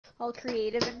All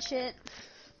creative and shit.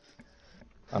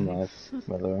 I'm live,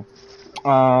 by the way.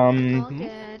 All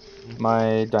good.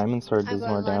 My diamond sword I'm does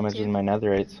more going live damage too. than my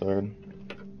netherite sword.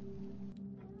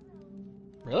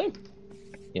 Really?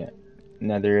 Yeah.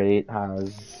 Netherite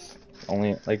has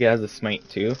only, like, it has a smite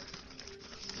 2.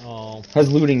 Oh.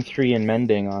 Has looting 3 and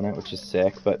mending on it, which is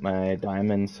sick, but my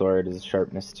diamond sword is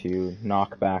sharpness 2,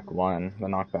 knockback 1. The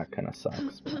knockback kind of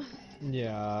sucks. But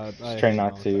Yeah, just try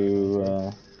not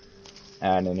to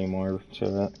add any more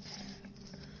to it.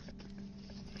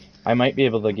 I might be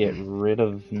able to get rid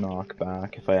of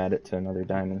knockback if I add it to another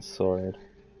diamond sword.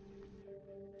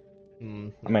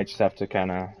 I might just have to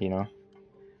kind of, you know,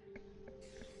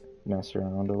 mess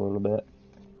around a little bit.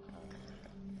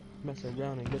 Mess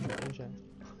around and get the engine.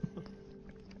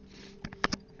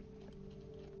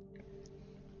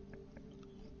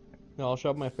 No, I'll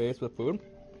shove my face with food.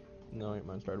 No, wait,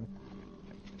 mine started.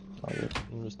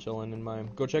 I'm just chilling in my...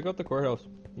 Go check out the courthouse.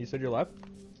 You said you're live?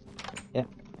 Yeah.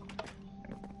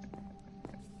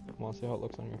 Want to see how it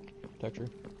looks on your texture?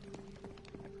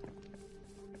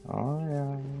 Oh,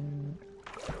 yeah.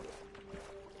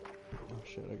 Oh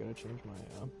shit, I gotta change my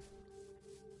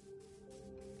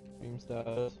stream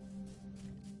status.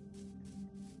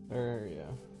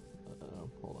 Yeah.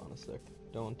 Hold on a sec.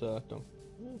 Don't.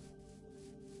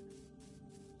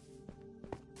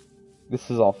 This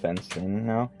is all fenced in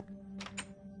now?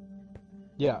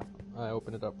 Yeah, I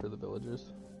opened it up for the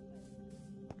villagers.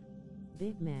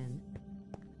 Big man.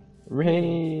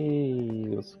 Ray,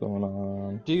 what's going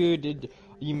on? Dude,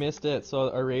 you missed it. So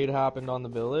a raid happened on the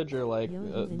village, or like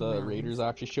the raiders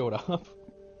actually showed up.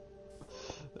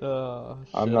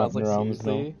 I'm not in realms,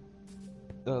 seriously?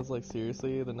 I was like,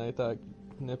 seriously, the night that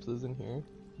Nips is in here?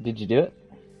 Did you do it?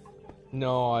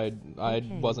 No, I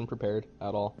wasn't prepared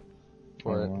at all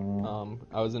for it. Oh.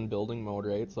 I was in building mode,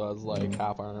 right? So I was like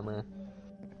half armor,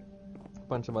 a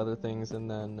bunch of other things,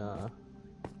 and then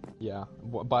yeah.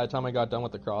 By the time I got done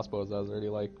with the crossbows, I was already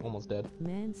like almost dead.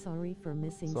 Man, sorry for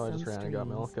missing So I just ran and got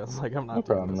milk. I was like, I'm not No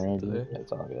doing problem, this today.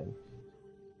 It's all good.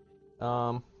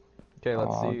 Okay,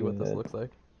 let's All see what this good. looks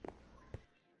like.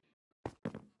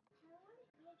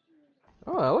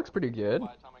 Oh, that looks pretty good.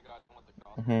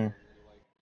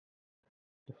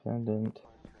 Defendant.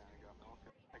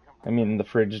 I mean the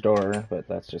fridge door, but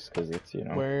that's just because it's, you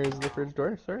know. Where's the fridge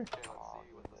door? Sorry.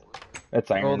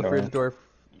 It's iron door. Oh, the fridge door.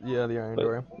 Yeah, the iron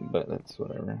door. But that's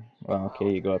whatever. Well,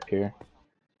 okay, you go up here.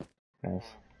 Nice.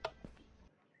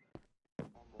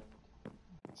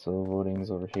 So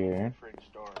voting's over here.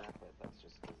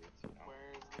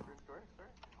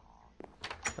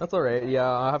 That's alright. Yeah,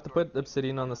 I'll have to put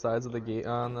obsidian on the sides of the gate,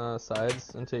 on the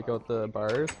sides, and take out the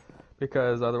bars,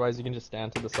 because otherwise you can just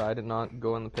stand to the side and not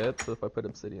go in the pit. So if I put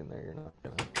obsidian there, you're not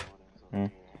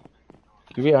gonna.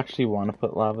 Do we actually want to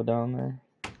put lava down there?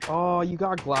 Oh, you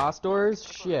got glass doors?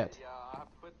 Shit.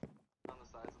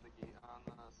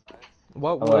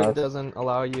 What wood doesn't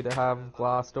allow you to have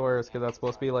glass doors? Because that's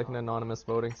supposed to be like an anonymous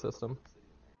voting system.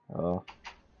 Oh.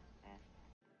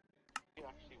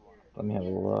 Let me have a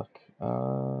look.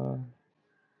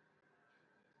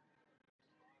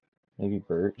 Maybe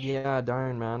birch? Yeah,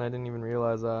 darn, man. I didn't even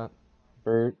realize that.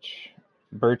 Birch.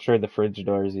 Birch are the fridge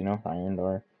doors, you know, iron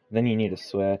door. Then you need a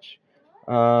switch.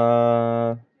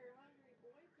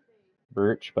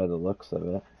 Birch by the looks of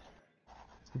it.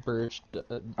 Birch.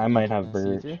 I might have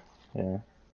birch. Yeah.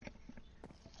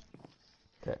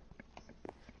 Okay.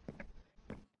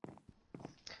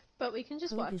 But we can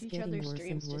just watch each other's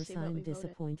streams to see what we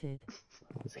disappointed.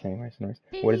 It's getting worse and worse.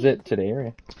 Hey. What is it today,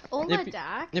 Ray?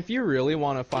 If you really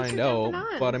want to find out,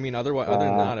 but I mean, other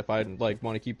than that, if I like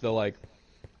want to keep the like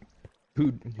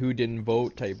who didn't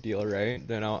vote type deal, right?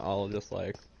 Then I'll just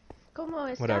like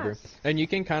whatever. And you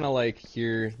can kind of like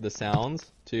hear the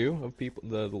sounds too of people,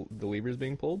 the levers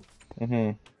being pulled.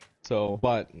 So,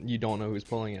 but you don't know who's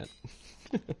pulling it.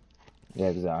 Yeah,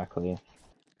 exactly.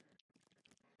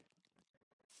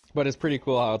 But it's pretty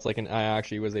cool how it's like I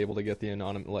actually was able to get the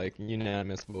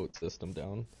unanimous vote system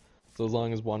down. So as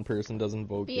long as one person doesn't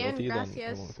vote guilty, then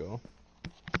it won't go.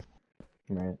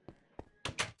 Right.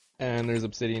 And there's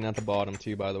obsidian at the bottom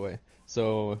too, by the way.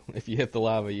 So if you hit the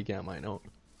lava, you can't mine out.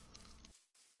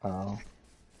 Oh.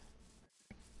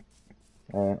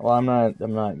 Alright. Well, I'm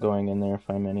not going in there if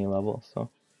I'm any level, so.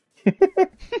 If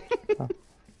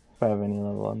I have any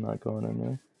level, I'm not going in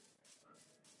there.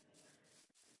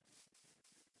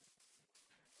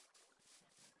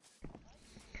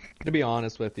 To be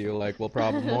honest with you, like we'll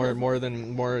probably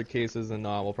more cases than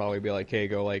not, we'll probably be like, hey,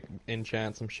 go like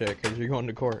enchant some shit because you're going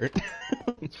to court.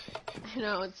 I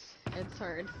know it's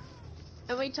hard,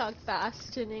 and we talk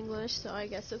fast in English, so I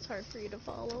guess it's hard for you to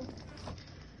follow.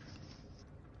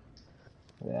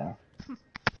 Yeah.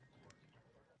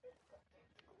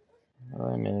 What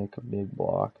do I make a big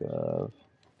block of?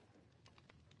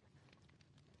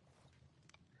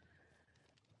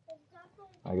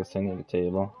 I guess I need a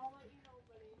table.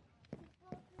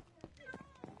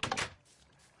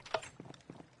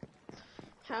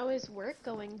 How is work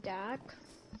going, Dak?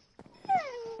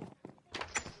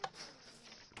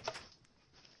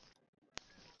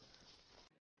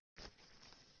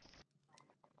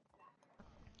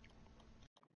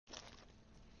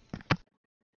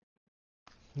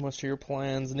 What's your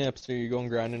plans, Nips? Are you going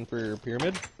grinding for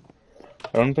Pyramid?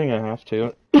 I don't think I have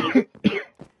to.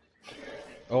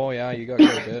 Oh yeah, you got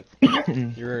quite a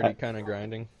bit. You're already kind of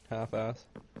grinding, half-ass.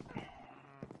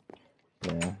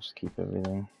 Yeah, just keep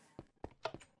everything.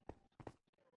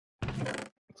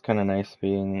 It's kind of nice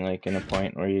being like in a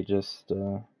point where you just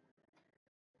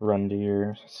run to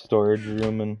your storage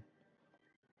room and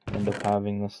end up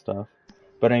having this stuff.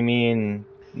 But I mean,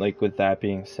 like with that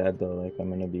being said though, like I'm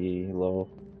gonna be low.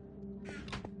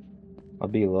 I'll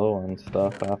be low on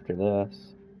stuff after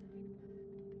this.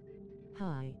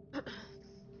 Hi.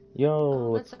 Yo,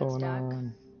 what's going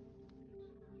on?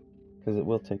 Because it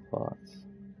will take lots.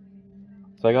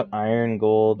 So I got iron,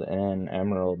 gold, and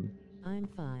emerald. I'm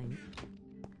fine.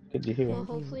 Good to hear. Well,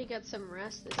 hopefully you get some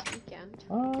rest this weekend.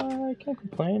 I can't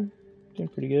complain. Doing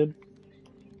pretty good.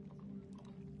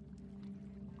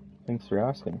 Thanks for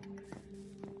asking.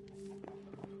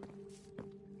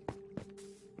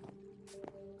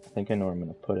 I think I know where I'm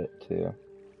gonna put it too.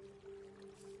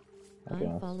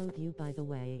 I followed you, by the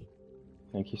way.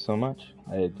 Thank you so much.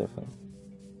 I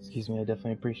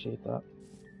definitely appreciate that.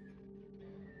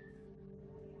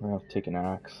 I'm gonna have to take an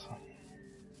axe.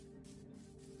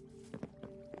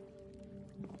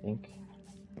 I think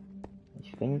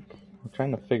I'm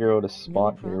trying to figure out a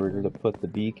spot here where to put the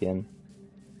beacon.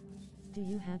 Do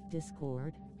you have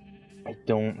Discord? I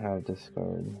don't have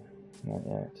Discord. Not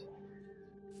yet.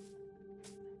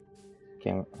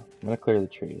 Okay, I'm gonna clear the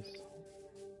trees.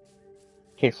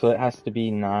 Okay, so it has to be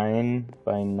 9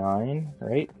 by 9,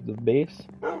 right? The base?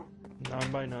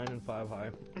 9 by 9 and 5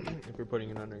 high, if you're putting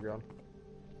it underground.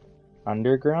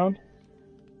 Underground?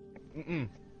 I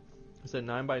said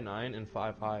 9 by 9 and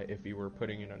 5 high if you were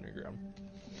putting it underground.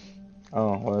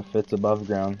 Oh, well if it's above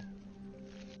ground.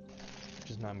 Which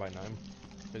is 9 by 9,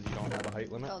 because you don't have a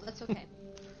height limit. Oh, that's okay.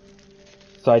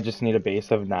 So I just need a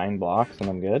base of 9 blocks and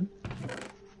I'm good?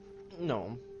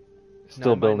 No.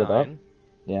 Still build it up?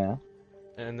 Yeah.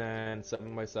 And then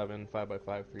 7 by 7, 5 by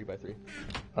 5, 3 by 3.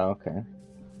 Oh, okay.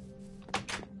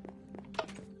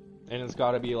 And it's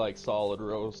gotta be like solid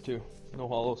rows too. No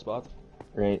hollow spots.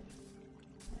 Right.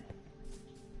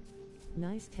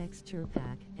 Nice texture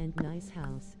pack and nice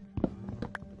house.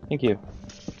 Thank you.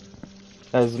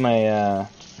 That was my, I'll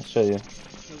show you.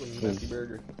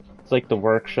 Burger. It's like the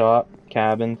workshop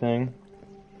cabin thing.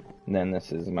 And then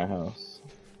this is my house.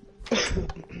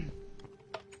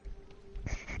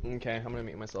 Okay, I'm gonna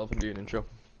make myself do an intro.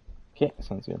 Okay,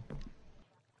 sounds good.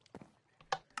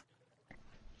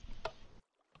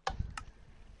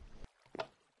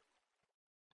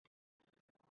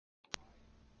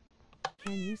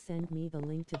 Can you send me the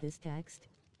link to this text?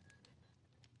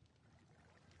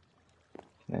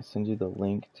 Can I send you the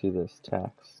link to this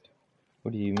text?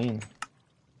 What do you mean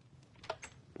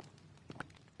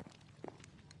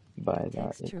by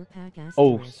that? Texture pack asterisk.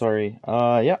 Oh, sorry.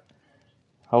 Yeah.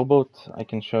 How about I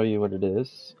can show you what it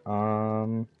is,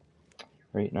 right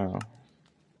now.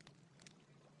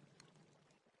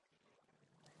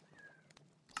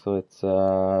 So it's,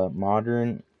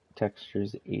 Modern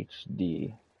Textures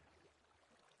HD.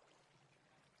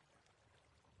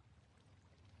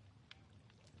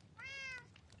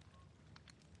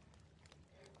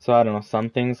 So I don't know, some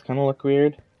things kind of look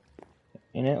weird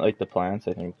in it, like the plants.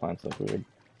 I think plants look weird.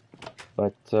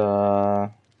 But,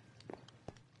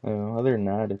 I don't know, other than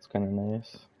that, it's kind of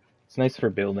nice. It's nice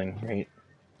for building, right?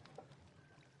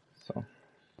 So.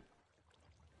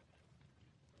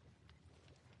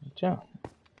 Yeah.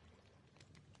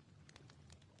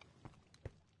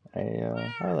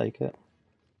 I like it.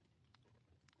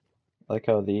 I like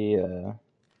how the,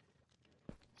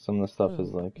 some of the stuff is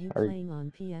like you hard. playing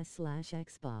on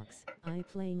PS/Xbox. I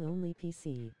playing only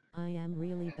PC. I am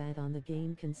really bad on the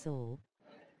game console.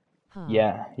 Huh.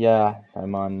 Yeah,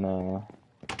 I'm on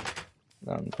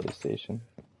PlayStation.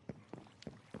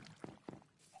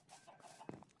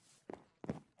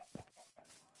 I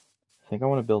think I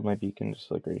want to build my beacon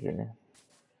just like right here.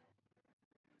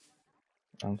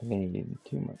 I don't think I need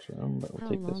too much room, but we'll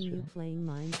take this. How long you playing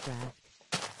Minecraft?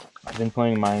 I've been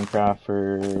playing Minecraft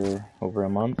for over a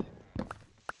month.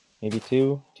 Maybe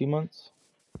two months.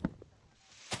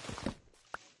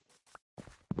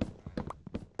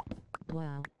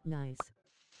 Wow, nice.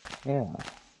 Yeah.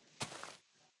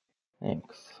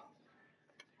 Thanks.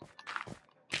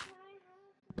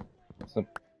 So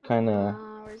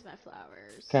where's my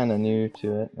flowers? kinda new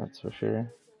to it, that's for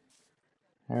sure.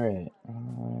 Alright, I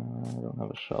don't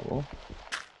have a shovel.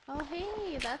 Oh,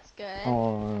 hey, that's good.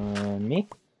 On me?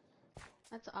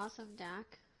 That's awesome,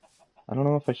 Dak. I don't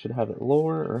know if I should have it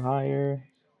lower or higher.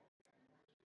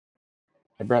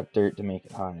 I brought dirt to make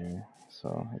it higher,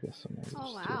 so I guess I'm maybe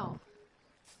Oh, just wow.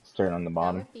 start on the That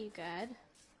bottom. would be good.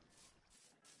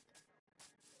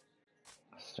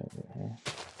 Start right here.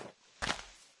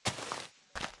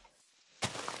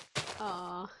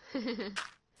 Aw.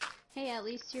 Hey, at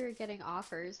least you're getting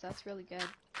offers. That's really good.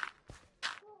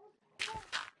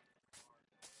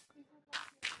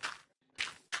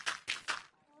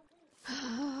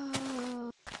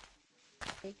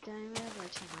 Take diamond or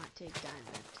to not take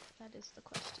diamond? That is the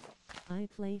question. I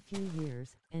play few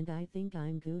years, and I think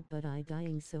I'm good, but I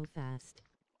dying so fast.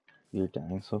 You're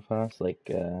dying so fast? Like,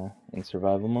 in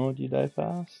survival mode you die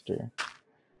fast, or?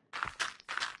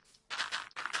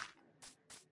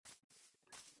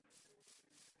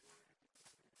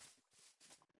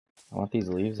 I want these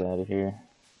leaves out of here.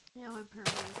 Yeah, I'm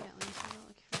permanently get leaves. I'm not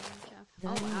looking for a job.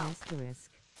 Oh, Dying wow.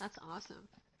 asterisk. That's awesome.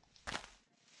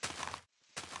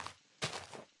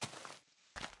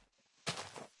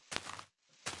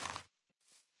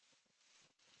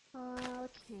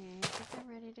 Okay, I think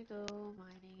I'm ready to go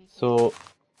mining again. So,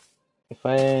 if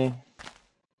I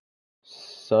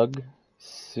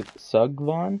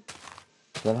Sugvon?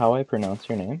 Is that how I pronounce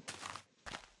your name?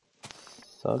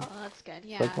 Oh, that's good.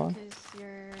 Yeah, Sugvon? because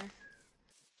you're...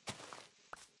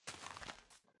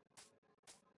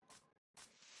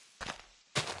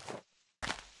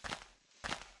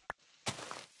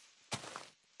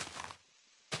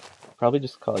 Probably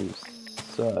just call you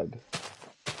Sug.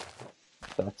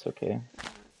 If that's okay.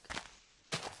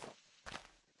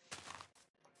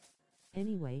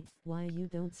 Anyway, why you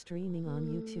don't streaming on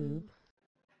YouTube?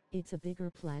 It's a bigger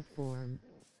platform.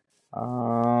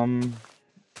 I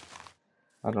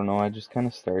don't know, I just kind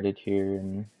of started here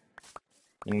and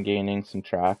gaining some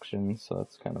traction, so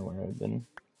that's kind of where I've been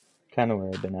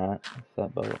at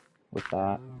with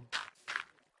that.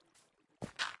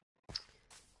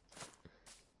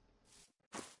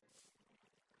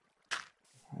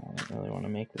 I don't really want to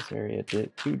make this area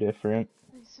too different.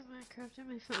 Nice of Minecraft on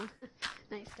my phone.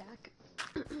 Nice, Dak.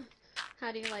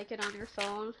 How do you like it on your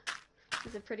phone?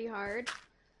 Is it pretty hard?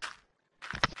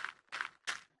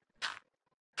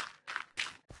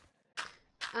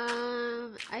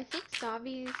 I think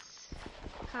zombies...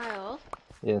 Kyle?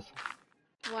 Yes.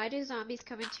 Why do zombies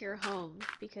come into your home?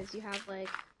 Because you have, like,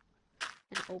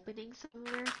 an opening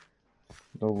somewhere?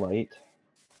 No light.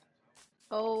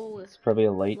 Oh, It's probably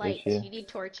a light light. issue. You need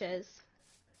torches.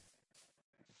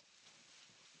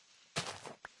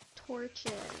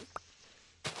 Torches.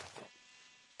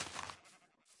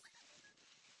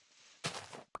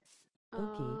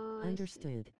 Okay,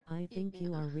 understood. I think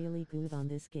you are really good on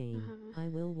this game. I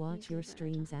will watch your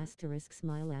streams asterisk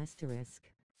smile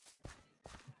asterisk.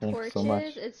 Thanks Torches? so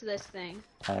much. It's this thing.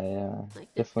 I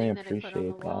like this definitely thing that I put on the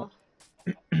appreciate wall.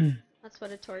 that. That's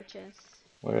what a torch is.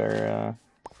 Where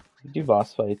we do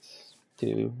boss fights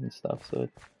too and stuff, so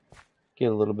get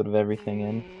a little bit of everything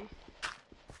in.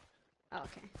 Oh,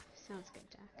 okay, sounds good,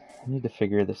 Jack. I need to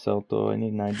figure this out though. I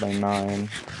need 9x9,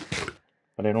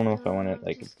 but I don't know if I want it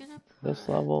like this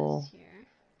level. This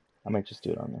I might just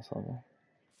do it on this level.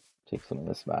 Take some of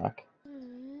this back.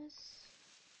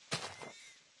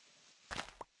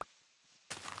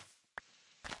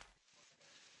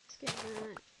 Let's get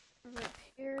that.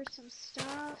 Repair some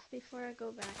stuff before I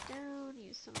go back down.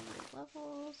 Use some of my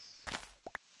levels.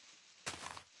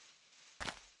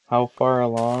 How far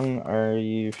along are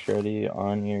you, Shreddy,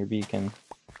 on your beacon?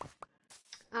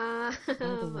 By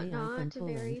the way, not I'm from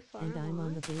very Poland, far and I'm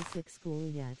on along. the basic school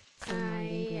yet, so my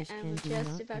English can be I am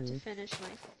not just about good. to finish my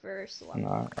first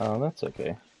level. Oh, that's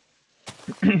okay.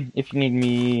 If you need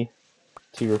me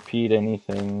to repeat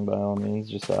anything, by all means,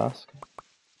 just ask.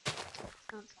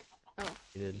 Sounds good. Oh,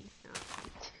 you did.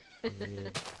 No.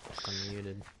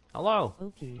 Unmuted. Hello.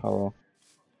 Okay. Hello.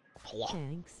 Hello.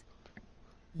 Thanks.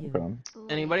 No problem.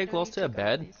 Anybody close to a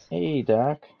bed? Hey,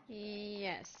 Dak.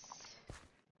 Yes.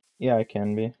 Yeah, I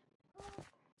can be.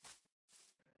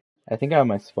 I think I have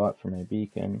my spot for my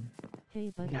beacon.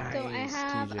 Hey, buddy. Nice, So I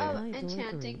have TJ. an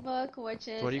enchanting book, which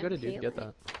is So what do you gotta do to get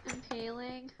that?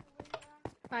 Impaling,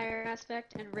 Fire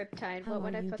Aspect, and Riptide. What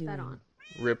would I put that on?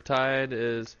 Riptide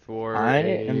is for I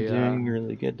am doing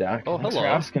really good, Dak. Oh, Thanks hello. for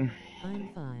asking. I'm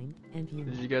fine, and you?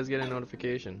 Did you guys get a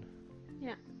notification?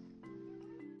 Yeah.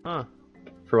 Huh.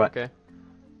 For what? Okay.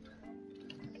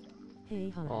 Hey,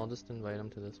 hi. I'll just invite him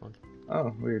to this one.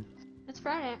 Oh, weird. It's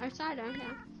Friday, or Saturday,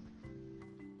 yeah.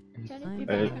 Should it be I'm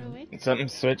back fine. in a week? Something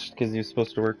switched because you're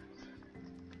supposed to work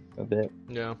a bit.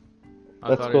 Yeah. I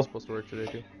That's thought he cool. was supposed to work today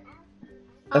too.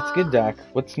 That's good, Dak.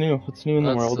 What's new? What's new in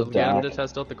the world of Get him Dak? to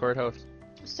test out the courthouse.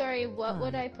 Sorry, what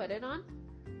would I put it on?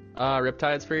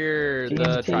 Riptides for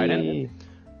the TNT. trident.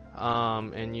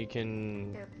 And you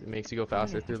can, Yeah. it makes you go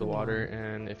faster through the water,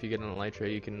 and if you get an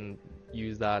elytra, you can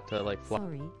use that to like fly.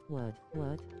 Sorry, what?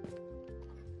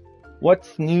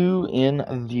 What's new in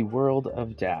the world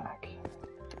of Dak?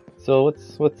 So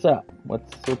what's up?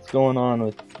 What's going on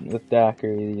with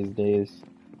Daiquiri these days?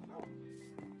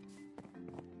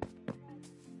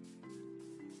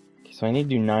 Okay, so I need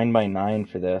to do 9x9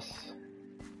 for this.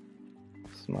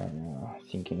 That's my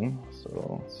thinking.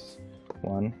 So it's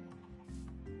 1,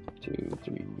 2,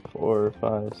 3, 4,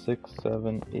 5, 6,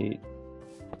 7, 8,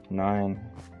 9.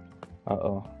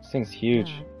 Uh-oh, this thing's huge.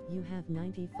 Yeah, you have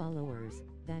 90 followers.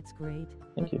 That's great.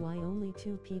 Thank but you. why only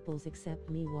 2 peoples except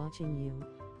me watching you?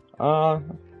 I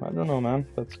don't know, man.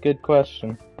 That's a good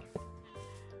question.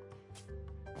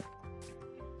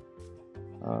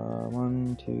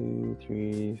 1, 2,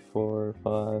 3, 4,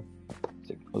 5,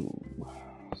 6. Ooh,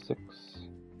 6.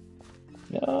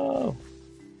 No!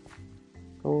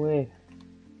 Go away.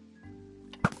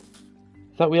 I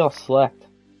thought we all slept.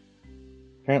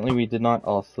 Apparently we did not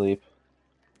all sleep.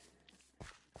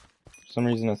 For some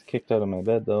reason I was kicked out of my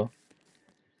bed, though.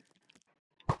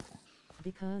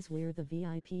 Because we're the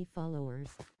VIP followers.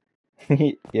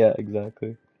 Yeah,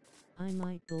 exactly. I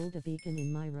might build a beacon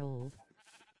in my role.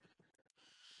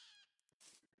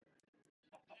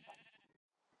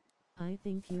 I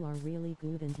think you are really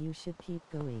good and you should keep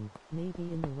going. Maybe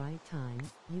in the right time,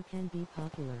 you can be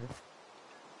popular.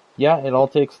 Yeah, it all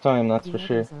takes time, that's The for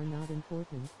sure. others are not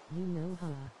important, you know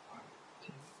how.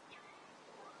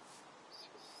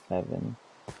 7,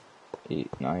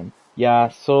 8, 9. Yeah,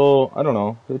 so I don't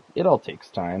know. It all takes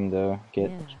time to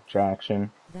get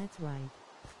traction. That's right.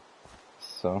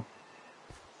 So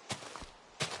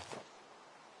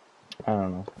I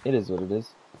don't know. It is what it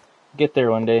is. Get there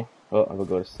one day. Oh, I will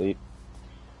go to sleep.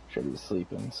 Should be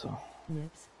sleeping. So.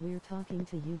 Nips, we're talking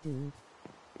to you, dude.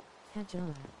 Catch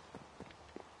up.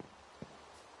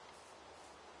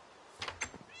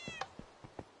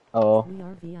 Oh. We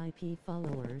are VIP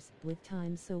followers with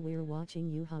time, so we're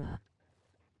watching you, huh?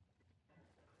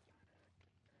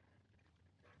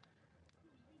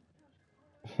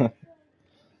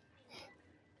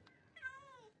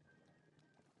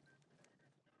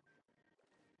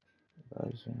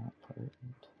 Those are not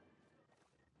important.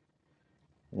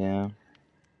 Yeah.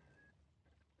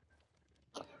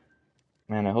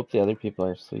 Man, I hope the other people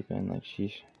are sleeping. Like,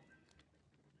 sheesh.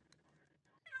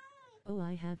 Oh,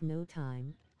 I have no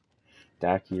time.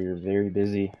 Dak, you're very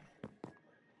busy.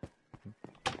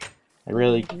 I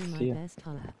really do my see you. best,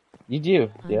 huh? You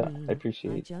do. Yeah, mean, I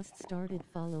appreciate I it. just started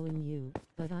following you,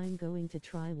 but I'm going to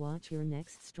try watch your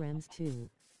next streams too.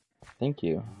 Thank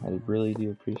you. I really do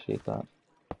appreciate that.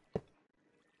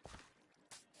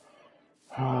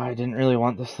 Oh, I didn't really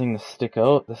want this thing to stick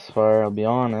out this far, I'll be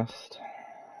honest.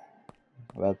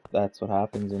 That's what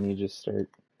happens when you just start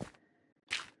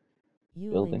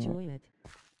building enjoy it.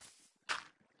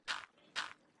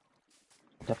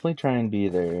 Definitely try and be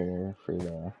there for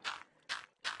the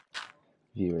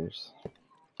viewers.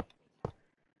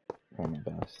 Try my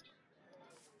best.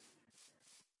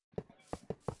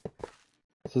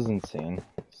 This is insane.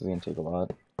 This is gonna take a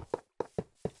lot.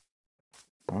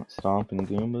 Oh, Stomping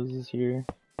Goombas is here.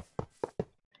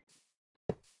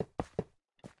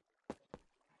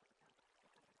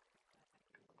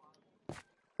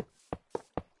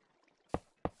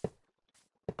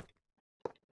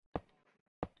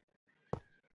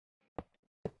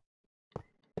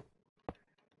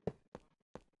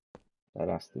 That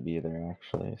has to be there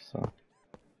actually, so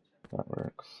that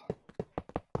works.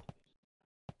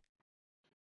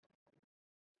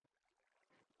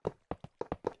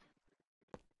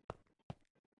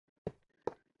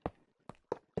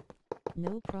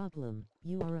 No problem,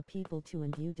 you are a people too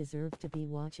and you deserve to be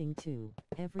watching too.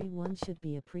 Everyone should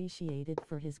be appreciated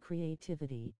for his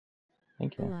creativity.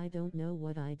 Thank you. Oh, I don't know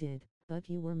what I did, but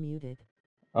you were muted.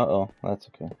 Uh-oh, that's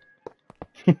okay.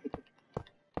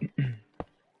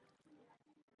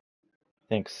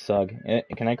 Thanks, Sug.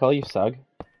 Can I call you Sug?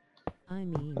 I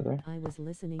mean, Okay. I was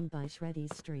listening by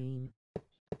Shreddy's stream.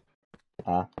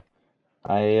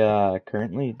 I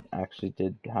currently actually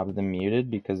did have them muted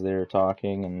because they were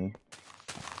talking and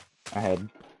I had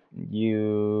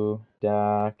you,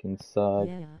 Dak, and Sug.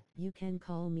 Yeah, you can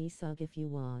call me Sug if you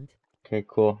want. Okay,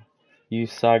 cool.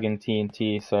 use Sag and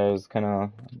TNT, so I was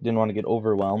didn't want to get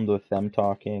overwhelmed with them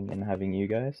talking and having you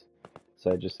guys,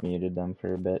 so I just muted them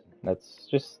for a bit. That's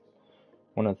just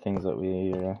one of the things that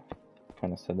we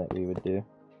kind of said that we would do.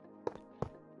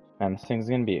 And this thing's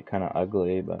gonna be kind of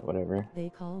ugly, but whatever. They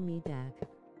call me Dak.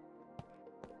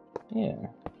 Yeah.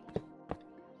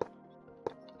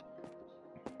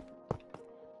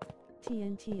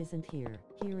 TNT isn't here.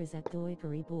 Here is at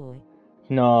Doikery Boy.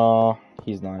 No,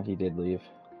 he's not. He did leave.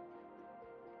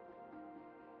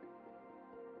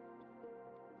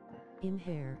 In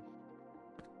hair.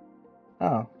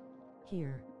 Oh.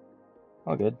 Here.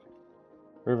 All good.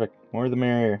 Perfect. More the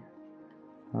merrier.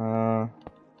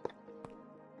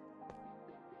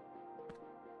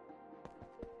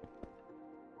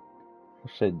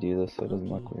 Should I do this so it doesn't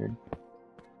look weird?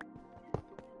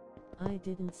 I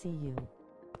didn't see you.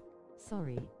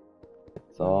 Sorry.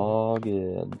 It's all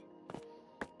good.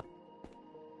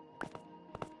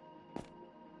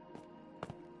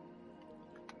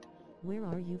 Where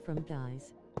are you from,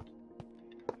 guys?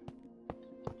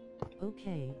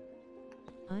 Okay.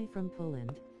 I from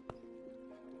Poland.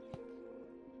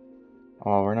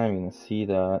 Oh, we're not even gonna see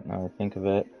that now I think of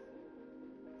it.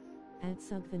 At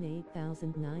Sugvan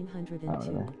 8902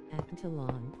 at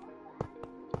Talon.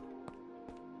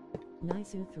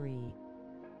 Nisu 3.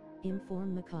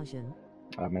 Inform Makajan.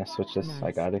 I'm gonna switch this. Nice.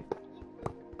 I got it.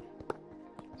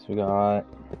 So we got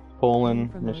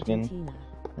Poland, from Michigan, Argentina.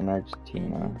 and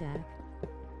Argentina. And you, Dak?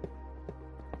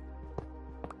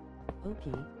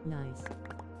 Okay, nice.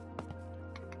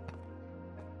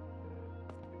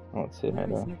 Oh, let's say hi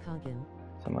Where is to Makagan?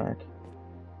 Mark.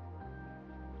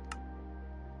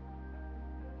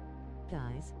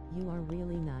 Guys, you are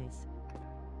really nice.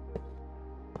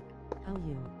 How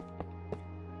you?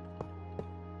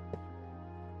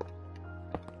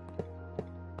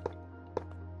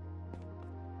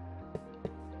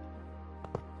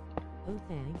 Oh,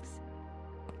 thanks.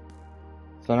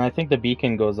 So now I think the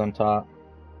beacon goes on top.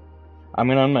 I'm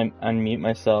gonna unmute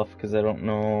myself because I don't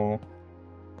know.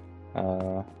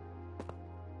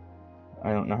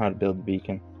 I don't know how to build the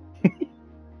beacon.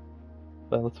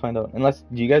 But let's find out. Unless,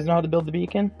 do you guys know how to build the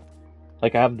beacon?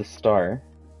 Like, I have the star.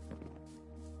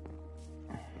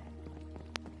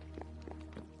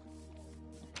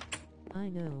 I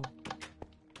know.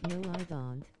 No, I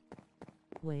don't.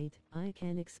 Wait, I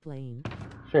can explain.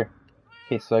 Sure.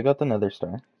 Okay, so I got the nether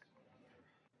star.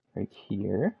 Right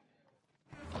here.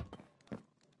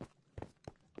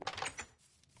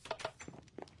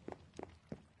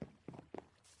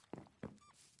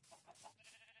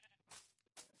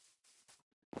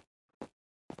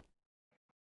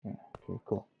 Yeah, okay,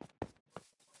 cool.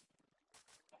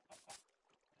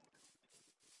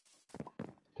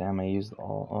 Damn, I used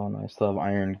all. Oh no, I still have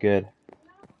iron. Good.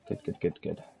 Good, good, good,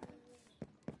 good.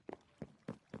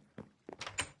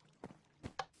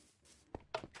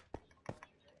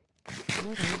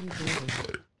 What are you building?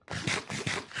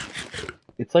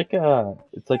 It's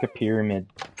like a pyramid,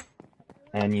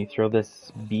 and you throw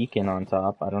this beacon on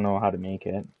top. I don't know how to make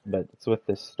it, but it's with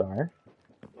this star,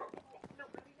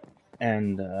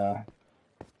 and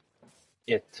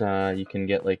you can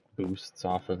get like boosts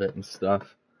off of it and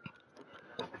stuff.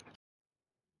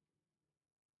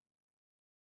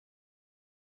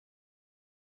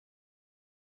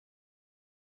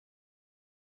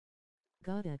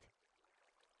 Got it.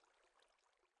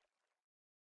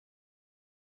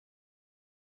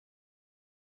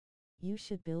 You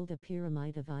should build a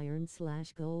pyramid of iron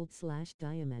 / gold /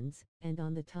 diamonds, and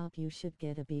on the top you should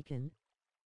get a beacon.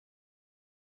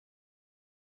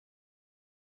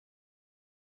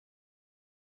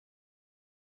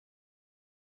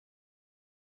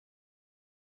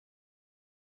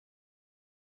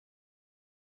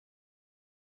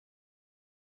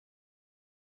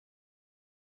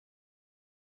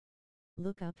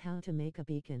 Look up how to make a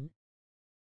beacon.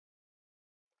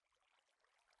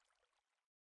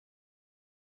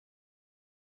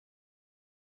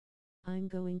 I'm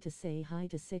going to say hi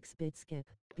to 6-bit skip.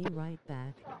 Be right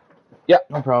back. Yeah,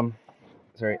 no problem.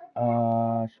 Sorry.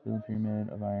 Should build a pyramid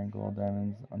of iron, gold,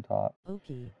 diamonds on top.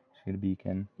 Okay. Should get a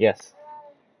beacon. Yes.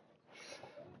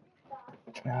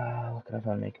 Look at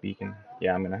how to make a beacon.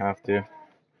 Yeah, I'm gonna have to.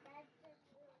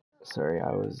 Sorry,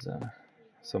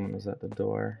 someone was at the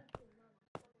door.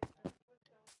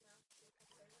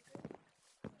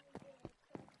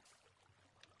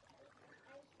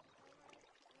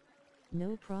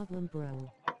 No problem,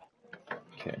 bro.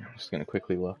 Okay, I'm just gonna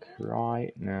quickly look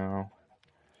right now.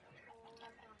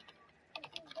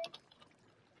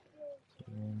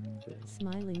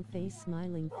 Smiling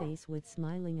face with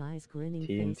smiling eyes, grinning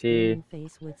TNT.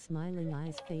 face with smiling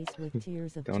eyes, face with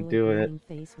tears of Don't joy, do it. grinning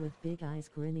face with big eyes,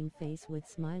 grinning face with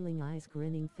smiling eyes,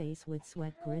 grinning face with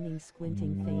sweat, grinning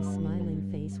squinting face,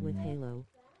 smiling face with halo.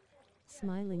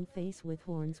 Smiling face with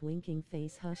horns, winking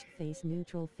face, hushed face,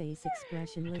 neutral face,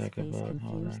 expressionless face,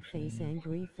 confused face,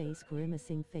 angry face,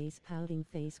 grimacing face, pouting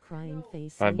face, crying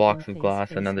face, 5 blocks of face, glass,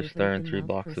 face another with star, and open 3 mouth,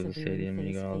 blocks of persevering obsidian.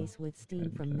 You face, go. face with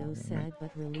steam from nose, sad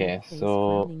but relieved Okay, face,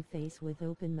 so frowning face with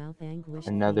open mouth, anguished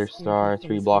another face, star, tearful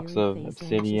 3 face, blocks weary of face,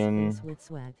 obsidian, anxious face with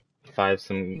sweat. 5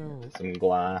 some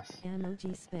glass.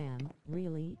 Emoji spam,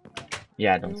 really?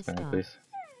 Yeah, don't Will spam it, stop. please.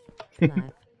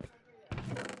 Laugh.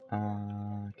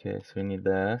 Okay, so we need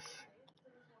this,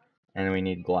 and we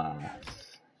need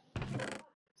glass.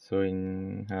 So we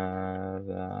have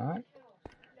that,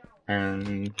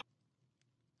 and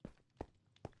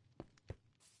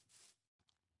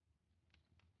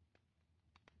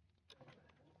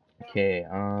okay,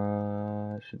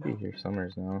 should be here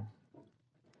somewhere now.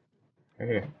 Right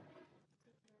here.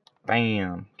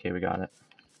 Bam. Okay, we got it.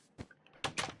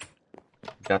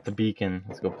 Got the beacon.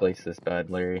 Let's go place this bad,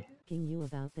 Larry. Asking you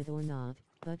about that or not,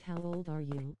 but how old are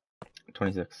you?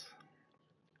 26.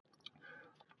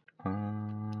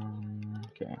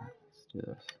 Okay, let's do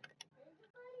this.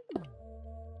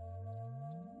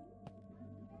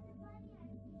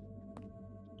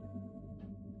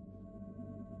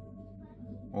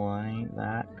 Well, ain't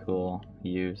that cool?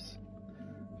 Use.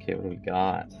 Okay, what do we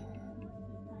got?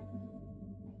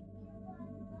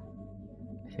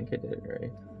 I think I did it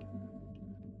right.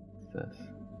 What's this?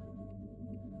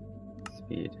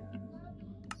 Speed.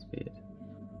 Speed.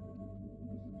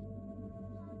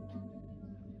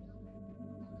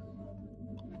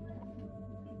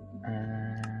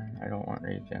 And I don't want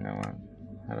regen, I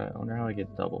wonder how I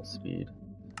get double speed.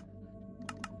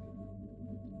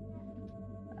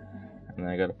 And then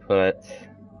I gotta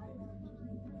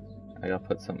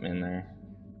put something in there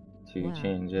to Wow,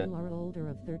 change it. You are older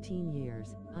of 13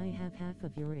 years. I have half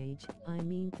of your age. I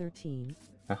mean 13.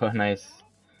 Oh, nice.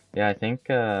 Yeah, I think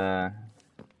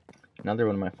another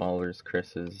one of my followers,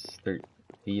 Chris,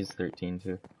 he's 13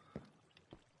 too.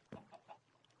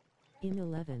 In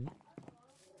 11.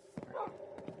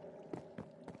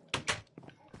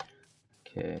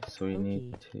 Okay, so we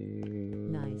need to.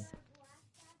 Nice.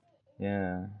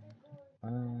 Yeah. I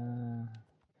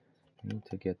need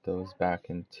to get those back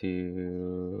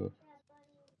into.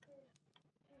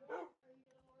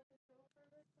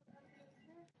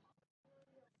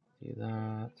 Do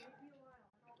that.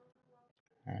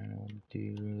 And we'll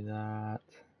do that.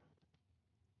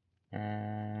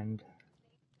 And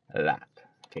that.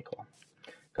 Okay, cool.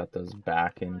 Got those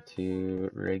back into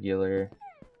regular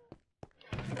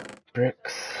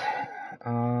bricks.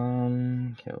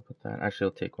 Okay, we'll put that. Actually,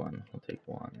 I'll take one. I'll take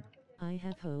one. I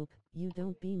have hope. You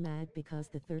don't be mad because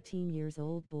the 13 years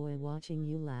old boy watching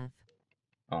you laugh.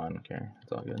 Oh, I don't care.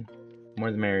 It's all good.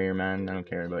 More the merrier, man. I don't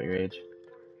care about your age.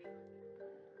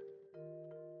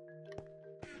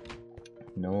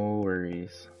 No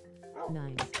worries.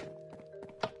 Nice.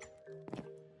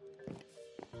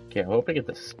 Okay, I hope I get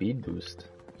the speed boost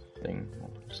thing.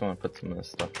 I just want to put some of this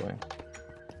stuff away.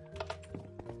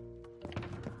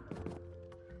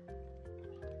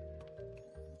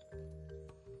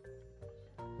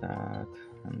 That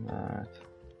and that.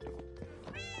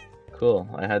 Cool.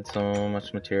 I had so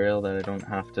much material that I don't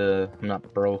have to. I'm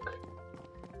not broke.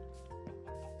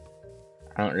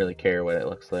 I don't really care what it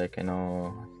looks like. I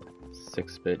know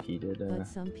 6-bit he did. But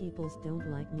some peoples don't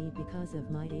like me because of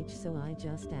my age, so I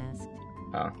just asked.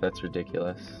 Oh, that's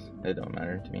ridiculous. It don't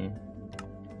matter to me.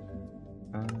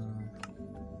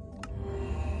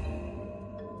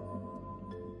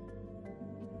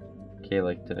 Okay,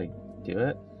 like, did I do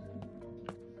it?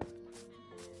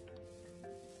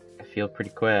 I feel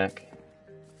pretty quick.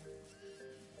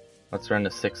 Let's run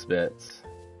to 6 bits.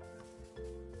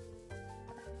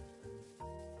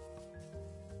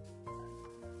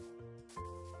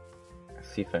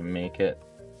 See if I make it.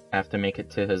 I have to make it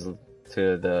to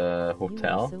the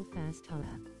hotel. You are so fast, huh?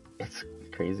 It's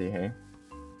crazy, hey?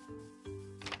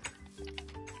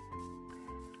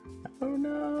 Oh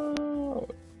no!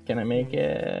 Can I make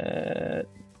it?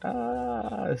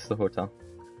 This is the hotel.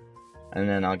 And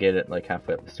then I'll get it like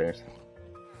halfway up the stairs.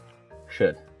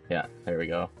 Should. Yeah, there we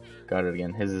go. Got it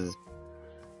again. His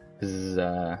is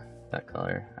that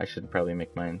color. I should probably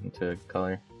make mine into a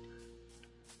color.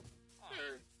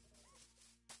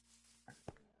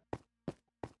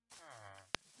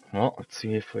 Well, let's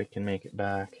see if we can make it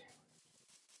back.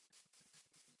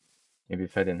 Maybe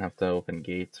if I didn't have to open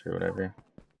gates or whatever.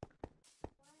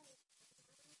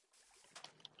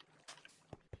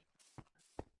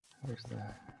 Where's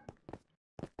that?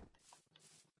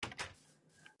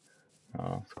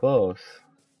 Oh, it's close.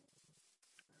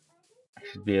 I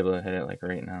should be able to hit it like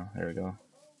right now. There we go.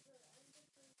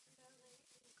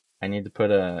 I need to put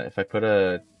if I put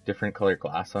a different color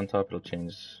glass on top, it'll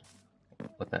change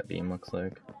what that beam looks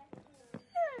like.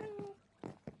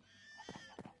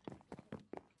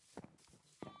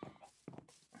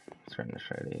 Let's run the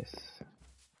Shreddies.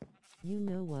 You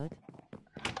know what?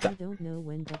 I don't know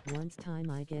when, but once time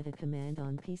I get a command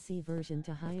on PC version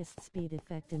to highest speed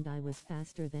effect and I was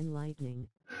faster than lightning.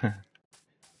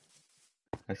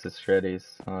 This is Shreddies.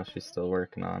 Oh, she's still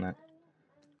working on it.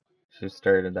 She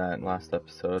started that last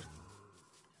episode.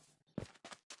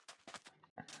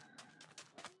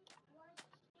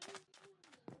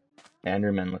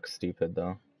 Endermen look stupid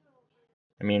though.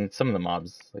 I mean, some of the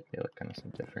mobs, like, they look kind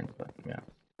of different, but yeah.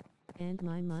 And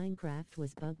my Minecraft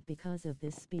was bugged because of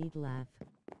this speed laugh.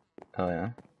 Oh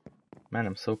yeah? Man,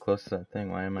 I'm so close to that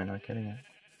thing. Why am I not getting it?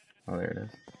 Oh, there it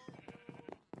is.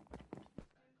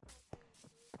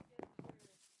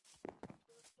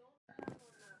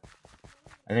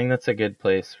 I think that's a good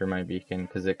place for my beacon,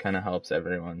 because it kind of helps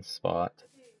everyone spot.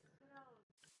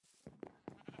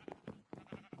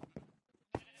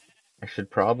 I should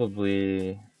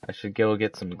go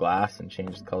get some glass and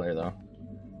change the color though.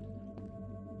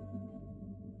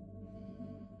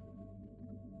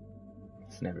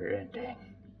 It's never ending.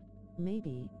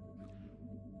 Maybe.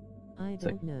 I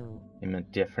don't know. In a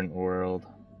different world.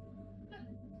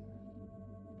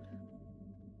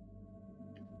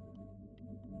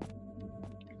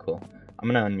 Cool. I'm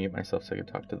gonna unmute myself so I can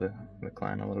talk to the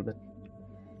clan a little bit.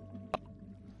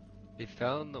 He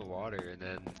fell in the water and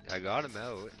then I got him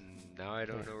out and now I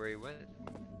don't know where he went.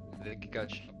 I think he got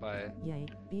shot by... Yay,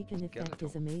 beacon effect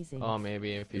is amazing. Oh,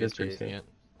 maybe if he was chasing it.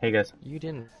 Hey guys. You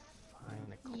didn't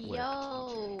find a clip.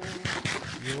 Yo.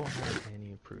 You don't have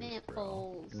any proof,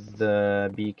 bro.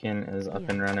 The beacon is up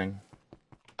and running.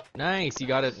 Nice, you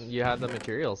got it. You had the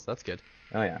materials. That's good.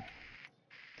 Oh yeah.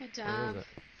 Good job.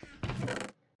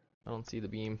 I don't see the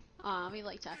beam. Aw, we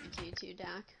like talking to you too,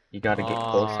 Dak. You gotta get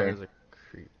closer. There's a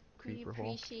creeper hole.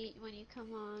 We appreciate when you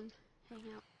come on, hang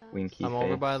out with us. Winky I'm face.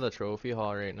 over by the trophy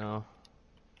hall right now.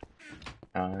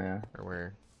 Oh yeah. Or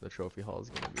where the trophy hall is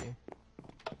gonna be.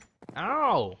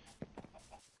 Ow!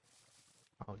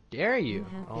 How dare you?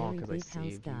 Oh, because I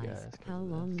saved you guys. How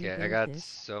long Okay, I got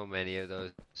so many of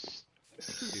those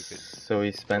stupid So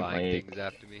we spent flying like... things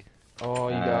after me. Oh,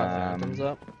 you got phantoms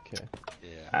up? Okay.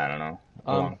 Yeah. I don't know.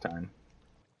 A long time.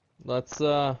 Let's,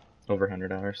 Over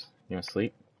 100 hours. You wanna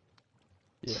sleep?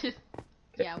 Yeah.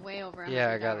 Yeah, way over 100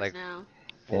 Yeah, I got hours like now.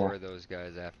 4 of those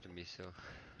guys after me, so...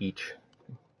 Each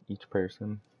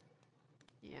person.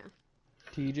 Yeah.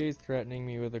 TJ's threatening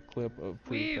me with a clip of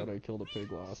proof that I killed a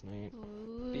pig last night.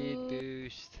 Speed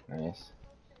boost. Nice.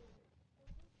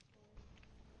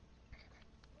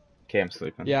 Okay, I'm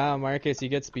sleeping. Yeah, Marcus, you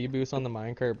get speed boost on the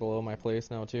minecart below my place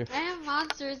now too. I have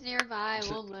monsters nearby,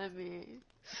 won't let me.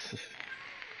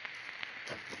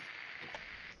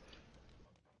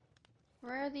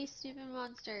 Where are these stupid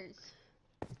monsters?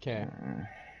 Okay.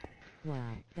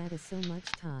 Wow, that is so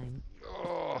much time.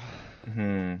 Oh.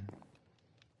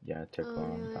 Yeah, it took a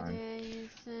long time. I use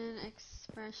an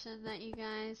expression that you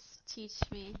guys teach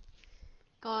me.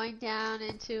 Going down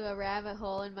into a rabbit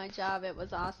hole in my job, it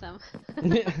was awesome.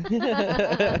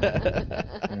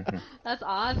 That's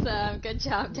awesome. Good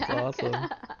job, Dak. That's awesome.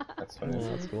 That's funny. Yeah,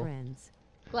 that's cool. Friends.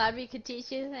 Glad we could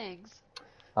teach you things.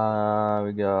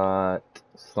 We got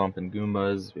Stompin'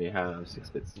 Goombas, we have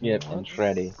 6-Bit Skip, and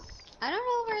Shreddy. I don't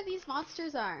know where these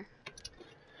monsters are.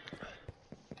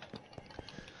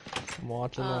 I'm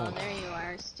watching Oh, that. there you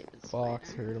are, stupid Fox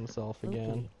spider. hurt himself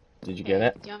again. Did you get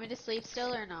it? Do you want me to sleep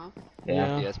still or no?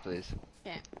 Yeah. Yes, please.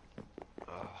 Okay.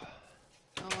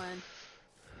 Go on.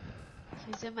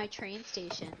 He's in my train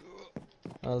station.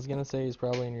 I was gonna say he's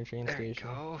probably in your train There you station.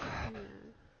 go. Yeah.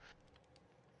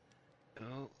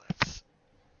 Oh, let's...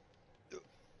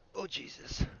 Oh,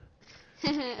 Jesus.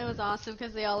 It was awesome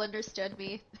because they all understood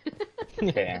me.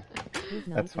 Yeah. Good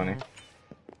night, That's funny. Dak.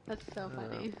 That's so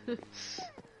funny.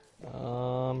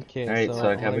 Okay, Alright, so so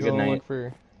I'm have a gonna good go night. look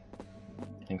for...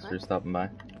 Thanks for stopping by.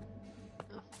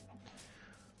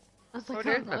 I was like, Oh,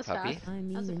 there's that my was puppy. fast. I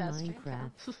mean That was a in fast train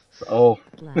Minecraft. Oh.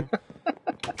 Laugh.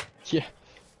 Yeah.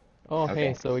 Oh, Okay.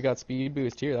 hey, so we got speed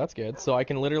boost here. That's good. So I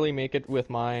can literally make it with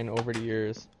mine over to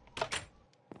yours.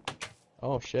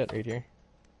 Oh, shit, right here.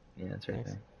 Yeah, that's right Nice.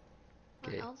 there. What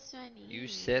Okay. else do I need? You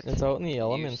sit. It's out in the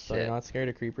elements, so you're sit. not scared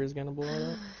a creeper's gonna blow it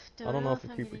up? I don't know if a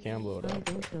creeper can blow it I up.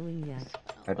 don't going yet.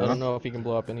 I I don't know if he can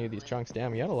blow up any of these chunks.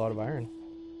 Damn, you had a lot of iron.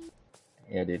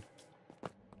 Yeah, dude.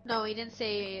 No, he didn't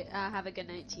say have a good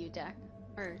night to you, Dak.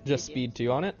 Or Just speed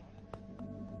 2 on it?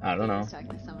 I don't know. Talking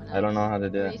to someone else. I don't know how to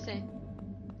do What it. do you say?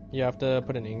 You have to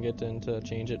put an ingot in to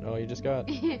change it. Oh, you just got.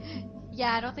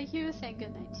 Yeah, I don't think he was saying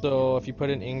good night. So if you put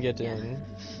an ingot Yeah. in,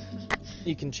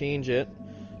 you can change it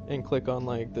and click on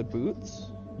like the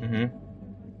boots. Mm-hmm.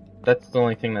 That's the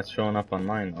only thing that's showing up on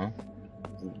mine though.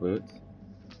 Is the boots.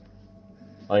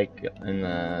 Like in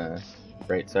the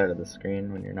right side of the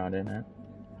screen when you're not in it.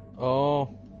 Oh,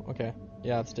 okay.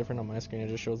 Yeah, it's different on my screen. It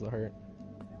just shows the heart.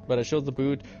 But it shows the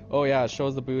boot. Oh yeah, it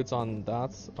shows the boots on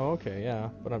that's. Oh, okay, yeah.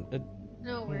 But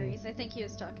No worries. I think he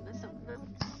was talking to someone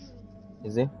else.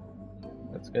 Is he?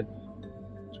 That's good.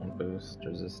 Jump boost,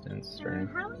 resistance,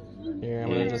 strength. Here, I'm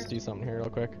gonna just do something here real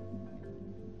quick.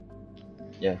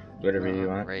 Yeah, whatever you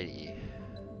want. Alrighty.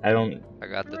 I don't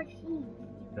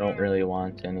really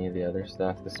want any of the other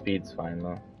stuff. The speed's fine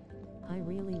though. I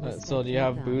really So do you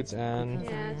have boots and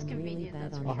Yeah, it's convenient,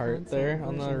 that's a heart there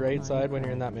on the right side when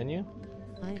you're in that menu?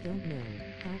 I don't know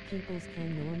how peoples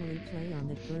can normally play on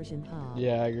that version.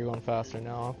 Yeah, you're going faster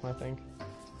now, I think.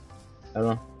 I don't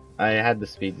know. I had the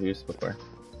speed boost before.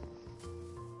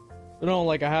 No,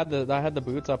 like I had the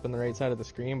boots up in the right side of the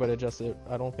screen, but I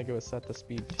don't think it was set to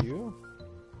speed 2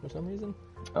 for some reason.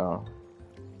 Oh.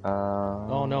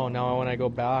 Oh no, now when I go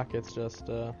back, it's just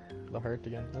the heart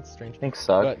again. That's strange. Things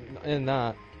suck. But in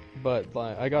that,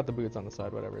 like, I got the boots on the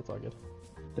side. Whatever, it's all good.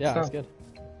 It's good.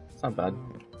 It's not bad.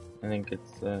 I think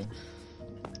it's.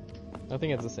 I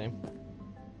think it's the same.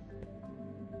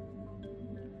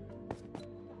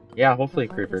 Yeah, hopefully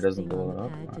Creeper doesn't blow it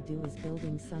up.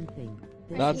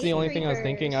 That's the only thing I was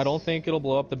thinking. I don't think it'll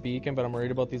blow up the beacon, but I'm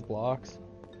worried about these blocks.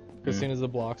 Because as soon as the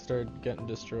blocks start getting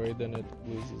destroyed, then it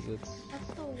loses its.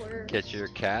 That's the worst. Get your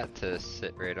cat to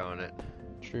sit right on it.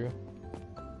 True.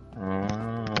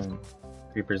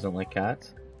 Creepers don't like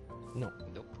cats? No.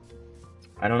 Nope.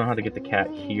 I don't know how to get the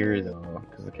cat here though,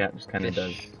 because the cat just kind of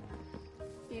does.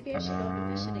 Maybe I should go on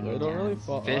a mission I again. don't really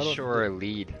Fish or a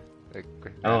lead. Like,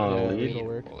 Oh, yeah, lead? will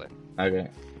work. Okay.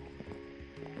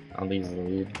 I'll use the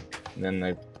lead. And then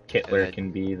the Kittler then-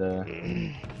 can be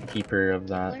the keeper of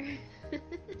that.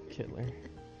 Kittler.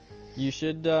 You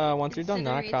should, once you're done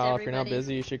that, Incinerates Kyle, if you're not everybody.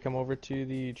 busy, you should come over to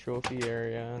the trophy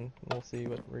area and we'll see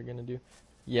what we're gonna do.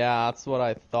 Yeah, that's what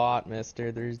I thought,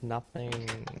 mister. There's nothing.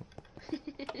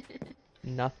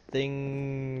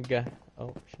 Nothing.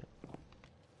 Oh, shit.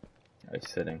 I was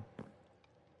sitting.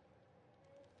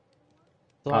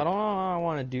 So I don't know how I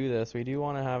want to do this. We do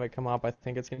want to have it come up. I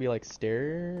think it's gonna be like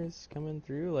stairs coming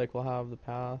through. Like we'll have the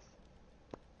path.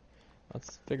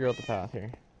 Let's figure out the path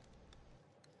here.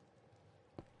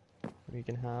 We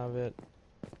can have it.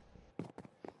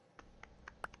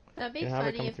 That'd be Can have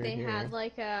it funny come if through they here. had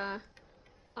like a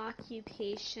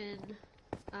occupation,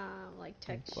 like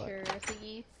texture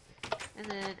thingy, and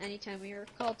then anytime we were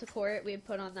called to court, we'd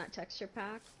put on that texture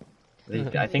pack.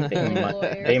 I think they Like might.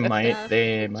 lawyers They and might. stuff,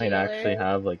 They like might jailer. actually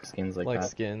have like skins like Like that.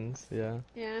 skins, yeah.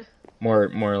 Yeah. More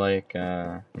like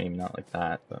maybe not like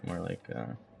that, but more like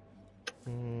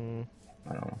Mm,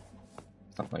 I don't know,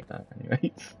 something like that.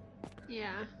 Anyways.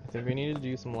 Yeah. I think we need to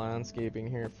do some landscaping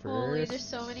here first. Holy, there's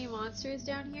so many monsters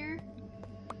down here.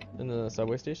 In the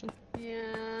subway station?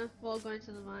 Yeah. Well, going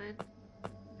to the mine.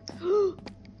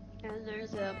 And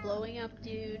there's a blowing up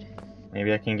dude.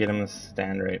 Maybe I can get him to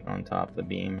stand right on top of the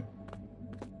beam.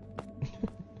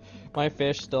 My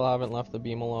fish still haven't left the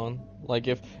beam alone. Like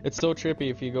if it's so trippy,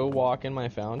 if you go walk in my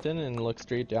fountain and look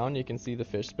straight down, you can see the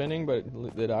fish spinning, but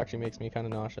it actually makes me kind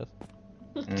of nauseous.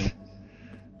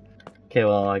 Okay,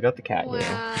 well I got the cat here.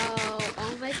 Wow.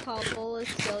 Oh, my cobble is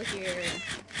still here.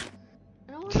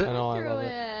 I don't want to I know, go I through love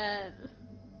it.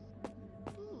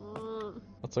 Aw.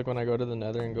 That's like when I go to the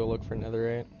Nether and go look for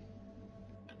netherite.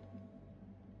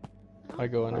 I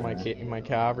go into my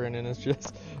cavern and it's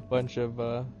just a bunch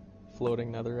of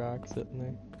floating netherrack sitting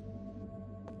there.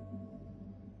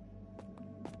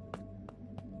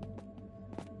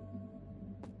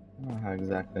 I don't know how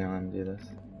exactly I want to do this.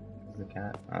 Is the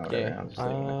cat? Oh, Okay, right, I'll just leave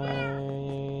it like that. I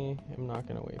am not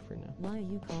gonna wait for now. Why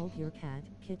you called your cat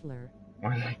Kittler?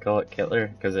 Why did I call it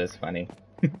Kittler? Because it's funny.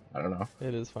 I don't know.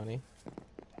 It is funny.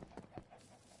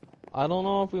 I don't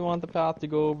know if we want the path to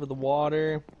go over the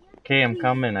water. Okay, I'm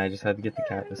coming. I just had to get the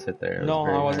cat to sit there. It was No,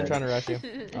 very I wasn't hard. trying to rush you.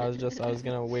 I was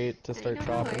gonna wait to start know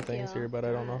how chopping I things feel. here, but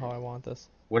I don't know how I want this.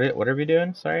 What are we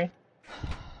doing? Sorry.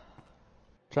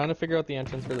 Trying to figure out the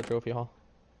entrance for the trophy hall.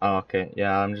 Oh, okay.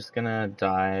 Yeah, I'm just gonna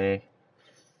dye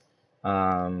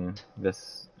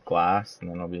this glass, and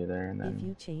then I'll be there, and If then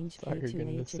you change Thought you were gonna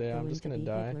K2H, say, it's I'm going just to gonna be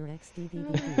die. Hitler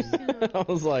XDDD. I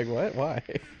was like, what? Why?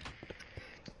 So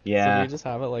yeah, do you just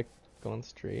have it like going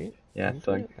straight? yeah. into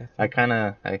So it? I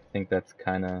think that's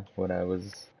kind of what I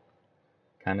was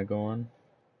kind of going.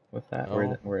 with that.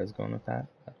 Oh. Where I was going with that.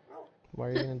 Why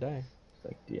are you gonna die? It's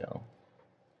like DL.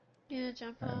 You gonna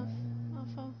jump off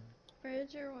a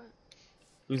bridge or what?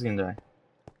 Who's gonna die?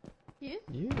 You?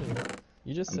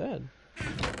 You just said.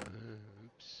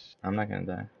 Oops. I'm not gonna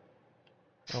die.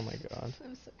 Oh my god.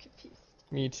 I'm so confused.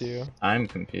 Me too. I'm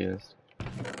confused.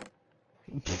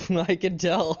 I can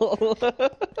tell.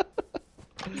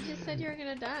 You just said you were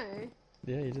gonna die.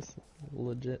 Yeah, you just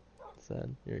legit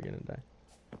said you're gonna die.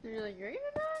 And you're like, you're gonna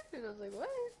die? And I was like, what?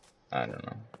 I don't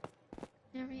know.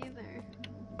 Yeah, me either.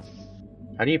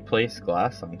 How do you place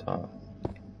glass on top?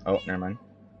 Oh, never mind.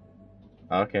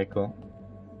 Okay, cool.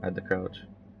 I had to crouch.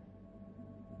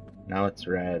 Now it's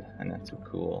red, and it's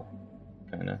cool.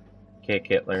 Kinda. Kick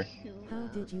Hitler. How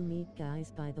did you meet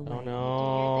guys, by the way? Oh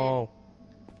no.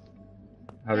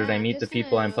 How did I meet the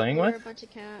people I'm playing with? A bunch of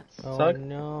cats. Oh Sug?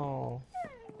 no.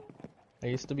 I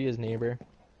used to be his neighbor.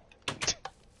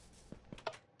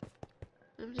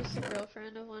 I'm just a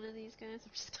girlfriend of one of these guys.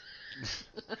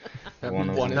 I'm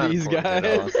just One of these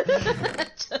guys.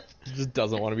 Just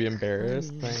doesn't want to be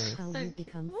embarrassed. Thanks. How you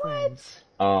become What? friends?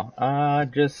 Oh,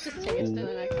 just Just take us to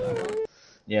the next level.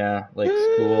 yeah, like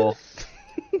school,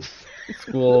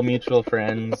 school mutual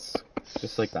friends,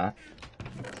 just like that.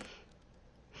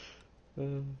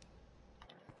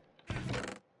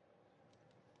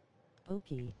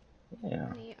 Okay.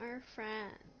 Yeah, We are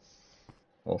friends.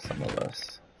 well, some of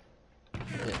us.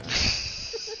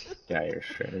 Yeah, you're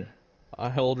shreddy. I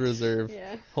hold reserve.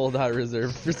 Yeah. Hold that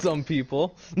reserve for some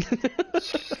people.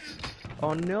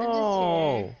 Oh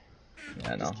no.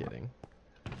 Yeah, no. Just kidding.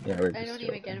 Yeah, we're I just don't even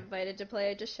joking. get invited to play,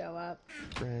 I just show up.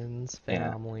 Friends,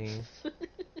 Yeah. family.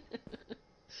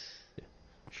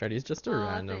 Shreddy's just a Aw,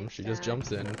 random. thanks, She just Dad.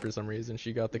 jumps in for some reason.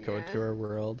 She got the code Yeah. to our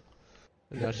world.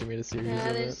 And now she made a series Yeah,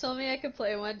 of they it. just told me I could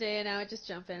play one day and now I just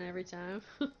jump in every time.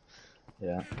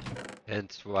 Yeah.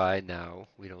 Hence why now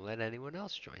we don't let anyone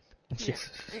else join. Yeah,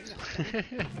 exactly.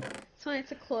 That's why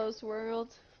it's a closed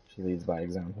world. She leads by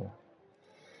example.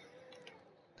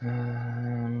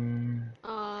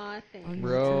 Aw, thanks.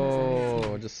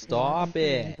 Bro, just stop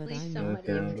it. But Please I'm somebody not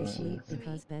going to appreciates cheat me.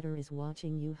 because better is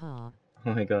watching you, ha.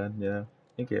 Oh my god, yeah.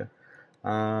 Thank you.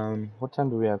 What time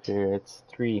do we have here? It's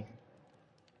 3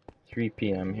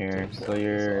 p.m. here, so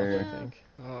you're I think.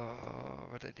 Oh,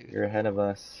 what did I do? you're ahead of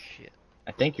us. Shit.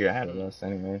 I think you're ahead of us,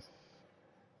 anyways.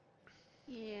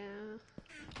 Yeah.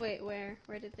 Wait, where?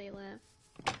 Where did they live?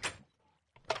 I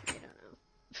don't know.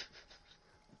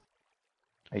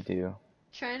 I do.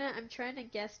 I'm trying to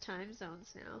guess time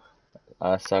zones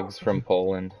now. Suggs from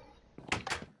Poland.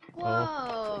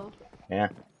 Whoa! Yeah.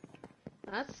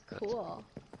 That's cool.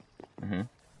 Mhm.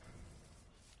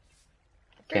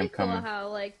 Pretty Camp cool coming. how,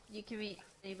 like, you can meet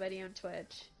anybody on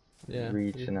Twitch. Yeah.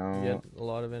 Reaching you out. get a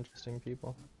lot of interesting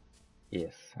people.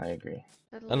 Yes, I agree.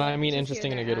 I'd And I love mean to hear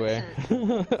interesting in a their good way.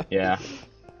 accent. Yeah.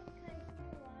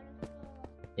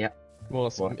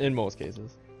 In most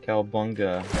cases.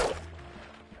 Cowabunga.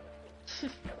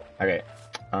 Okay.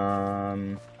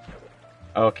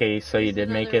 Okay, so you Use did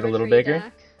make another it a word little for you, bigger?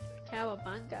 Dak.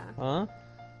 Cowabunga. Huh?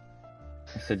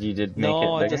 I said you did make it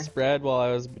No, I bigger? just spread while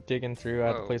I was digging through. I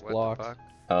had to Whoa, place what the blocks. fuck?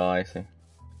 Oh, I see.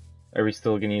 Are we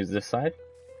still gonna use this side?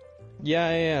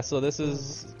 Yeah. So this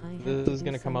is I have this to is do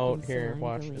gonna come something, out so here. I'm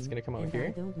Watch, going, it's gonna come out and here.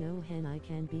 I don't know when I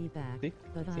can be back, See?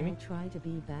 but See I'll me? try to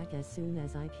be back as soon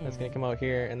as I can. It's gonna come out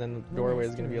here, and then the When doorway I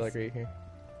is gonna be like stress. right here.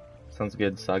 Sounds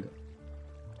good, Sug.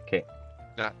 Okay.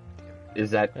 Ah, Is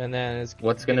that And then it's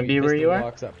What's gonna be piston where you are?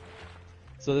 blocks up.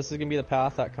 So this is gonna be the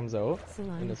path that comes out, So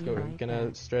I'll and it's be right gonna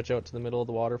back. stretch out to the middle of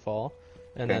the waterfall,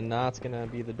 and Okay. then that's gonna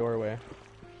be the doorway.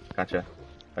 Gotcha.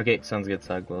 Okay, sounds good,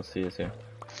 Sug. We'll see you soon.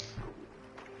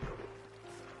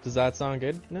 Does that sound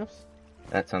good, Nips?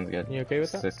 That sounds good. You okay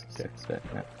with that? 6-bit,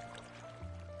 yeah.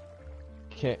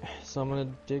 Okay, so I'm gonna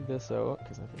dig this out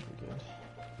because I think we're good.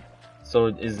 So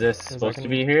is this that supposed to gonna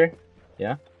be here?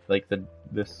 Yeah? Like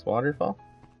this waterfall?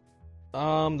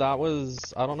 That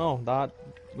was, I don't know, that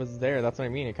was there. That's what I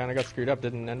mean. It kind of got screwed up.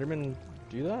 Didn't Enderman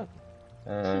do that?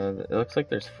 It looks like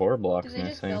there's 4 Do blocks they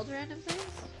just missing. build random things?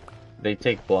 They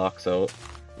take blocks out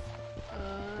Uh,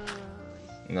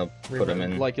 and they'll put them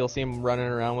in. Like you'll see him running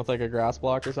around with like a grass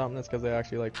block or something. It's because they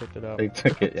actually like picked it up. They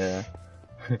took it, yeah.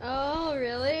 oh,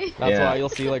 really? That's Yeah. why you'll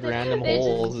see like random They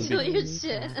holes. just is steal your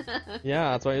shit.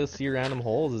 Yeah, that's why you'll see random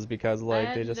holes is because I like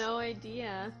had they just. no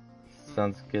idea.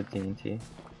 Sounds good, TNT.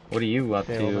 What are you up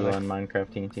Okay, hold to on. on Minecraft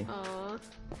TNT? Aw.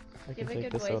 I You can have a take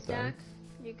good this voice, out then. Dak.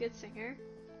 You a good singer.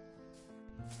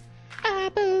 I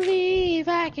believe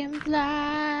I can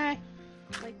fly.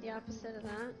 Like the opposite of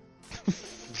that.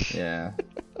 Yeah.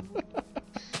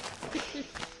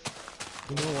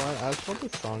 You know what? I was called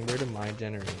the songbird of my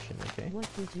generation, okay? What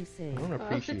did you say? I don't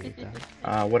appreciate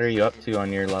that. What are you up to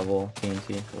on your level,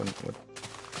 TNT?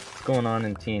 What's going on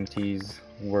in TNT's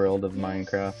world of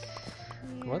Minecraft?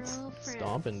 What's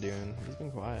Stompin' doing? He's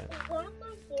been quiet. What?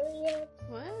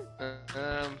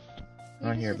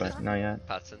 Not here, but not yet.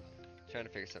 Patson. Trying to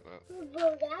figure something out.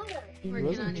 He Working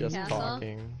wasn't on your just castle?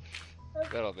 talking.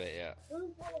 A little bit, yeah.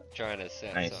 Trying to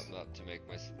set Nice. something up to make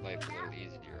my life a little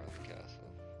easier on the castle.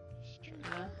 Just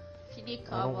trying. If you need I don't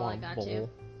cobble, I want got bull. you.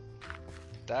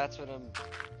 That's what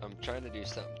I'm trying to do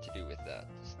something to do with that.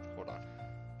 Just hold on.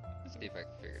 See if I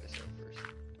can figure this out first.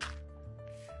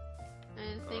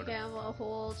 I think I have a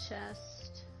whole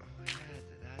chest. Oh yeah,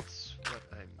 that's what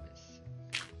I'm missing.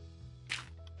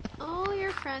 Oh,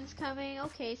 your friend's coming.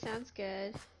 Okay, sounds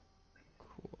good.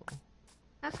 Cool.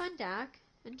 Have fun, Dak.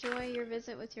 Enjoy your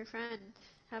visit with your friend.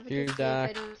 Have a Cheers, good day if I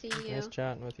Dak. don't see you. Nice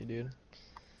chatting with you, dude.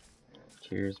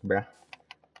 Cheers, bruh.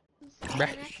 See you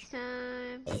next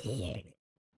time.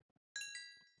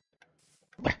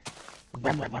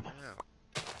 Wow.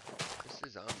 This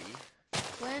is zombie.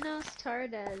 Buenos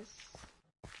tardes.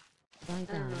 Bye I don't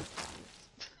bye. know.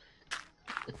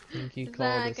 I think he Is called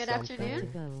that us good something. To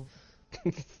afternoon?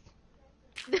 go.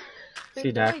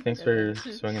 See, Dak, thanks for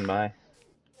swinging by.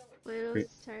 Buenos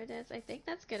tardes. I think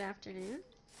that's good afternoon.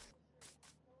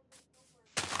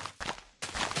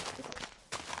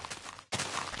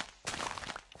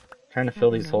 Trying to Have fill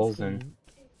a these nice holes day. in.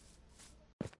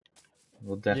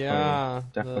 We'll definitely, Yeah,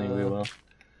 definitely we will.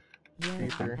 Yeah,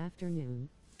 Creeper. afternoon.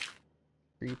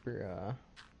 Creeper,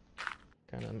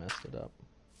 kind of messed it up.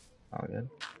 All good.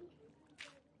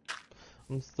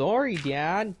 I'm sorry,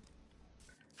 Dad.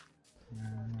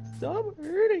 Stop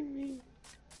hurting me.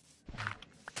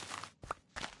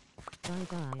 Bye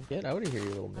bye. Get out of here, you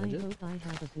little I midget. hope I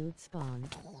have a good spawn.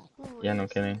 Oh, Yeah, no you're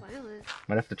so kidding. violent.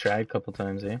 Might have to try a couple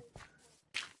times, eh?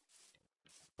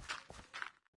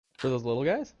 For those little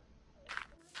guys?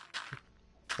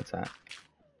 What's that?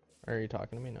 Or are you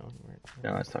talking to me? No. You weren't.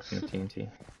 No, I was talking to TNT.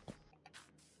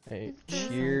 Hey, It's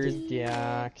cheers, the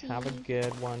Dak. Have a TNT.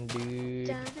 good one, dude.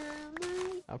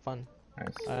 Dynamite. Have fun.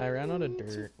 Nice. I ran out of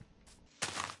dirt.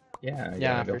 Yeah,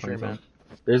 Yeah, go for sure, find some. man.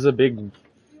 There's a big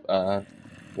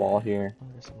wall here. Oh,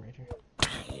 there's some right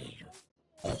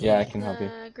here. Yeah, I can help you.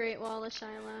 The Great Wall of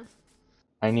Shiloh.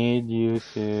 I need you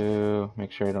to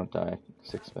make sure I don't die.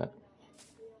 6-bit.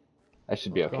 I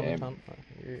should be Go on, okay. Tom. Oh,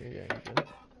 yeah, you're good.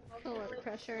 A lot of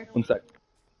pressure. 1 sec.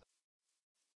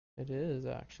 It is,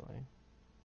 actually.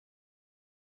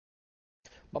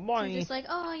 You're Bye-bye. just like,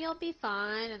 oh, you'll be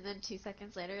fine, and then 2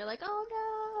 seconds later, you're like,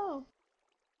 oh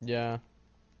Yeah.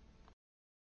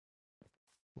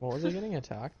 What was I getting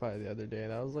attacked by the other day?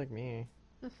 That was like me.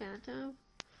 no, the Phantom.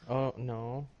 Oh,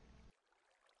 no.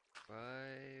 Why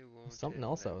won't Something it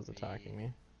else that let was attacking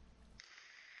me.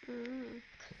 Mm.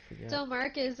 Forget. So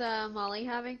Mark, is Molly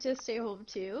having to stay home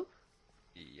too?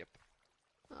 Yep.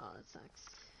 Oh, that sucks.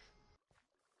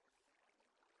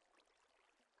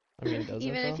 I mean, does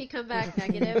Even it if though? you come back With a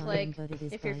negative, fine like but it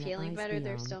is if you're by a feeling ice better,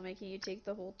 they're biome. still making you take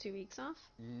the whole 2 weeks off.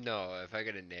 No, if I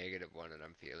get a negative one and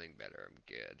I'm feeling better, I'm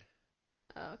good.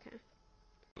 Oh, okay.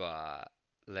 But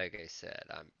like I said,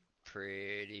 I'm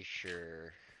pretty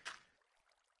sure.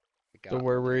 I So got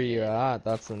where were you rid. at?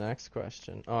 That's the next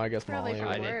question. Oh, I guess Probably Molly. from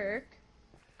I didn't- work.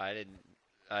 I didn't.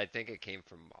 I think it came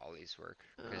from Molly's work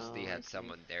because they Oh, I had see.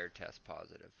 someone there test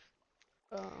positive.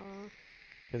 Oh.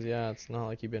 Because, yeah, it's not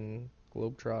like you've been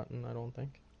globetrotting, I don't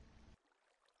think.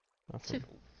 Nothing.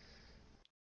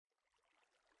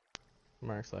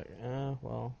 Mark's like,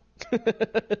 well. I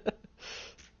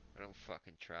don't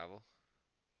fucking travel.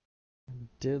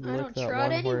 Did I lick don't that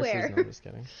trot one horse's. anywhere. No, I'm just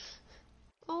kidding.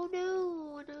 Oh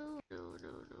no, no, no, no,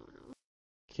 no, no.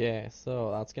 Okay,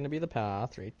 so that's gonna be the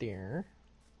path right there.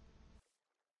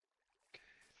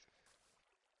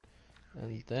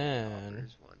 And then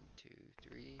Hoppers, 1, 2,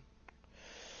 3.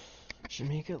 should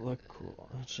make it look cool.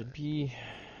 It should be.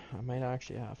 I might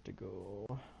actually have to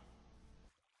go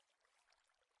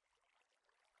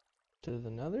to the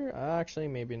nether. Actually,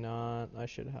 maybe not. I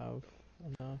should have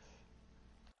enough.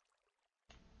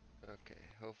 Okay,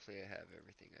 hopefully I have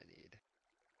everything I need.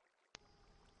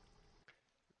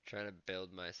 Trying to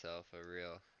build myself a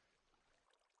real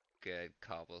good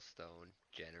cobblestone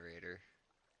generator.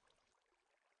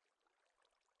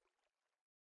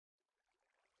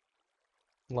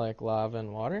 Like lava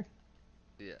and water.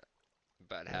 Yeah,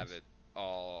 but Nice. have it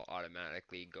all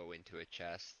automatically go into a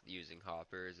chest using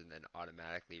hoppers and then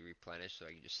automatically replenish so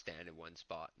I can just stand in one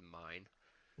spot and mine.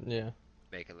 Yeah.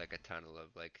 Make it like a tunnel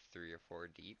of like 3 or 4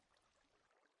 deep.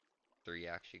 3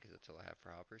 actually, because that's all I have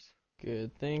for hoppers.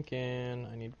 Good thinking.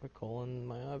 I need to put coal in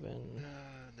my oven.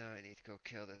 Now I need to go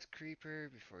kill this creeper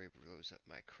before he blows up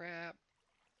my crap.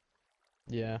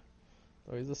 Yeah.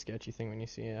 Always a sketchy thing when you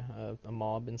see a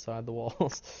mob inside the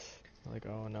walls. Like,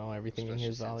 oh no, everything in here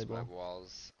is Especially since my valuable.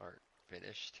 walls aren't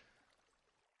finished.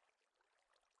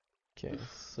 Okay,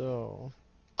 so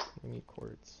we need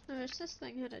quartz. I wish this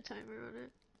thing had a timer on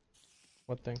it.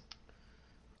 What thing?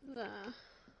 The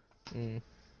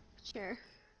chair.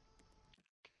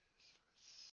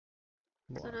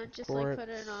 So Block now of just quartz. like put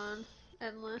it on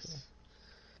endless.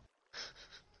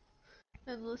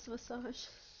 Endless massage.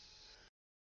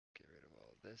 Get rid of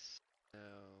all this now.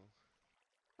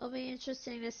 It'll be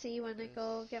interesting to see when I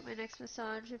go get my next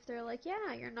massage if they're like,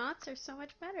 yeah, your knots are so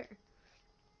much better.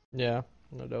 Yeah,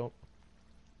 no doubt.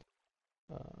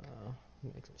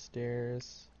 Make some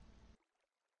stairs.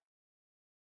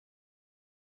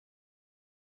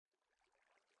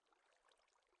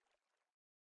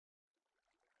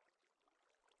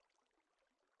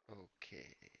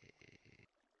 Okay.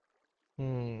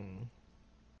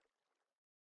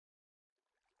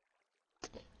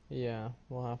 Yeah,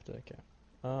 we'll have to, okay.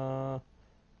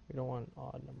 We don't want an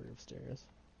odd number of stairs.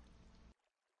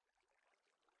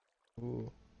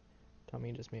 Ooh,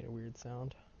 Tommy just made a weird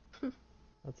sound.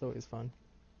 That's always fun.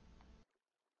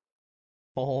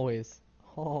 Always,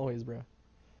 bro.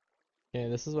 Okay,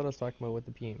 this is what I was talking about with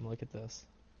the beam. Look at this.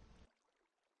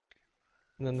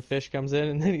 And then the fish comes in,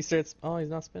 and then he starts. Oh, he's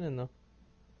not spinning though.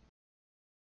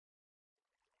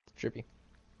 Trippy.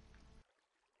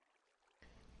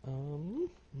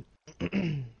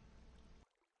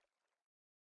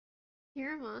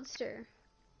 You're a monster.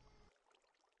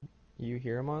 You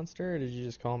hear a monster, or did you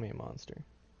just call me a monster?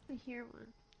 I hear one.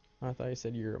 I thought you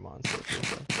said you're a monster.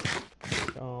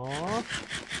 Aww.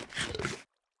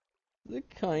 The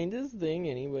kindest thing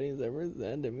anybody's ever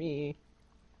said to me.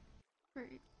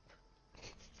 Right.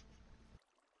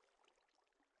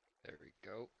 There we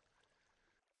go.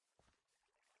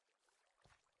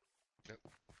 Nope.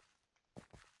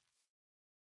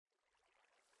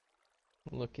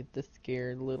 Look at the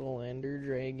scared little ender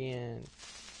dragon.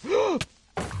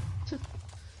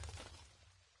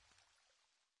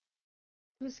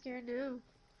 Who's scared now?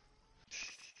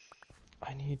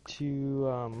 I need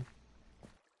to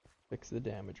fix the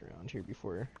damage around here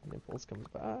before Nipples comes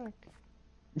back.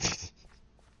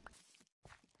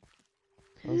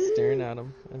 I was staring at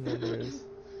him, and then there's...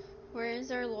 Where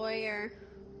is our lawyer?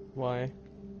 Why?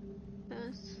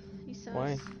 Yes, he sus.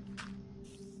 Why?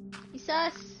 He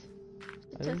sus!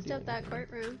 I didn't Test do out that anything.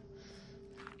 courtroom.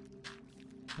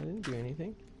 I didn't do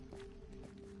anything.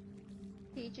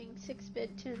 Paging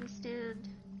 6-bit to the stand.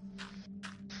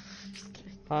 Just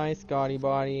kidding. Hi, Scotty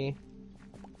Body.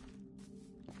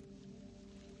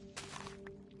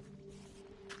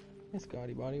 Hey,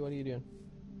 Scotty Body, what are you doing?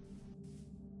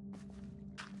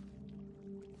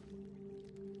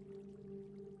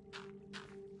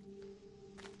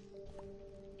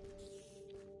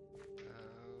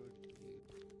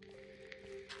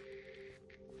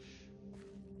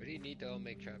 What do you need to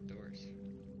make trapdoors?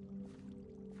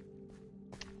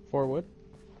 4 wood?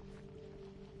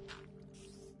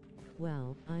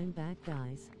 Well, I'm back,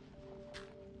 guys.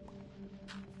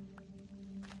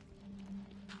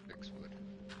 6 wood.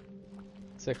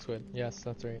 6 wood. Yes,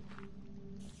 that's right.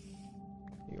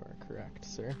 You are correct,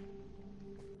 sir.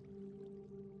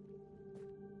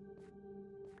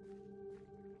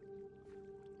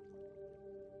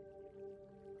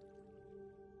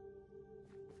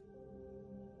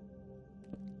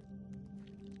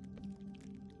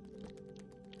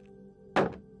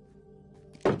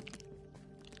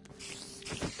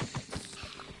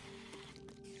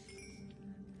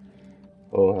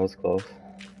 Oh, that was close.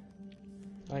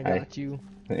 I got you.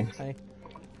 Thanks. Hi.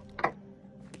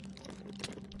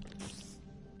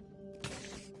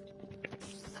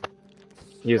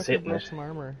 He was hitting broke some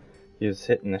armor. He was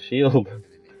hitting the shield.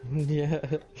 Yeah.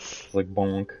 It's like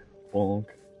bonk, bonk.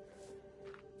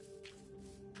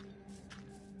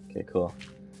 Okay, cool.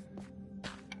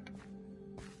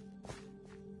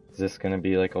 Is this gonna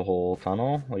be like a whole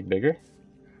tunnel, like bigger?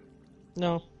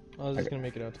 No, I was just gonna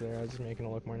make it out to there. I was just making it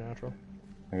look more natural.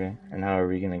 Okay, and how are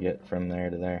we gonna get from there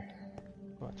to there?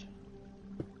 Watch.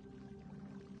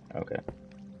 Okay.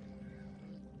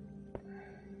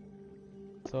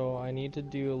 So I need to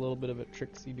do a little bit of a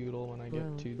tricksy doodle when I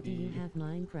get to the... Do you have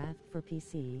Minecraft for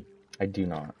PC? I do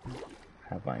not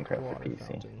have Minecraft for water PC.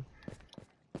 fountain.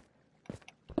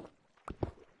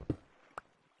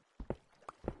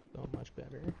 So much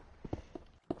better.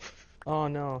 Oh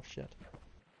no, shit.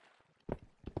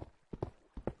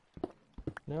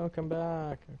 No, come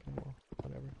back. Okay, well,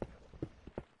 whatever.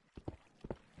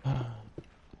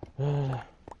 And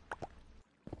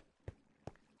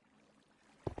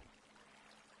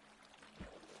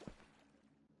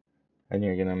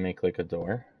you're gonna make like a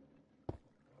door?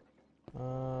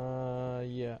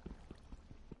 Yeah.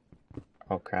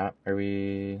 Oh crap,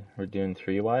 we're doing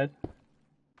 3 wide?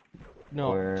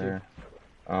 No, or...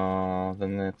 2. Oh,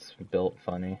 then it's built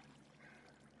funny.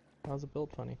 How's it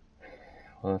built funny?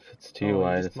 Well, if it's 2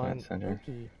 wide, it's not center.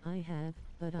 Okay,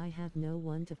 but I have no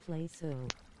one to play, so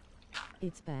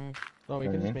it's bad. Oh, we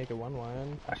can just make it 1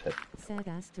 wide. Ah, shit. Sad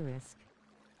asterisk.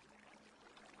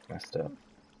 Messed up.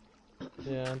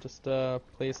 Yeah, just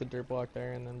place a dirt block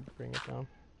there and then bring it down.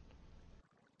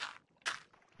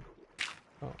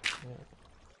 Oh, yeah.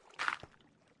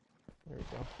 There we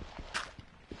go.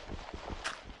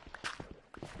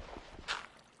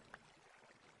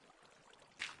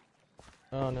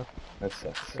 Oh no. That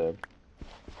sucks, Seb.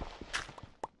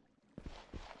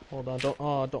 Hold on,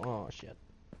 oh shit.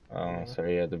 Oh,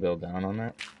 sorry, you had to build down on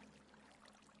that?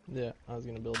 Yeah, I was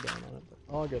gonna build down on it, but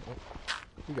all good.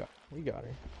 We got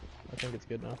her. I think it's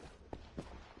good now.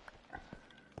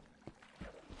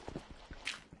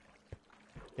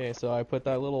 Okay, so I put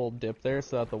that little dip there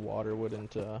so that the water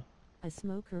wouldn't a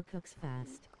smoker cooks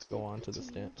fast. Go onto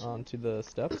the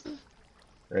steps.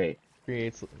 Right.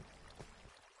 Creates.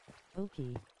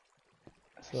 Okay.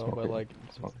 So, but like.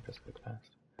 Smoker just cooks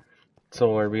fast.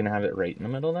 So are we gonna have it right in the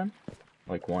middle then?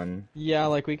 Like one. Yeah,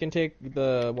 like we can take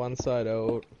the one side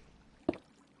out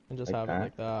and just like have it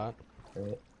like that.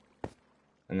 Right.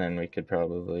 And then we could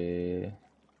probably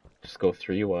just go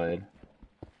 3 wide.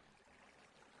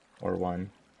 Or 1.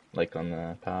 Like on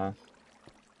the path.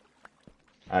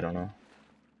 I don't know.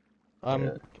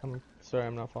 I'm sorry,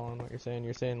 I'm not following what you're saying.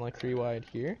 You're saying like 3 wide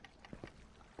here?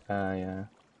 Yeah.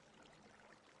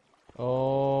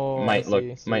 Oh, might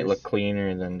look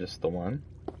cleaner than just the 1.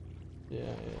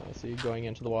 Yeah. So you're going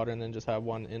into the water and then just have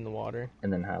 1 in the water.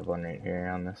 And then have 1 right here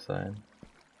on this side.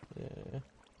 Yeah.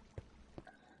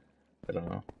 I don't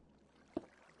know.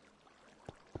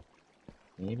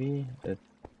 Maybe it.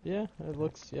 Yeah, it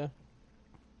looks. Yeah.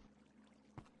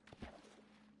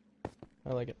 I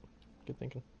like it. Good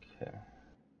thinking. Okay.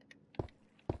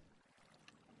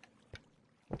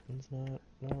 Open's not.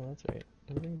 No, that's right.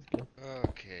 Everything's good.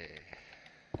 Okay.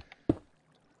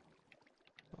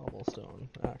 Cobblestone.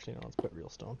 Actually, no, let's put real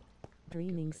stone.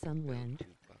 Dreaming someone. 2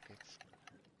 buckets.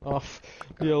 Oh,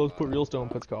 yeah, let's put real stone,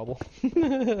 puts cobble.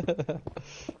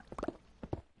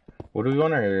 What do we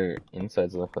want our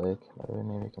insides look like?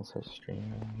 Maybe we can start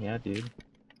streaming. Yeah, dude.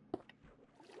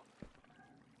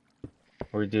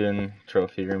 We're doing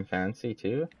trophy room fancy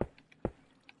too?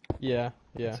 Yeah.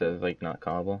 So like not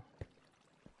cobble.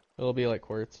 It'll be like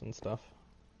quartz and stuff.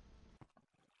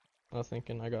 I was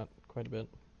thinking I got quite a bit.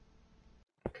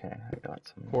 Okay, I got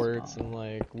some Quartz and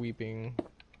like weeping.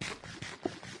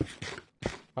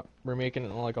 We're making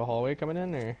it like a hallway coming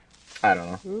in, or? I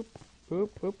don't know.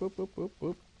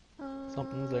 Boop.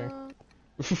 Something's there.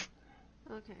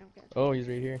 Okay, I'm good. Oh, he's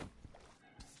right here.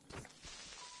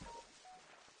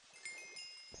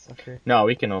 Sucker. No,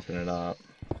 we can open it up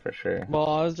for sure. Well,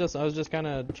 I was just kind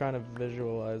of trying to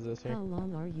visualize this here. How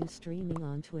long are you streaming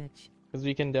on Twitch? Because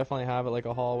we can definitely have it like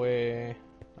a hallway.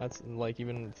 That's like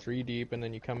even 3 deep, and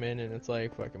then you come in and it's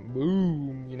like fucking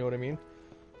boom. You know what I mean?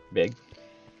 Big.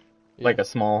 Yeah. Like a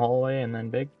small hallway and then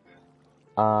big.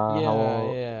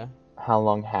 Yeah. How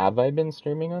long have I been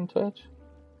streaming on Twitch?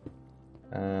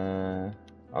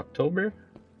 October,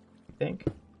 I think.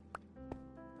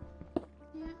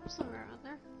 Yeah, somewhere around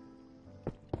there.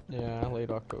 Yeah, late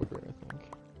October, I think.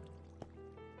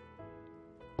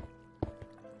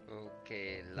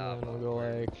 Okay, And lava. then we'll go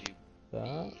where'd like you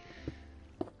that. be?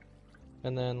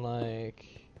 And then like.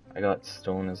 I got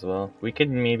stone as well. We could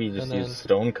maybe just And then- use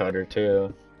stone cutter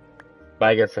too. But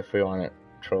I guess if we want it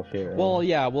trophy. Or... Well,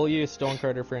 yeah, we'll use stone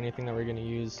cutter for anything that we're gonna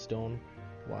use stone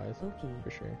wise, Okay. for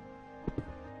sure.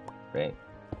 Right.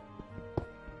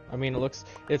 I mean,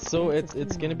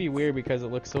 it's gonna be weird because it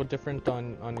looks so different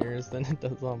on yours than it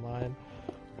does on mine.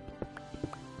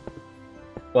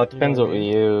 Well, it depends You know what we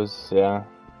use, yeah.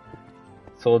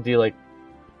 So we'll do like,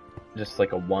 just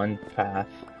like a 1 path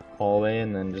hallway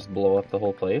and then just blow up the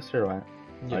whole place, or what?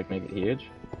 Yeah. Like make it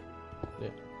huge? Yeah.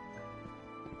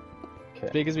 Okay.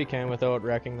 As big as we can without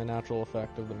wrecking the natural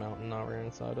effect of the mountain that we're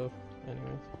inside of,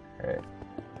 anyways. Alright.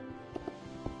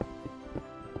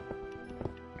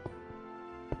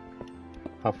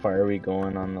 How far are we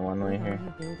going on the one way What here? are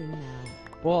you building now?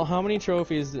 Well, how many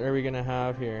trophies are we gonna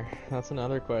have here? That's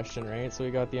another question, right? So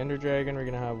we got the Ender Dragon, we're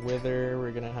gonna have Wither,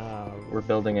 we're gonna have We're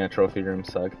building a trophy room,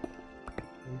 Sug.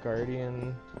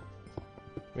 Guardian.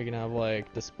 We can have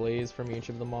like displays from each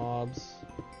of the mobs.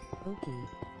 Okay.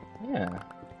 Yeah.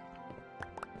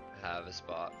 have a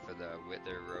spot for the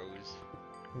wither rose.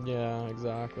 Yeah,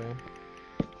 exactly.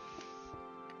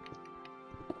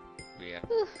 We have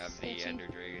the Ender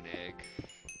Dragon egg.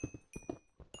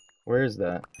 Where is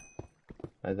that?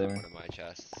 By the In way. one of my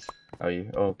chests. Oh, you?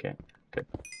 Oh, okay. Good.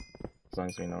 As long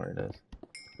as we know where it is.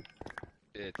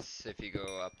 It's, if you go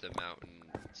up the mountain,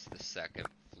 it's the second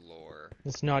floor.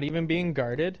 It's not even being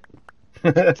guarded?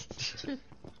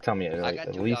 Tell me, I like, got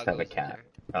at two least have a doggos in cat. there.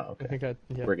 Oh, I okay. think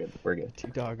yeah, We're good. We're good. 2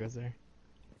 doggos there.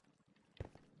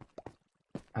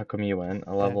 How come you went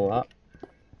a level up?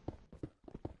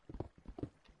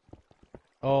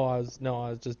 Oh, I was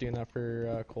just doing that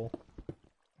for coal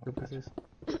purposes.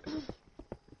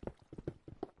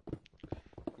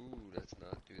 Ooh, let's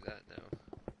not do that now.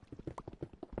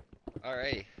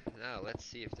 Alright, now let's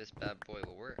see if this bad boy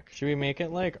will work. Should we make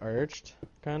it like arched?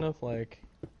 Kind of like,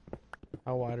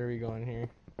 how wide are we going here?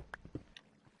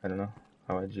 I don't know.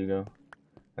 How wide did you go?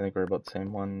 I think we're about the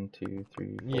same. 1, 2,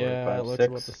 3, 4, Yeah, 5, it looks 6.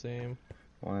 about the same.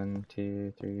 1,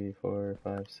 2, 3, 4,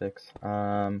 5, 6.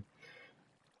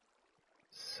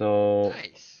 So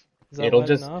Nice! Is that it'll wide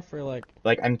just enough, or like?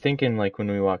 like I'm thinking like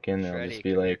when we walk in, there'll Freddy, just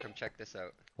be come here, like come check this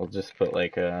out. we'll just put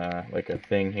like a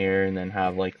thing here, and then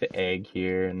have like the egg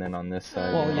here, and then on this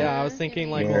side. Well, we'll yeah, I was thinking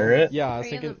like, mirror it. yeah, I was Are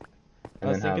you thinking. and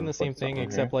I was then thinking the have, same like, thing, something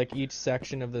except here. like each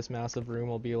section of this massive room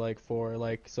will be like for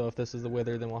like, so if this is the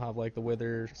wither, then we'll have like the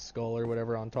wither skull or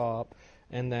whatever on top,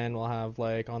 and then we'll have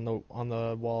like on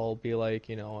the wall be like,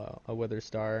 you know, a wither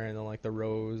star, and then like the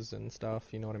rose and stuff,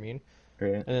 you know what I mean?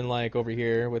 Right. And then like over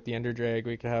here with the ender drag,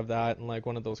 we could have that and like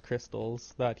one of those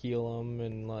crystals that heal them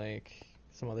and like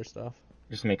some other stuff.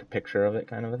 Just make a picture of it,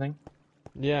 kind of a thing.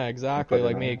 Yeah, exactly. put it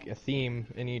Like on. make a theme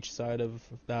in each side of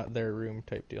their room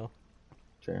type deal.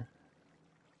 Sure.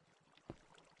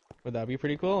 Would that be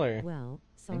pretty cool, or? Well,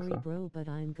 Think sorry so. bro, but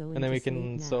I'm going And then to we sleep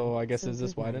can. now. So I guess So is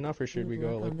this good wide night. enough, or should we Good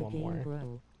go luck like on the one game, more?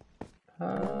 bro.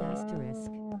 No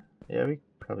asterisk. Yeah, we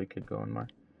probably could go one more.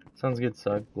 Sounds good,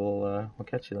 Sug. We'll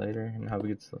catch you later and have a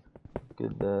good sleep.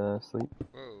 Sleep.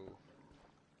 Whoa.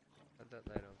 How'd that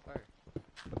light on fire?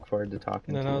 Look forward to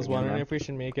talking And then to I you was again, wondering man. if we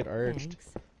should make it arched,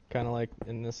 Thanks. kind of like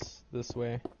in this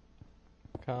way.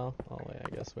 Kyle. Oh wait, I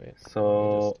guess wait.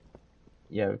 So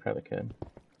yeah, we probably could.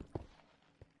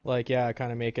 Like yeah,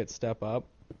 kind of make it step up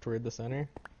toward the center.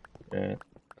 Right.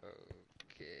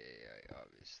 Okay, I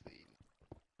obviously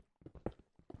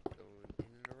going in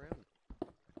and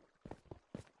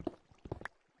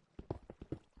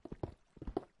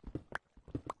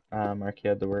around. Mark, you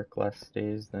had to work less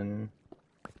days than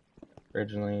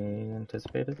originally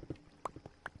anticipated.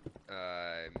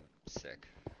 I'm sick.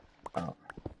 Oh.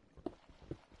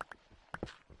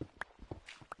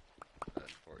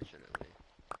 Unfortunately.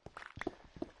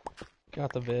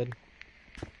 Got the vid.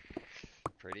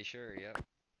 Pretty sure, yep.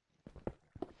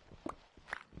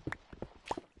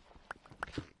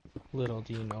 Little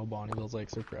do you know, Bonneville's like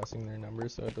suppressing their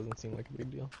numbers, so it doesn't seem like a big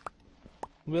deal.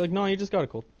 We'll be like, no, you just got a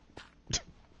cold.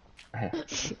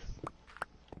 Just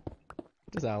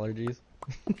allergies.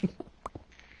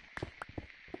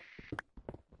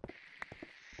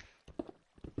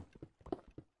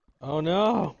 Oh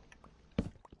no!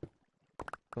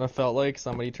 I felt like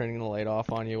somebody turning the light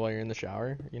off on you while you're in the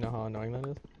shower. You know how annoying that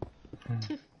is?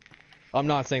 I'm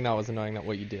not saying that was annoying, that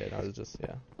what you did. I was just,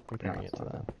 yeah, comparing it to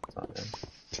that. It's all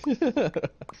good.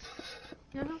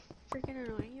 You know how freaking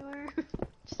annoying you are?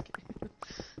 Just kidding.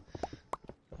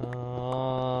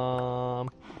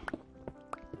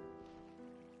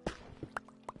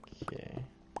 Okay.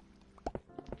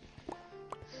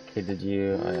 Okay, did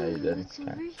you? Oh yeah, you did. What's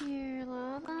Okay. over here,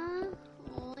 lava?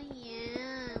 Oh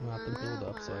yeah, I'm gonna have to build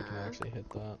up so I can lava. actually hit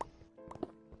that.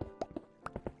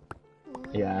 Oh,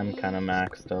 Yeah, I'm kind of yeah,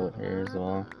 maxed out here as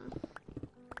well. lava.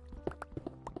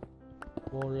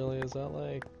 Well, really, is that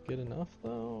like good enough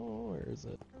though, or is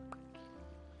it?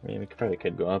 I mean, we probably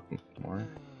could go up more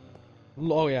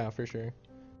Oh yeah, for sure.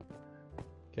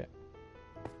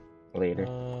 later.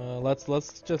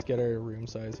 Let's just get our room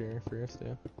size here first,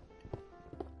 yeah.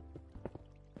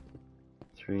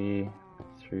 3.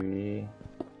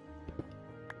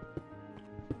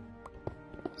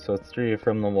 So it's 3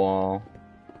 from the wall.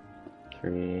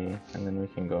 3, and then we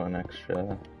can go an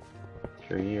extra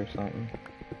 3 or something.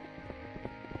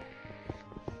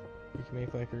 You can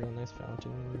make like a real nice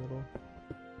fountain in the middle.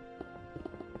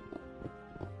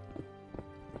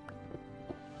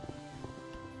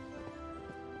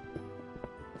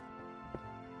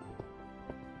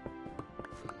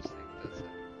 This thing does it.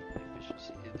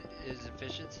 Efficiency. Is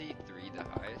efficiency 3 the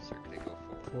highest, or can it go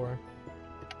 4? 4.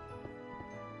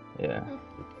 Yeah.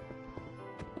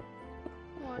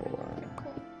 Water Four. looking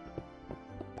cool.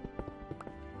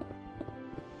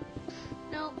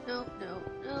 Nope, nope,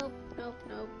 nope, Nope, nope,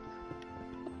 nope.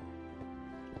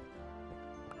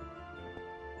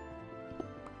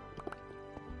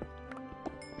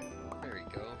 There we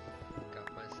go. Got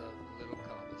myself a little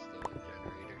cobblestone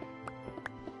generator.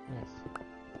 Nice.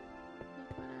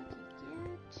 Look what I can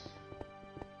get.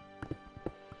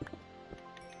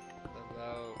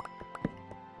 About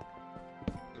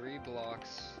 3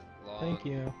 blocks long. Thank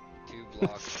you. 2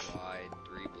 blocks wide,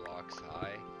 3 blocks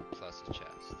high, plus a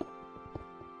chest.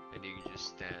 And you can just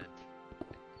stand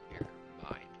here,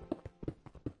 mine. Oh,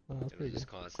 that's It'll pretty just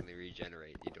good. constantly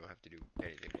regenerate. You don't have to do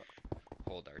anything but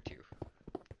hold R2.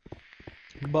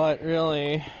 But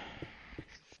really,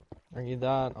 are you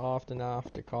that often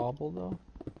off to cobble though?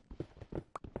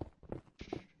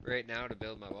 Right now to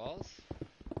build my walls,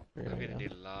 I'm Really, gonna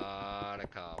need a lot of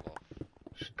cobble.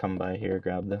 Should come by here,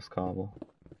 grab this cobble.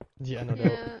 Yeah, no doubt.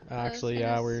 Yeah, I was Actually, gonna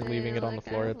yeah, we're say, leaving it on the like,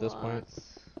 I floor have at this point.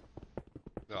 lots.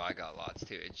 Oh, I got lots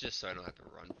too. It's just so I don't have to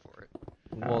run for it.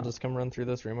 We'll just come run through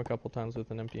this room a couple times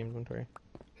with an empty inventory.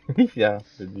 Yeah,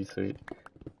 it'd be sweet.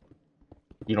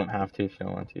 You don't have to if you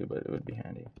don't want to, but it would be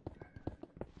handy.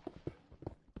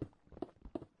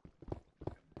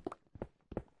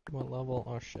 What level?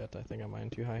 Oh shit, I think I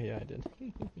mined too high. Yeah, I did.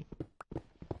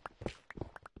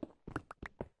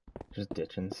 Just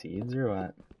ditching seeds or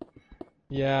what?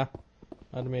 Yeah,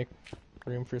 I had to make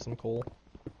room for some coal.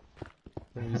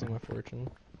 I'm using my fortune.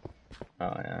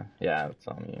 Oh yeah, yeah, that's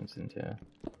all I'm using too.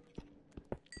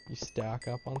 You stack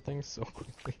up on things so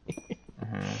quickly.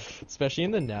 Mhm. Especially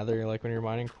in the nether, like when you're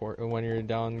mining when you're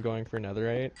down going for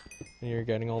netherite, and you're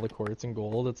getting all the quartz and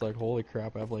gold, it's like, holy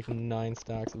crap, I have like 9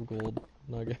 stacks of gold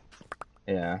nuggets.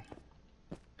 Yeah.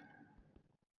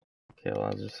 Okay, well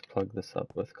I'll just plug this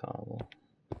up with cobble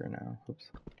for now.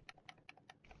 Oops.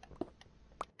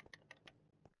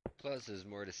 Plus, there's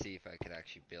more to see if I could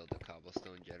actually build a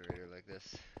cobblestone generator like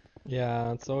this.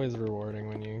 Yeah, it's always rewarding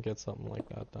when you get something like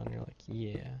that done. You're like,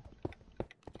 yeah,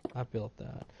 I built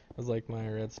that. It was like my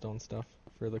redstone stuff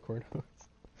for the courthouse.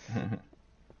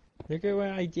 Look at what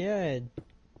I did.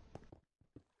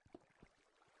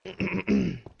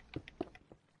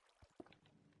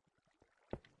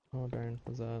 Oh darn,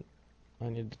 was that? I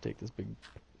need to take this big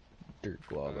dirt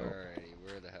glob out. Alrighty,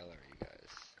 where the hell are you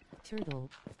guys? Turtle.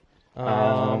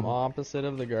 Opposite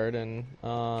of the garden,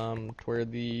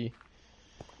 toward the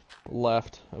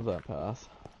left of that path.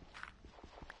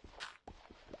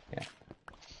 Yeah.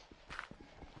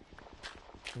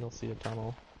 And you'll see a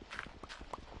tunnel.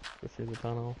 Go through the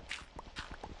tunnel.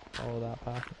 Follow that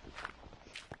path.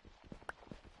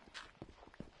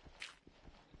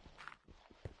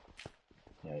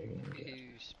 Yeah, you're gonna get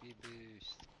Ew, speed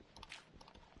boost.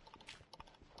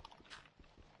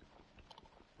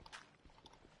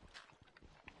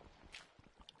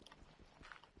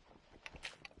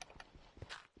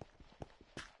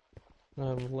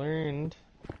 I've learned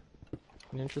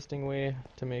an interesting way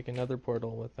to make another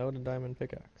portal without a diamond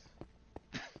pickaxe.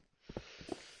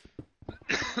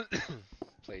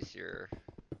 Place your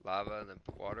lava and then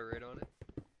put water right on it.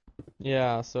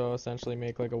 Yeah, so essentially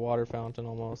make like a water fountain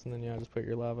almost, and then yeah, just put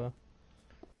your lava.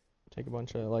 Take a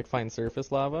bunch of, like, find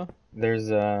surface lava. There's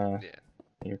Yeah.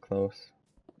 You're close.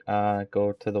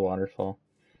 Go to the waterfall.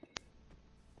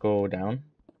 Go down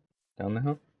the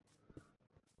hill.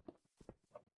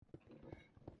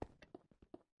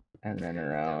 And then Down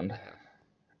around. the hill.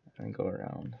 And go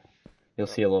around. You'll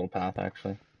see a little path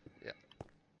actually. Yeah.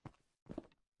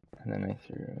 And then I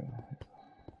threw.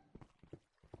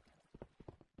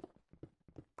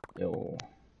 Yo.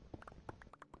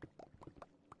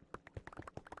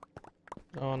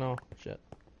 Oh no, shit.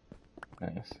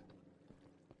 Nice.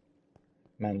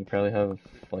 Man, you probably have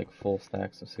like full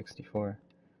stacks of 64.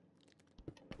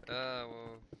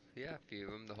 Well, yeah, a few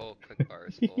of them. The whole click bar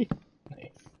is full. Nice.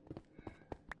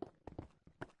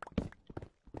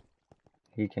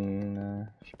 You can,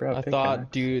 should grab a I pickaxe.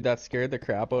 thought, dude, that scared the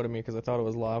crap out of me because I thought it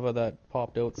was lava that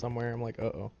popped out somewhere. I'm like,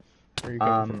 uh-oh. Where are you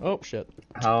coming from? Oh, shit.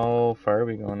 How far are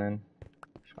we going in?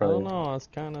 I don't know, I was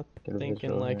kind of get a thinking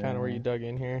visual like kind of where here. you dug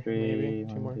in here. Three, Maybe.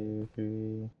 2 1, more. 2,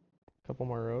 3. Couple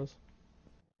more rows.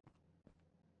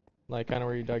 Like kind of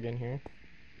where you dug in here.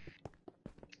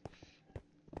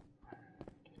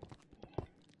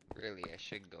 Really, I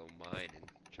should go mine and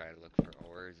try to look for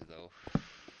ores, though.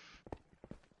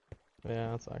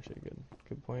 Yeah, that's actually a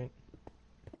good point.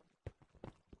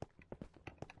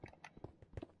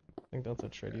 I think that's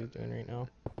what Shreddy's doing right now.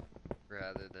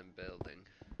 Rather than building.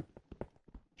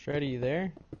 Shreddy, you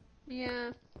there?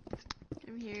 Yeah,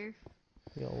 I'm here.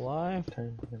 You alive?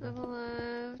 Turn to the I'm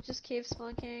alive. Just cave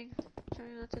spelunking.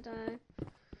 Trying not to die.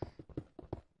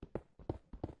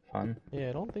 fun. Yeah,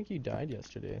 I don't think you died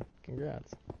yesterday.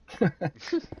 Congrats.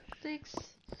 Thanks.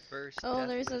 First Oh,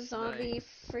 there's a deathless zombie night.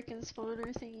 freaking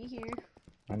spawner thingy here.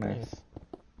 Oh, nice.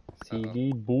 Uh-oh.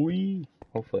 CD boy.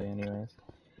 Hopefully, anyways.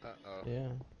 Uh-oh. Yeah.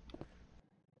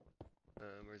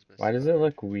 Where's my Why does it sword?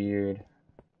 look weird?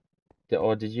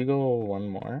 Did you go one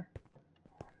more?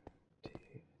 2,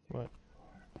 3, What? 4,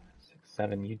 5, 6,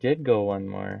 7. You did go one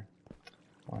more.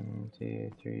 1,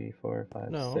 2, 3, 4, 5,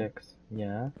 No. 6.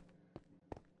 Yeah.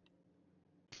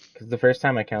 Because the first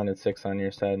time I counted 6 on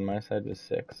your side, and my side was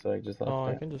 6, so I just left Oh,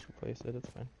 it. I can just replace it. It's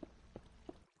fine.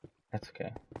 That's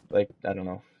okay. Like, I don't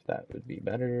know if that would be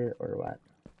better or what.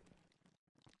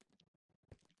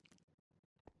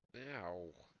 Ow.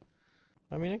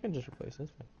 I mean, I can just replace it.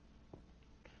 It's fine.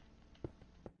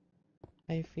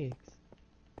 Hey, Felix.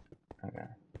 Okay.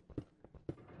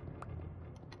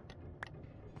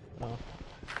 Oh.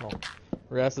 Well,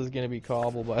 rest is gonna be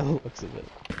cobble by the looks of it.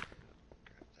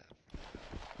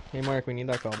 Hey, Mark, we need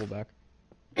that cobble back.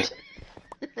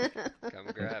 Come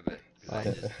grab it, because I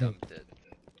just dumped it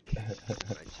in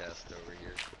my chest over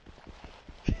here.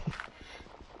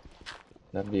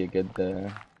 That'd be a good,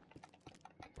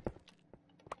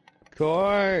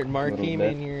 Court! Mark Little came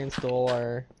bit. in here and stole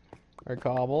our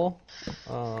cobble.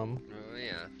 Oh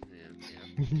yeah.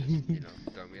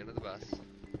 Just, throw me under the bus.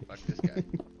 Fuck this guy.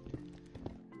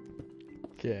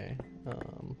 Okay.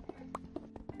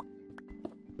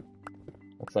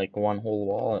 That's like one whole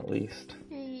wall at least.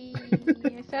 Hey,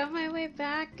 I found my way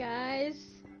back, guys.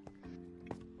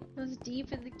 I was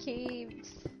deep in the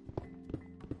caves.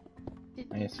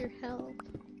 Didn't Nice. need your help.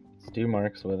 Let's do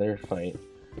Mark's Wither fight.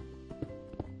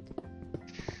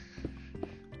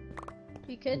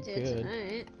 We could do it Good.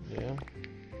 tonight.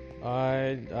 Yeah.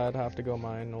 I'd have to go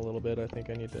mine a little bit. I think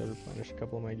I need to replenish a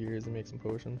couple of my gears and make some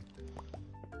potions.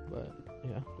 But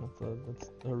yeah,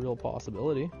 that's a real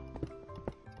possibility.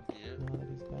 Yeah. Now that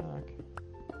he's back.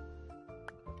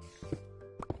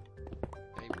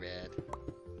 Hey, Red.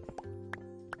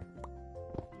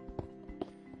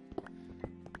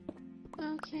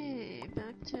 Okay,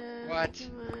 back to What?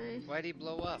 my... Why'd he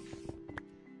blow up?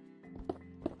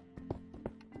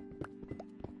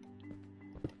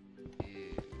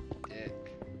 You dick.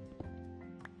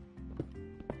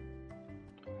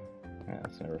 Yeah,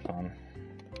 that's never fun.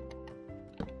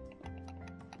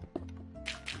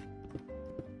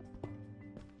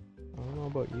 I don't know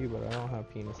about you, but I don't have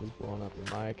penises blowing up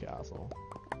in my castle.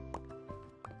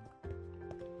 I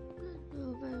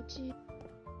don't know about you.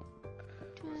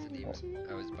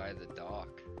 I was by the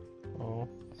dock. Oh.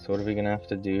 So what are we gonna have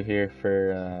to do here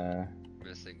for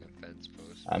Missing a fence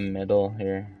post. a middle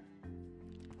here?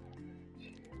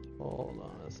 Hold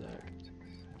on a sec.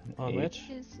 8. On which?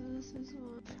 Okay, so this is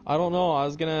one. I don't know. I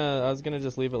was gonna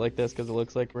just leave it like this because it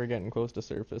looks like we're getting close to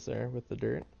surface there with the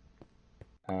dirt.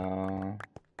 Yeah,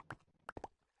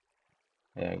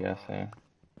 I guess, yeah.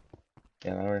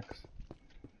 Yeah, that works.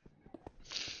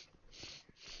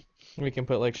 We can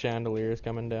put like chandeliers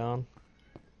coming down.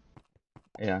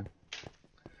 Yeah.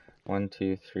 1,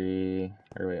 2, 3,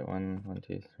 or wait, 1,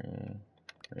 2, 3,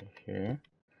 right here.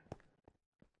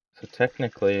 So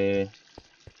technically,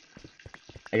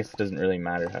 I guess it doesn't really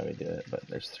matter how we do it, but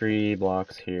there's 3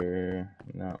 blocks here,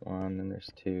 and that one, and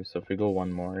there's 2. So if we go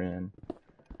one more in,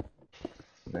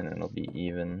 then it'll be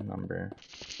even number.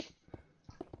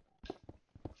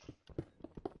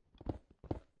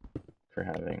 For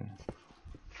having.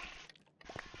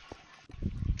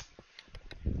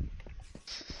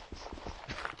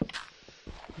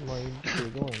 Why are you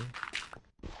giggling?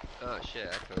 Oh shit,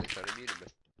 I totally started muting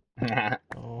myself.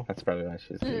 Oh. That's probably why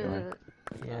she's giggling.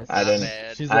 Yes. I didn't.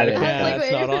 Bad. She's I like, didn't yeah, catch.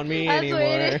 it's not on me I was anymore.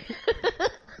 waiting.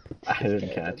 I didn't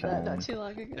I catch did that on. not too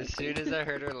long ago. As soon as I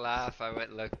heard her laugh, I went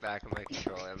and looked back at my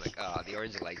controller. I'm like, oh, the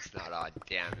orange light's not on.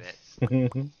 Damn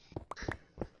it.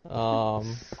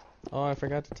 Oh, I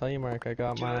forgot to tell you, Mark. I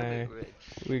got Join my. the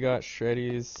glitch. We got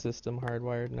Shreddy's system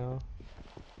hardwired now.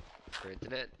 For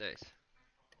internet, nice.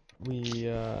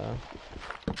 We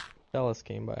Dallas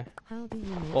came by. How do you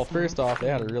know Well, first Smash off, they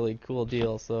had a Bros? really cool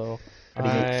deal, so How do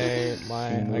you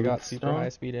I got smooth super stone? high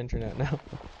speed internet now.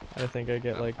 I think I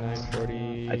get like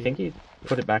 940. I think you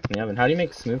put it back in the oven. How do you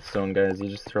make smooth stone, guys? You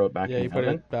just throw it back Yeah, in you the put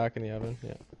oven? it back in the oven.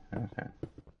 Yeah. Okay.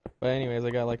 But anyways, I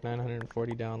got like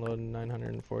 940 download and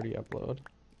 940 upload.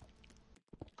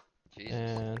 Jesus.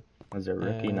 And Those are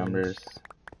rookie And- numbers.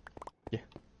 Yeah.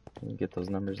 You get those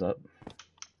numbers up.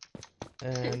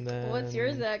 and then What's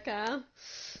yours at, Kyle?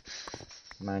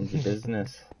 Mind your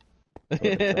business.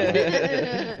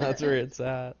 That's where it's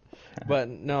at. But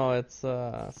no, it's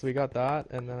so we got that,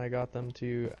 and then I got them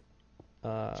to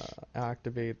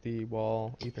activate the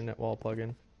wall Ethernet wall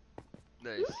plugin.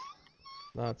 Nice.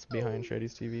 That's behind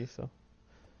Shreddy's TV. So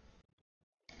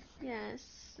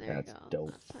Yes, There That's you go.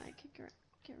 dope. That's how I could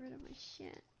get rid of my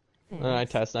shit.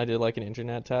 I did like an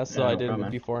internet test, so I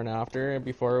did before and after.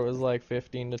 Before it was like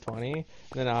 15 to 20, and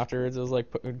then afterwards it was like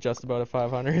just about at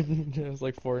 500. It was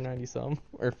like 490 some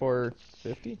or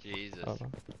 450. Jesus. I don't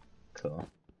know. Cool.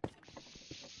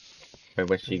 I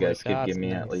wish you guys could give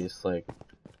me at least like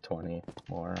 20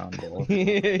 more on both.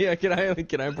 Yeah, can I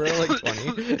borrow like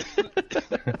 20?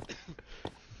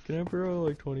 Can I borrow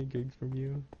like 20 gigs from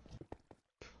you?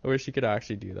 I wish you could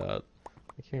actually do that.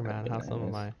 Like, here, man, have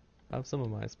some of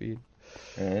my speed.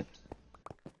 Right.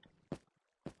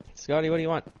 Scotty, what do you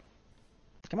want?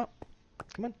 Come up.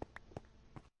 Come on.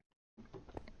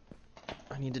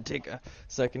 I need to take a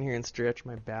second here and stretch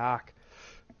my back.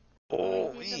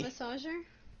 Oh, you need a massager?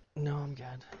 No, I'm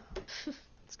good.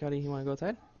 Scotty, you want to go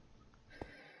outside?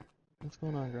 What's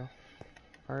going on, girl?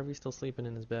 Harvey's still sleeping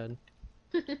in his bed.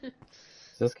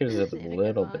 This gives it a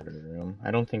little bit of room.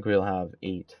 I don't think we'll have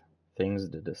 8 things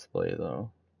to display though.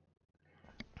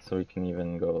 So we can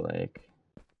even go like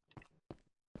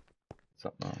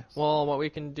something else. Well, what we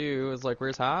can do is like,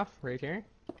 where's half? Right here?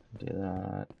 Do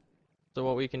that. So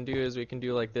what we can do is we can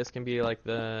do like, this can be like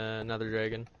the Nether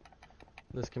Dragon.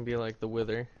 This can be like the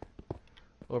Wither.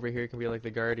 Over here can be like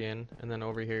the Guardian, and then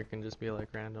over here can just be like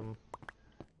random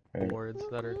boards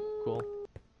that are cool.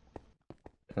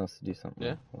 Can also do something.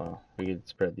 Yeah. Wow, we could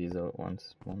spread these out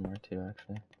once. One more too,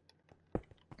 actually.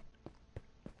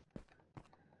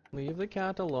 Leave the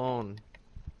cat alone.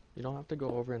 You don't have to go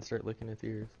over and start licking its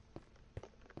ears.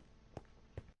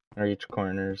 Or each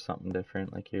corner is something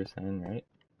different, like you were saying, right?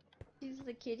 He's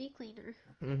the kitty cleaner.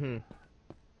 Mm-hmm.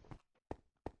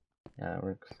 Yeah, it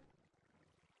works.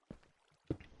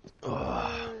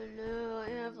 Oh no, I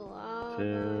have lava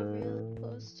really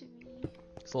close to me.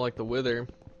 So like the Wither,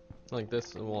 like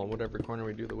this, well, whatever corner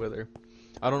we do the Wither.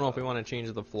 I don't know if we want to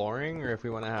change the flooring or if we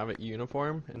want to have it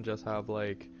uniform and just have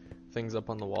like things up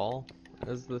on the wall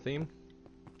as the theme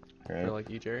for like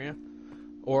each area.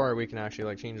 Or we can actually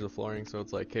like change the flooring so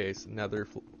it's like case nether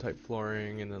type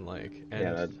flooring and then like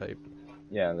end type.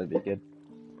 Yeah, that'd be good.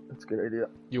 That's a good idea.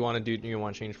 You want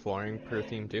to change flooring per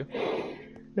theme too?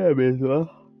 Yeah, may as well.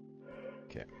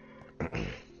 Okay.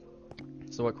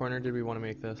 So what corner did we want to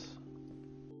make this?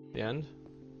 The end?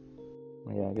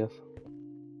 Yeah, I guess.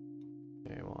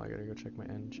 Okay, well I gotta go check my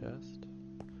end chest.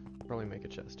 Probably make a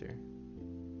chest here.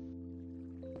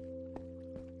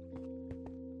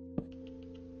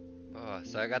 Oh,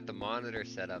 so I got the monitor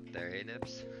set up there, eh,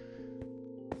 Nips?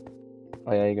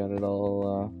 Oh yeah, you got it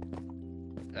all,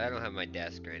 I don't have my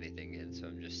desk or anything in, so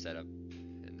I'm just set up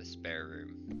in the spare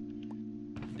room.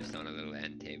 Just on a little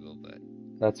end table, but...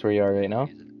 That's where you are right now?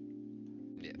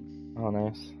 Yeah. Oh,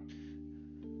 nice.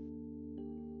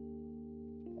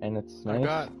 And it's nice? I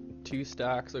got 2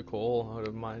 stacks of coal out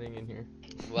of mining in here.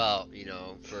 Well, you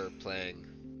know, for playing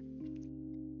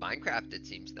Minecraft, it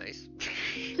seems nice.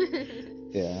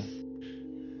 Yeah.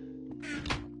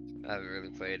 I haven't really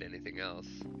played anything else.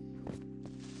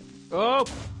 Oh!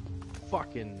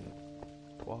 Fucking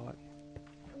twat.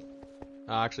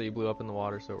 Actually, you blew up in the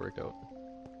water, so it worked out.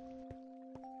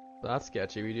 That's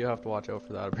sketchy. We do have to watch out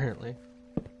for that, apparently.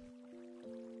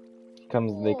 They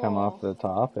come off the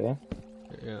top, eh?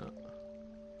 Yeah.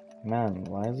 Man,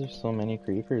 why is there so many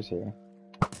creepers here?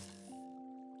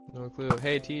 No clue.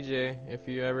 Hey, TJ, if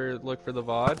you ever look for the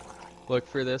VOD, look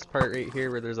for this part right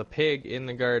here where there's a pig in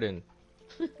the garden.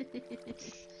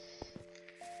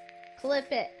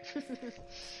 Clip it.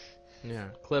 Yeah,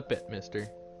 clip it, mister.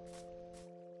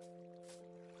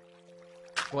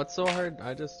 What's so hard?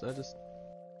 I just...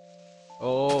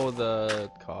 Oh,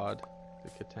 the COD. The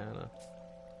katana.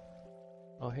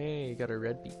 Oh, hey, you got a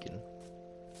red beacon.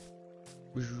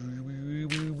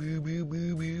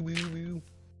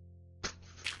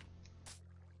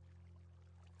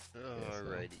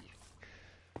 Alrighty.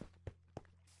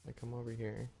 I come over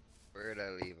here. Where did I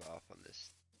leave off on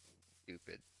this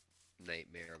stupid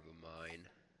nightmare of a mine?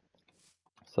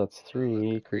 So that's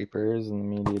 3 creepers in the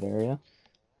immediate area.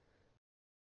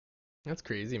 That's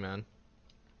crazy, man.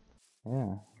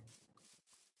 Yeah.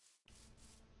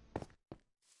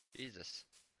 Jesus.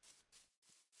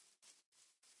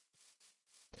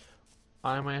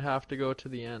 I might have to go to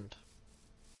the end.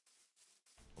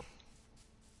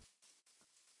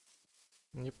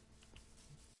 Yep.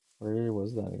 Where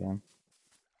was that again?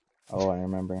 Oh, I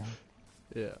remember.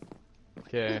 Yeah.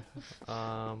 Okay.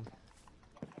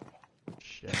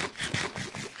 Shit.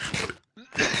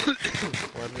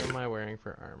 What am I wearing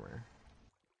for armor?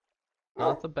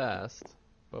 Not the best,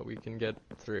 but we can get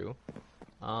through.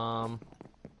 Well.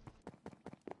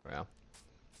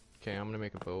 Okay, I'm gonna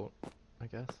make a boat, I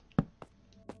guess.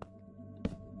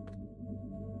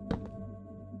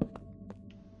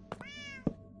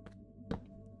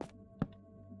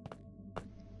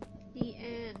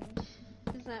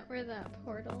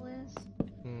 portal is?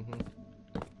 Mm-hmm.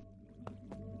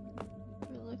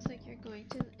 It looks like you're going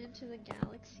into the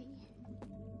galaxy.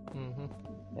 Mm-hmm.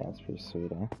 Yeah, it's pretty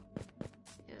sweet, eh?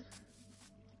 Yeah.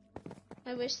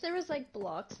 I wish there was like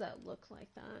blocks that look like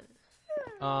that.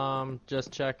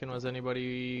 Just checking, was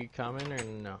anybody coming or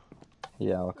no?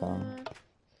 Yeah, I'll come.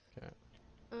 Okay.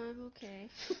 I'm okay.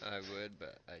 I would,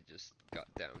 but I just got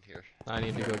down here. I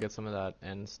need to go get some of that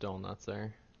end stone that's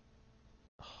there.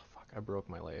 Oh, fuck, I broke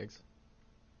my legs.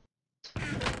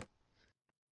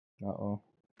 Uh-oh.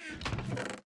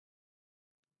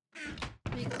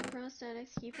 Make some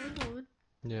prosthetics, keep on going.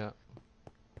 Yeah.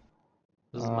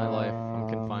 This is my life. I'm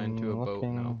confined to a boat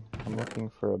now. I'm looking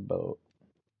for a boat.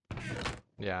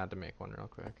 Yeah, I had to make one real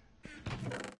quick.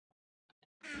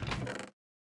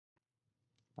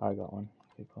 I got one.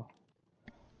 Okay, cool.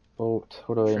 Boat.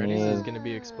 What do I Freddy's need? is gonna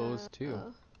be exposed too.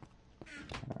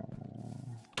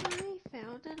 I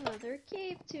found another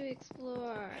cave to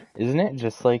explore. Isn't it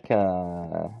just like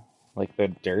the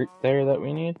dirt there that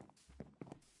we need?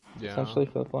 Yeah. Essentially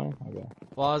for the plane? Okay.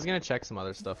 Well, I was gonna check some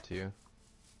other stuff too.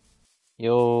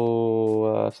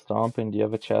 Yo, Stompin', do you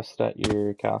have a chest at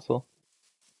your castle?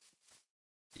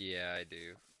 Yeah, I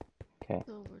do. Okay.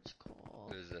 So much coal.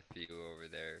 There's a few over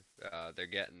there. They're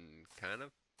getting kind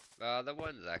of... the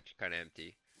one's actually kind of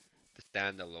empty. The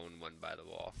standalone one by the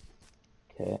wall.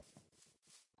 Okay.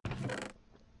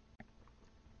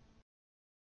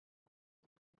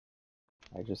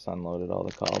 I just unloaded all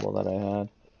the cobble that I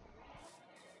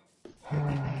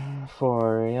had.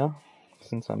 For, yeah,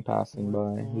 since I'm passing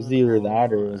by. It was either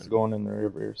that or it was going in the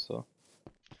river, so.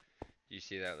 You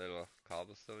see that little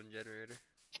cobblestone generator?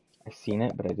 I seen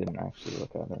it, but I didn't actually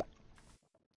look at it.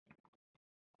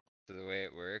 So the way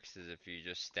it works is if you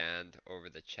just stand over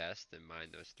the chest and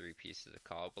mine those 3 pieces of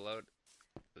cobble out,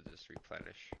 it'll just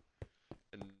replenish.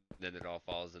 And then it all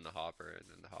falls in the hopper, and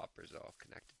then the hopper's all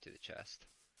connected to the chest.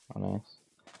 Oh, nice.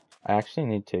 I actually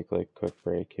need to take like a quick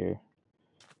break here.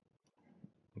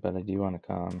 But I do want to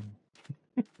come.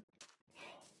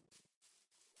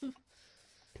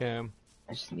 Okay.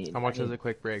 I just need. How much is a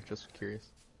quick break? Just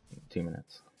curious. 2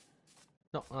 minutes.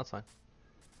 No, that's fine.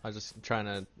 I was just trying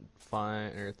to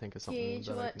find or think of something Gauge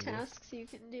that I what can tasks you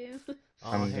can do. do.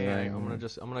 I'm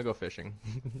gonna go fishing.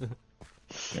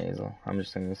 Maisel, I'm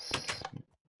just gonna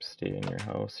stay in your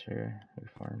house here, your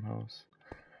farmhouse,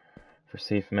 for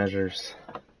safe measures.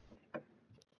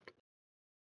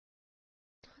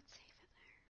 Not safe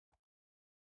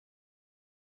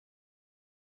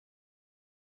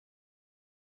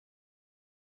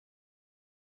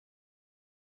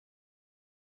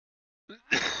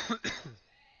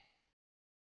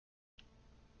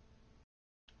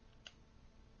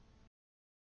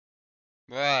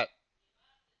What?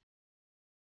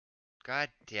 God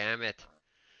damn it.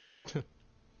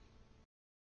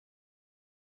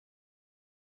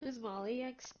 Is Molly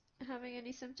having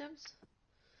any symptoms?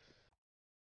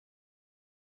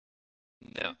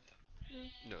 No.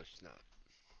 No, she's not.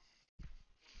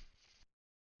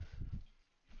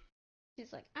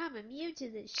 She's like, I'm immune to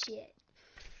this shit.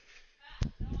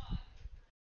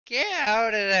 Get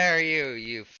out of there,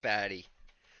 you fatty.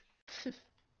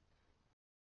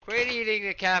 Quit eating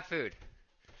the cat food.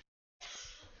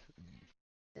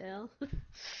 Still.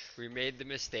 We made the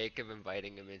mistake of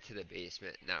inviting him into the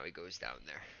basement. Now he goes down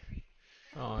there.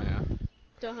 Oh yeah.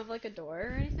 Don't have like a door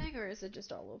or anything, or is it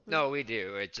just all open? No, we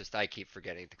do. It's just I keep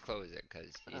forgetting to close it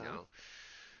because, you know,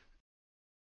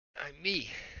 I'm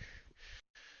me.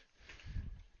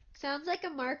 Sounds like a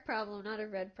Mark problem, not a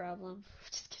Red problem.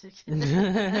 Just kidding.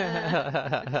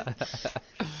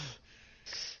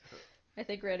 I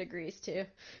think Red agrees too.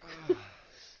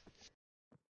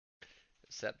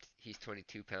 Except he's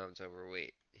 22 pounds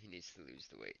overweight. He needs to lose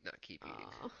the weight, not keep eating.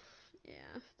 Oh,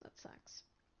 yeah, that sucks.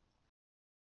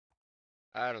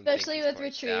 I don't Especially think with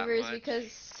he's quite that retrievers much.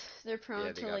 because they're prone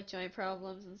Yeah, to got- like joint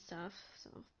problems and stuff. So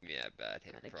Yeah, bad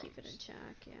hip gotta problems. keep it in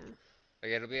check. Yeah.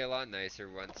 Like, it'll be a lot nicer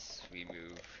once we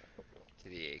move to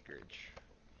the acreage.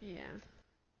 Yeah.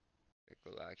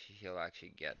 Like, he'll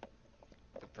actually get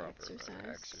the proper amount of Exercise.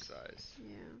 exercise.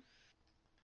 Yeah.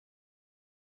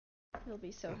 He'll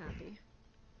be so happy.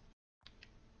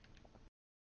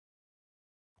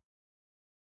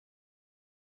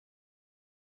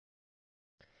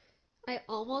 I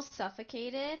almost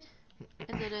suffocated,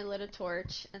 and then I lit a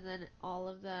torch, and then all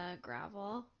of the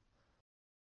gravel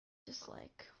just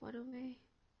like went away.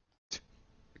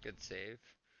 A good save.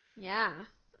 Yeah,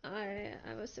 I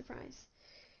was surprised.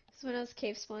 It's when I was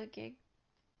cave spelunking.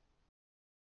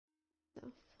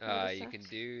 So, You can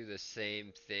do the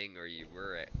same thing, or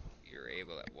you're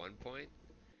able at one point,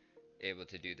 able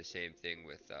to do the same thing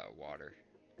with water.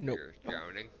 Nope. You're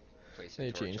drowning. place a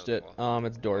They torch changed on it. the wall?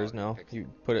 It's doors Oh, now. fixed You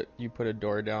put a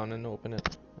door down and open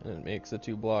it, and it makes a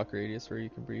 2-block radius where you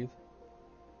can breathe.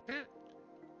 it.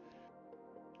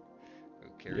 Who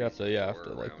You carries have a to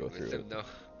door like around go with through them it. though?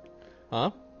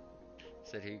 Huh?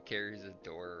 Said who carries a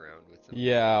door around with them?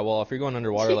 Yeah, well, if you're going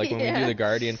underwater, like when we do Yeah.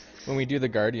 the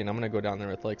Guardian, I'm gonna go down there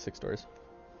with like 6 doors.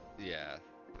 Yeah,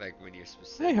 like when you're Hi,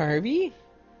 specific. Harvey.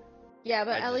 Yeah,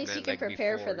 but I at just least you meant, can like,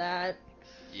 prepare for before- that.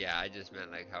 Yeah, I just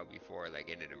meant like how before, like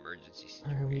in an emergency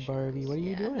Harvey situation. Barbie, what are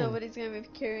you Yeah, doing? nobody's gonna be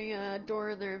carrying a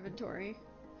door in their inventory.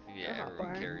 Yeah, hot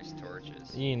everyone bar. carries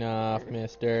torches. Enough,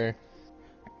 mister.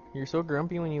 You're so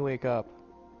grumpy when you wake up.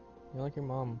 You're like your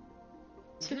mom.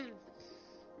 I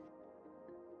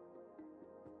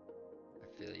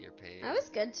feel your pain. I was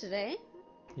good today.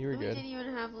 You were We good. didn't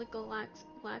even have like a lack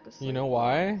of sleep. You know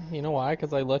why? You know why?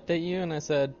 Because I looked at you and I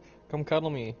said, come cuddle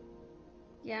me.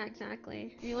 Yeah,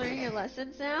 exactly. Are you learning your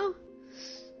lessons now?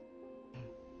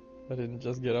 I didn't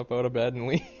just get up out of bed and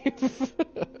leave. It's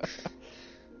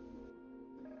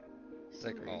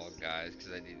like all guys,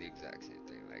 because I do the exact same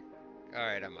thing. Like,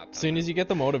 alright, I'm up. As soon as you get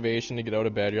the motivation to get out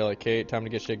of bed, you're like, okay, time to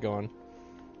get shit going.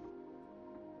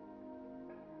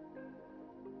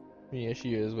 The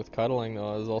issue is with cuddling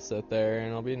though, is I'll sit there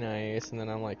and I'll be nice, and then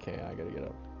I'm like, okay, I gotta get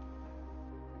up.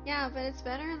 Yeah, but it's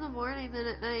better in the morning than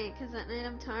at night, because at night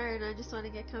I'm tired and I just want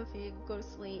to get comfy and go to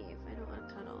sleep. I don't want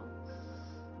to cuddle.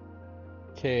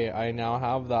 Okay, I now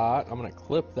have that. I'm gonna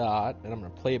clip that, and I'm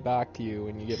gonna play it back to you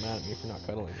when you get mad at me for not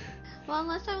cuddling me. Well,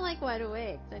 unless I'm like wide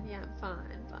awake, then yeah, I'm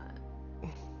fine, but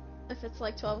if it's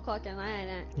like 12 o'clock at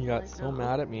night, You got like, so no.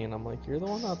 mad at me, and I'm like, you're the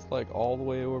one that's like all the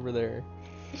way over there.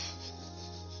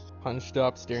 Hunched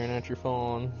up, staring at your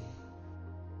phone.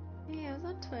 Hey, I was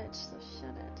on Twitch, so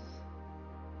shut it.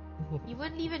 You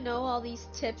wouldn't even know all these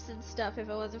tips and stuff if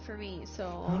it wasn't for me,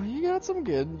 so... Oh, you got some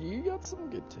good tips. Not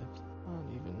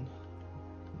even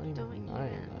Don't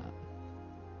denying even. that.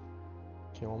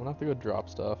 Okay, well, I'm gonna have to go drop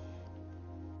stuff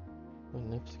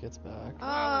when Nips gets back.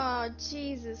 Oh,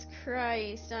 Jesus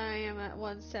Christ, I am at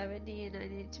 170 and I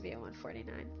need to be at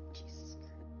 149. Jesus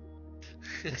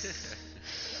Christ.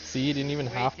 See, you didn't even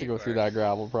Way have to too go through far. that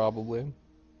gravel, probably.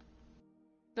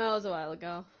 That was a while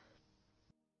ago.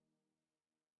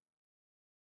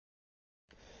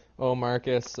 Oh,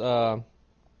 Marcus,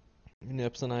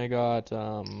 Nips and I got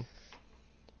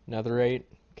netherite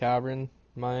cavern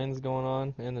mines going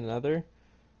on in the nether.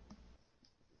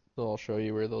 So I'll show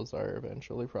you where those are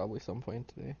eventually, probably some point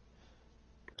today.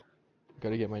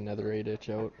 Gotta get my netherite itch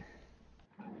out.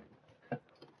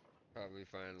 Probably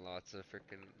find lots of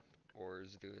freaking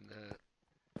ores doing that.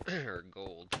 Or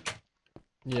gold.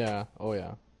 Yeah, oh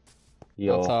yeah.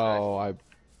 Yo. That's how I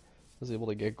was able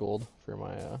to get gold for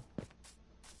my,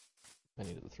 I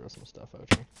needed to throw some stuff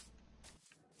out here.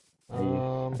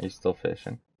 Are you still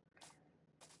fishing?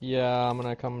 Yeah, I'm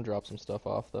gonna come drop some stuff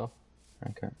off though.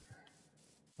 Okay.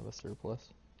 Have a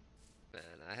surplus. Man,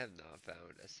 I have not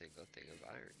found a single thing of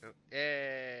iron. Oh,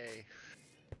 yay!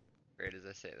 Right as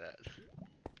I say that.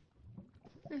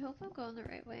 I hope I'm going the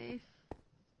right way.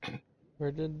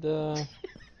 Where did, oh.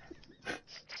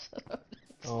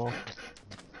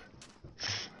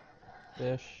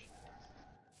 Fish.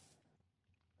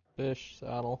 Fish,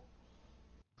 saddle.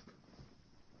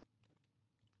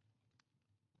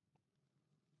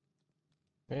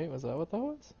 Wait, was that what that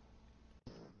was?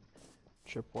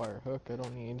 Tripwire hook, I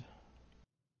don't need.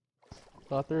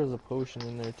 Thought there was a potion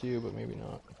in there too, but maybe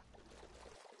not.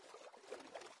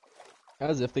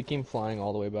 As if they came flying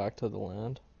all the way back to the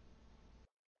land.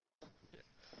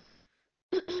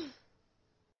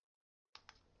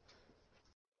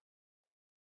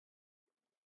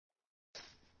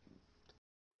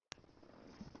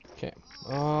 Okay.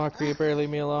 Oh, creeper, leave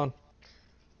me alone.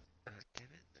 Oh, damn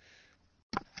it.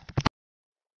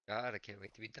 God, I can't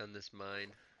wait to be done this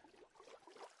mine.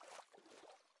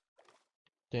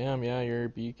 Damn, yeah, your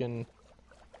beacon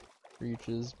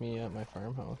reaches me at my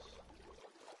farmhouse.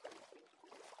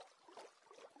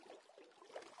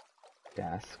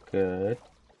 That's good.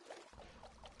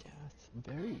 That's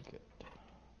very good.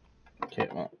 Okay,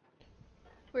 well,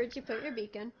 Where'd you put your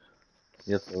beacon?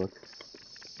 yes, look.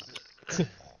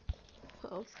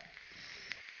 Oh.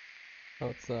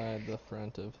 Outside the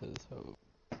front of his home.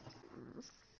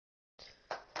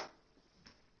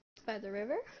 By the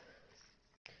river?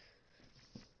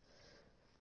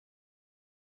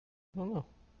 I don't know.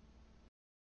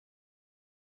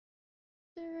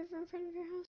 Is there a river in front of your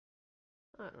house?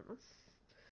 I don't know.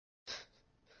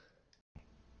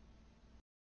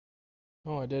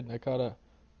 Oh, I did. I caught a.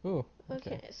 Ooh,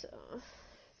 okay. Okay, so...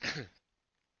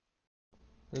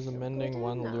 There's a So mending go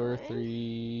 1, down that lure way.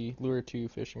 3, lure 2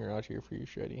 fishing rod here for you,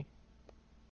 Shreddy.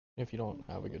 If you don't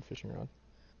have a good fishing rod.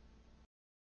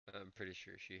 I'm pretty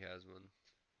sure she has one.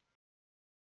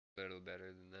 A little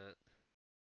better than that.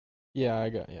 Yeah,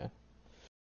 yeah.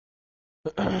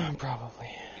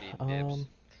 Probably. We need nibs.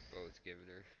 Bo's giving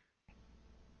her.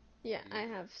 Yeah, I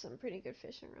have some pretty good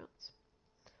fishing rods.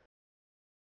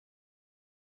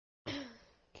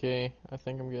 Okay, I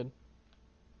think I'm good.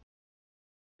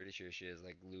 Pretty sure she has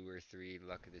like lure 3,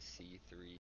 luck of the sea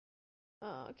 3.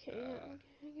 Oh, okay.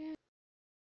 Okay.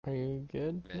 Are you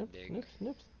good? Mending. Nips.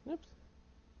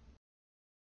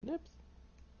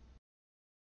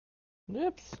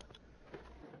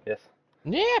 Yes.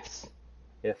 Nips!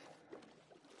 Yes.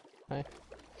 Hi.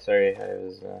 Sorry, I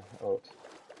was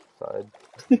outside.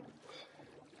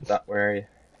 Where are you?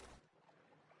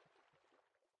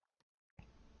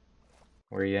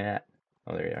 Where are you at?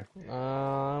 Oh, there you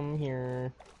are. I'm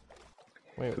here.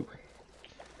 Wait. Poop.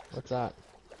 What's that?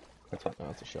 That's what? Oh,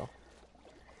 it's a shell.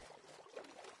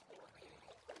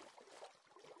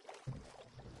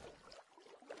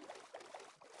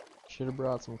 Should have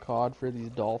brought some cod for these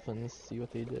dolphins. See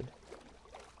what they did.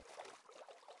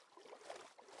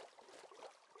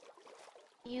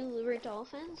 You lure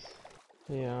dolphins?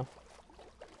 Yeah.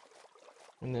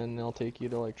 And then they'll take you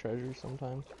to like treasure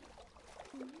sometimes.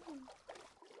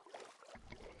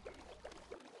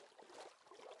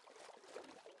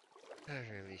 I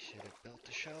really should have built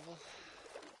a shovel.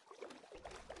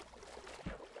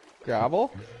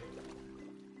 Gravel?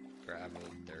 Gravel,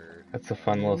 dirt. That's a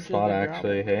fun little spot,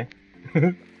 actually, hey?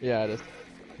 Yeah, it is.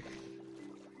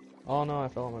 Oh no, I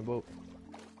fell on my boat.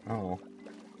 Oh.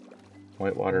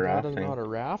 Whitewater rafting. doesn't know how to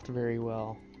raft very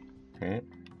well. Right?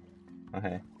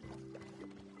 Okay.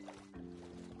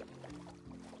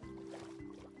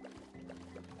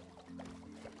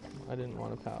 I didn't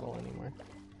want to paddle anymore.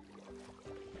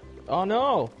 Oh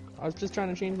no! I was just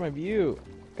trying to change my view.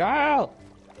 Kyle!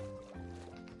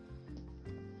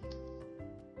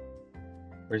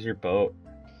 Where's your boat?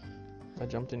 I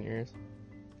jumped in yours.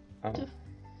 Oh.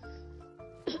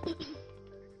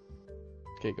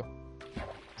 Okay, go.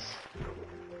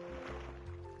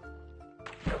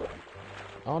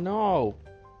 Oh no!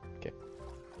 Okay.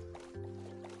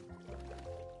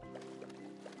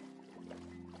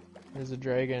 There's a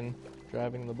dragon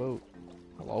driving the boat.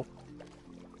 Hello?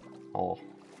 Oh.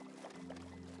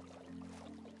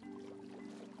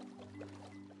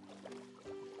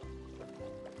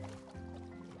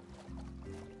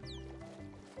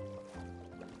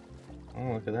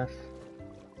 Oh, look at this.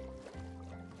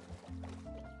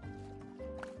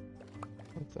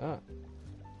 What's that?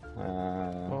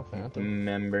 Phantom.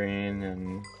 Membrane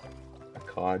and a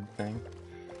cod thing.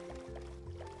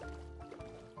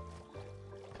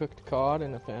 Cooked cod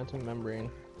and a phantom membrane.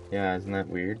 Yeah, isn't that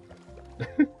weird?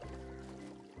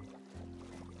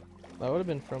 That would have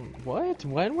been from... What?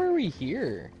 When were we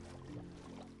here?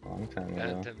 Long time ago.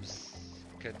 Phantoms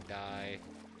could die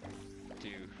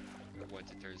too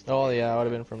once it turns to Oh day. yeah, it would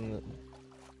have been from the...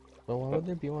 Well, why would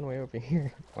there be one way over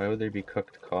here? Why would there be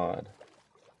cooked cod?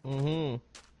 Mm-hmm.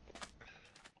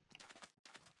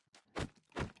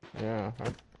 Yeah,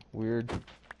 that's weird.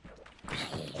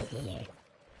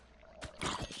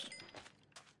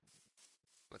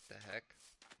 What the heck?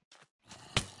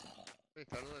 Wait,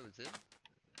 Cloud 11's in?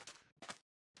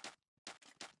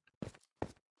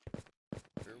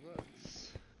 There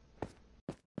was.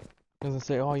 I was gonna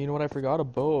say, oh, you know what, I forgot a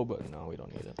bow, but no, we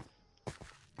don't need it.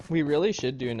 We really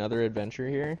should do another adventure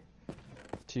here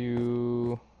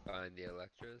to... Find the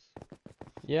Electras?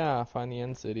 Yeah, find the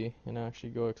end city and actually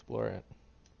go explore it.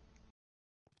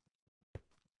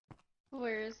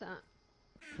 Where is that?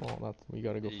 Well, we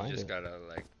gotta go find it. You just gotta,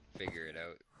 like, figure it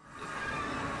out.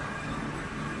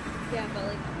 Yeah, but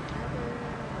like...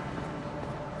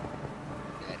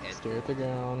 Stare at the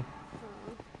ground.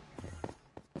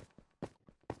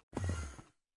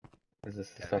 Is this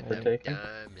the stuff we're taking?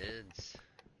 Diamonds.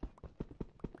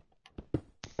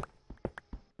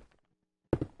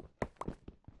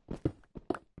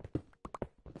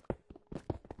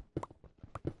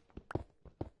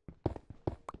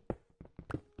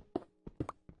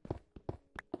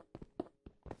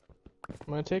 I'm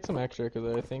gonna take some extra because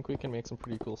I think we can make some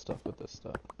pretty cool stuff with this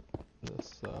stuff.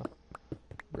 This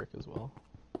brick as well.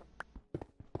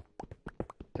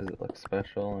 Does it look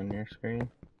special on your screen?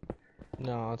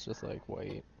 No, it's just like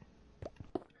white.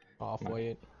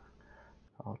 Off-white.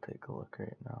 I'll take a look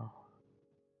right now.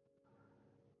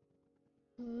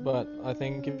 But I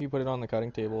think if you put it on the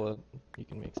cutting table, you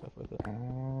can make stuff with it.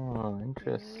 Oh,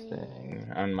 interesting.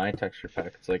 On my texture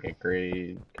pack, it's like a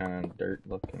gray, kind of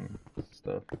dirt-looking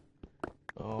stuff.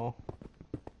 Oh.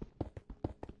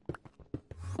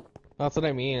 That's what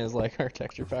I mean, is like our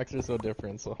texture packs are so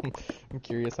different, so I'm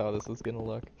curious how this is gonna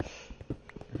look.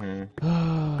 I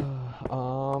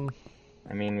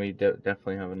mean, we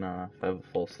definitely have enough. I have a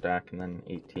full stack and then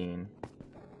 18.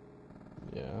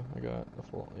 Yeah, I got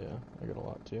a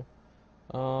lot too.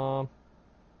 I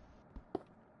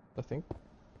think.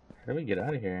 How do we get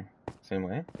out of here? Same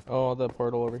way? Oh, the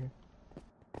portal over here.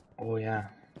 Oh yeah,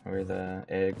 where the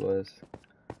egg was.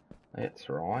 That's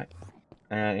right.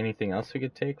 Anything else we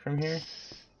could take from here?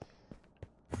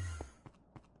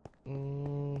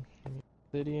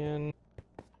 Obsidian.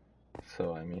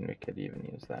 So, I mean, we could even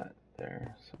use that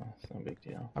there, so it's no big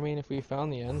deal. I mean, if we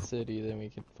found the end city, then we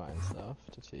could find stuff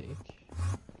to take.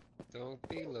 Don't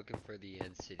be looking for the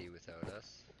end city without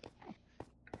us.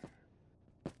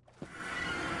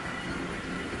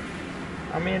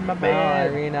 I'm in my Oh, bed! I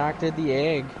reenacted the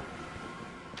egg.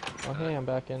 Oh, hey, I'm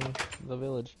back in the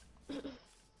village.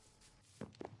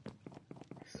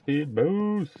 Speed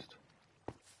boost!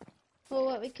 Well,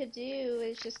 what we could do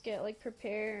is just get like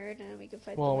prepared, and we could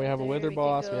fight. Well, we have a wither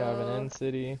boss. Go... We have an end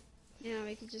city. Yeah,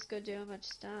 we could just go do a bunch of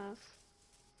stuff.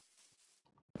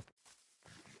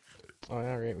 Oh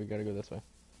yeah, right. We gotta go this way.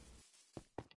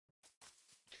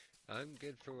 I'm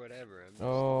good for whatever.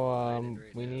 I'm just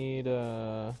right we now. need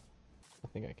I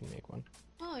think I can make one.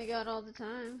 Oh, we got all the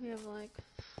time. We have like,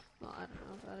 well, I don't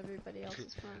know about everybody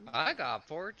else's fun. I got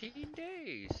 14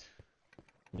 days.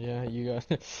 Yeah, you got.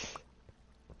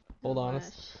 Hold on.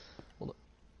 Hold on.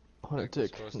 I want to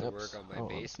take supposed to work on my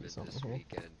basement this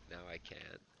weekend. Now I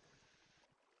can't.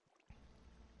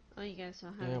 Oh, you guys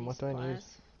don't have any what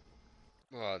supplies?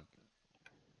 do I need?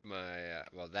 Well,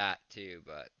 well that too,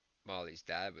 but Molly's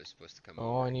dad was supposed to come over.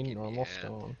 Oh, I and need give me a normal hand.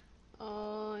 stone.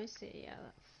 Oh, I see.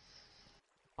 Yeah.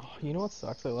 Oh, you know what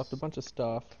sucks? I left a bunch of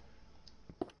stuff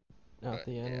at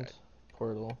the end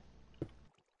portal.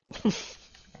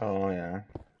 Oh yeah.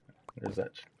 There's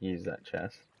that. Use that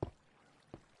chest.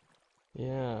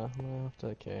 Yeah, I'm gonna have to.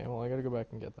 Okay, well I gotta go back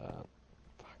and get that.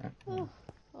 Fuck.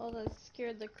 Oh, that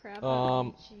scared the crap out of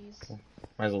me. Jeez.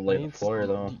 Might as well lay the floor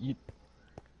though.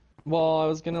 Well, I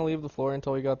was gonna leave the floor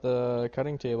until we got the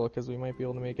cutting table, because we might be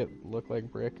able to make it look like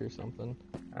brick or something.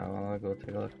 I'll go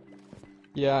take a look.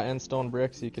 Yeah, and stone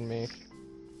bricks you can make.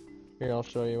 Here, I'll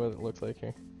show you what it looks like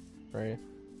here. Where are you?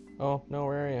 Oh, no,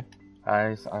 where are you?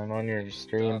 I'm on your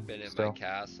stream. I've been at my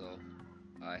castle.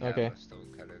 I have a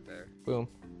stone cutter there. Boom.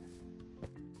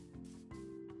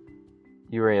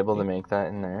 You were able to make that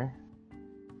in there?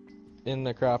 In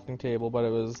the crafting table, but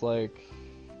it was like...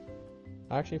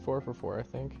 Actually 4 for 4, I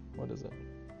think. What is it?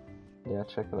 Yeah,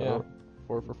 check it Yeah, out.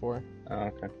 4 for 4. Oh,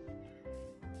 okay.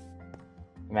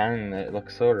 Man, it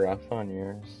looks so rough on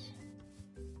yours.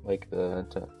 Like the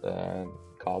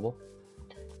cobble.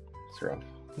 It's rough.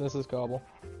 This is cobble.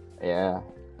 Yeah.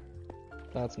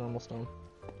 That's normal stone.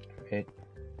 Okay.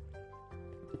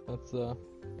 That's So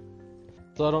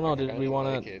I don't know, did we want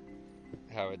like it,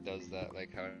 how it does that,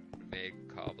 like how it made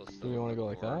cobblestone. Do we want to go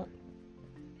like that?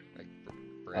 Like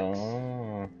bricks.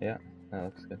 Oh, yeah. That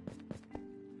looks good.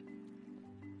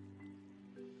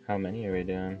 How many are we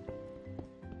doing?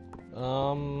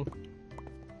 Well,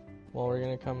 we're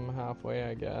gonna come halfway,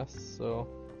 I guess, so...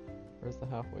 Where's the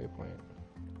halfway point?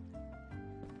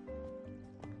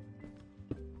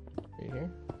 Right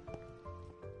here?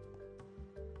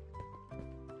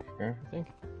 Sure. I think.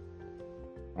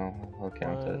 Oh, I'll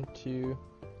count it. 1, 2...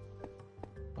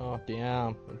 Oh,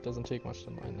 damn. It doesn't take much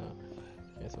to mine that.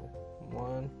 Okay, so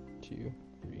 1, 2,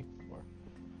 3, 4,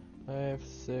 5,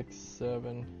 6,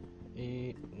 7,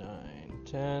 8, 9,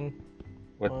 10.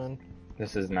 What? 1.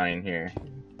 This is 9 here.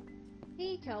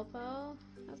 Hey, Kelpo.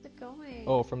 How's it going?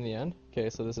 Oh, from the end? Okay,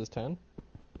 so this is 10?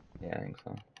 Yeah, I think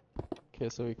so. Okay,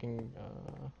 so we can,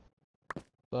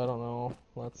 I don't know.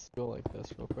 Let's go like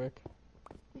this real quick.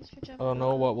 Thanks for I jumping don't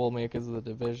know on. what we'll make as the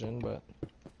division, but...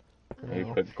 Maybe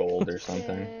put gold or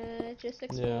something. Just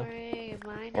exploring.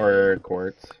 Mining. Or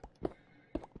quartz.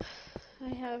 I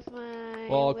have my.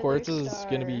 Well, wither quartz is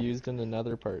star. gonna be used in the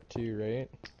nether part too, right?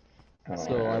 Oh,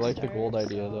 So I like the Star, gold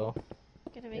idea so though.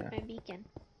 Gonna make my beacon.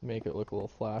 Make it look a little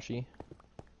flashy.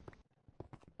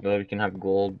 Well, we can have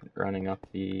gold running up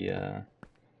the,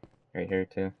 right here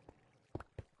too.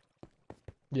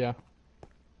 Yeah.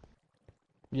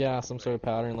 Yeah, some sort of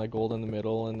pattern, like gold in the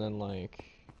middle, and then like...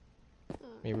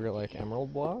 Maybe like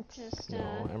emerald blocks? Just,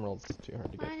 no, emerald's too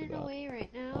hard to get mining for that. away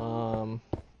right now.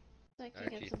 So I I can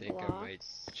actually get some think blocks. I might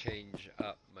change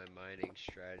up my mining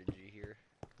strategy here.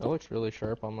 That looks really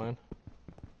sharp on mine.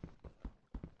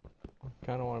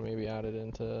 Kinda wanna maybe add it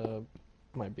into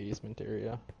my basement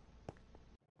area.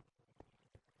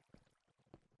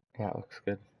 Yeah, it looks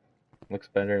good. Looks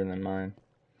better than mine.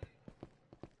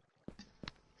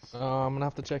 I'm gonna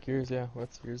have to check yours, yeah.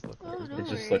 What's yours look like? Oh, no It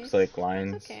just worries. looks like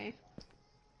lines. It's okay.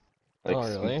 Like,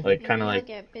 oh, really? like kind of like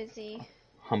get busy.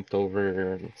 humped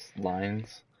over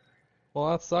lines. Well,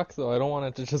 that sucks though. I don't want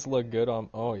it to just look good on.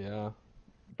 Oh yeah.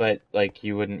 But like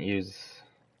you wouldn't use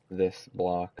this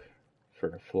block for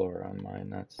a floor on mine.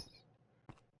 That's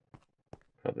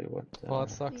probably what. Well,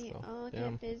 that sucks We though. all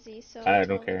Damn. get busy, so I I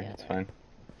don't totally care. get It's it. fine.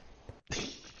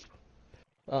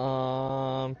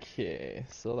 Okay,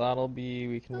 so that'll be,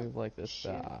 we can move like this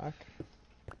shoot. back.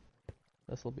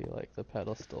 This will be like the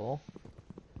pedestal,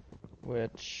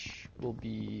 which will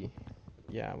be,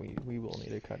 yeah, we will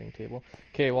need a cutting table.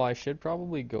 Okay, well I should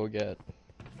probably go get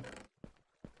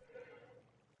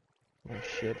my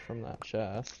shit from that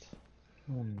chest.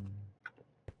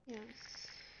 Yes.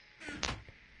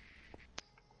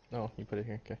 Oh, you put it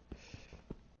here, okay.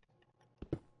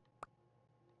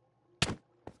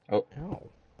 Oh. Ow.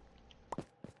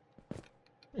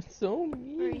 It's so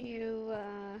mean. Are you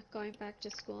going back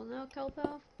to school now,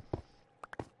 Kelpo?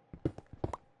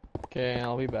 Okay,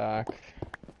 I'll be back.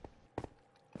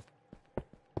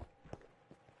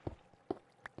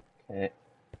 Okay.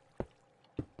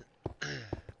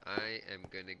 I am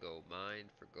gonna go mine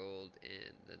for gold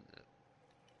in the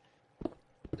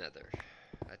nether.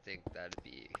 I think that'd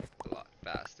be a lot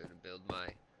faster to build my...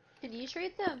 Can you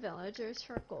trade the villagers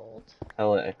for gold?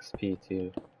 Hella XP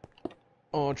too.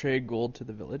 Oh, trade gold to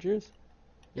the villagers?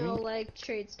 No, like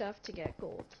trade stuff to get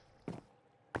gold.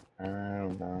 I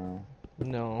don't know.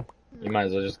 No. You might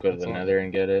as well just go to That's the all. nether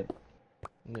and get it.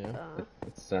 Yeah.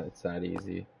 It's that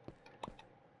easy.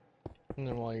 And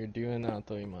then while you're doing that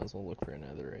though, you might as well look for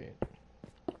netherite.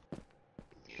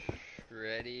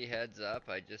 Ready, heads up,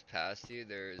 I just passed you.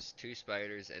 There's 2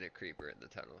 spiders and a creeper in the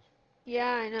tunnel. Yeah,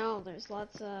 I know. There's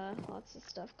lots of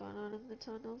stuff going on in the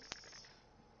tunnels.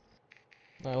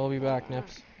 I will be back,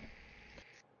 Nips.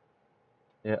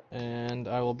 Yeah. And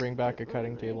I will bring back a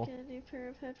cutting Get table. a new pair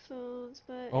of headphones,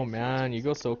 but Oh man, you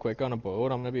go so quick on a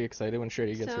boat. I'm gonna be excited when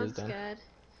Shreddy gets hers done. Sounds good.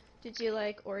 Did you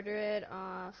like order it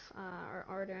off or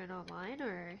order it online, or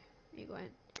are you going?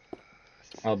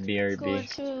 I'll BRB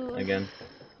to again.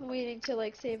 waiting to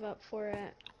like save up for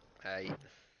it. Aye.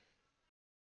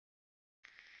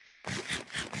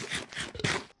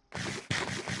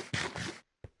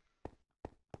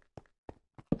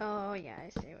 Oh yeah, I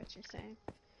see what you're saying.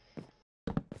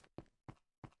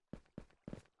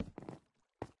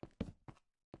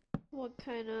 What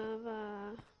kind of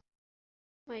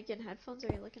mic and headphones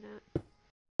are you looking at?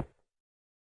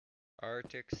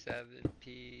 Arctic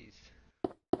 7Ps.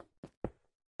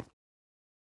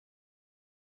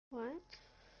 What?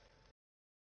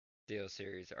 Steel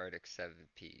Series Arctic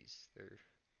 7Ps.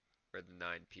 Or the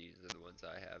 9Ps are the ones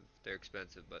I have. They're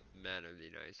expensive, but man, are they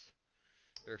nice.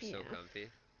 They're so Yeah. comfy.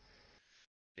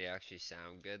 They actually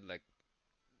sound good. Like,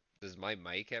 does my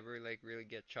mic ever like really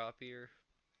get choppier?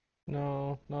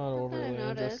 No, not Not that I overly.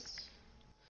 noticed. Just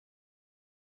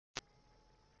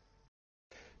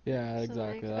yeah,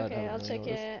 exactly. That Okay, I haven't really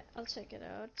noticed. I'll check it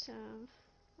out. When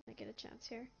I get a chance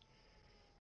here.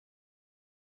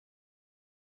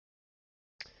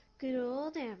 Good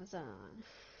old Amazon.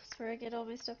 That's where I get all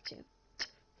my stuff too.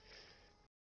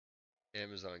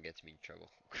 Amazon gets me in trouble.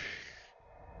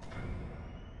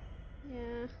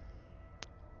 Yeah.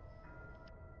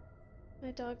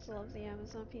 My dogs love the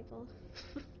Amazon people.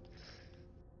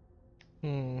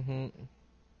 Mm-hmm.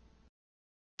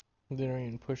 They don't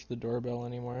even push the doorbell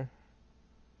anymore.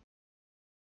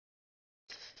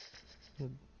 As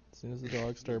soon as the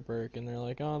dogs start barking, they're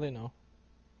like, oh, they know.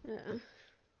 Yeah.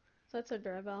 That's a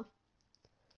doorbell.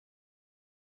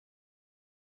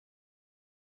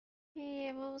 Hey,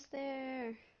 I'm almost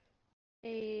there.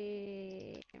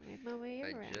 Hey, I made my way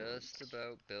I around. just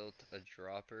about built a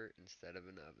dropper instead of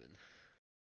an oven.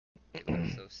 They look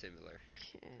so similar.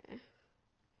 Okay.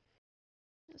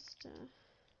 Just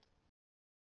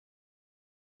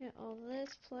get all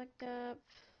this plugged up.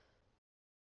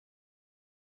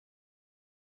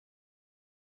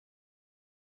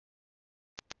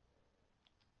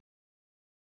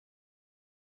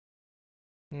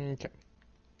 Okay.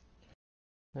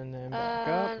 And then back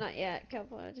up. Not yet.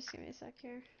 Couple. Just give me a sec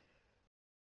here.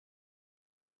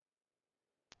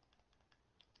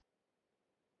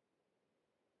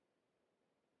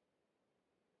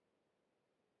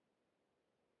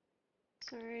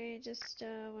 Sorry, just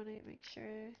want to make sure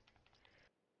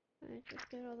I just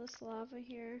get all this lava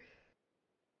here.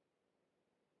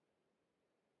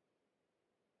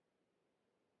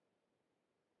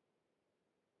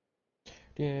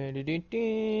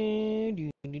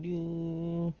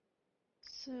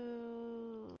 So,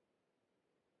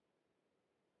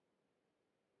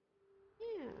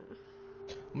 yeah.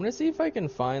 I'm gonna see if I can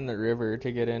find the river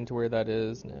to get into where that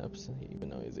is, Nips, even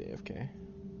though he's AFK.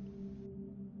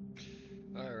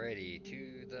 Alrighty,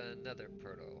 to the nether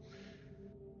portal.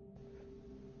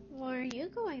 Where are you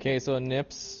going? Okay, so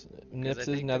Nips's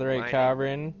netherite mining-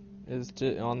 cavern is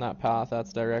on that path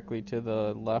that's directly to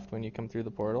the left when you come through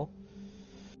the portal.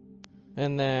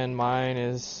 And then mine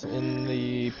is in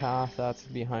the path that's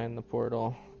behind the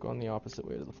portal, going the opposite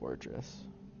way to the fortress.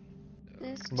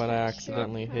 But I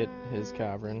accidentally hit his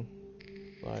cavern,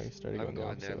 so I started going I'm the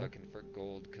going opposite there way. looking for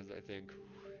gold because I think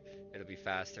it'll be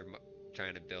faster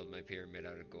trying to build my pyramid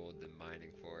out of gold than mining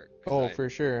for it. Oh, for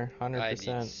sure, I need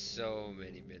 100%. so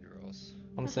many minerals.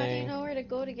 I'm How do saying, you know where to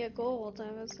go to get gold?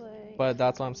 I was like. but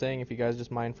that's what I'm saying. If you guys just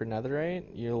mine for netherite,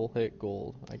 you'll hit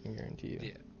gold. I can guarantee you. Yeah.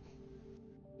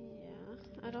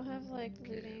 Yeah, I don't have like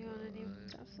looting on any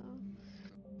stuff though.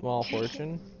 Well,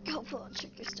 fortune. Go pull and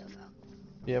check your stuff out.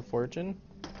 You have fortune?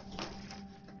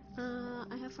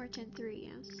 I have fortune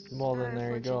 3, yes. Well, then Or there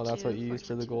you fortune go. That's 2, what you use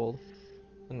for the fortune 2. gold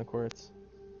and the quartz.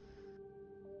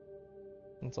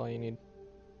 That's all you need.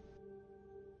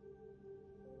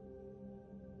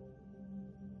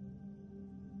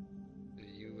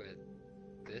 You went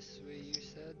this way, you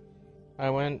said? I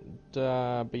went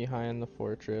behind the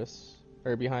fortress,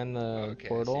 or behind the Okay,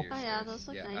 portal. Oh yeah, those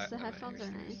look Yeah, nice. The I'm at headphones your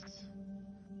are stairs.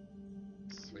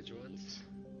 nice. Which ones? Sweet.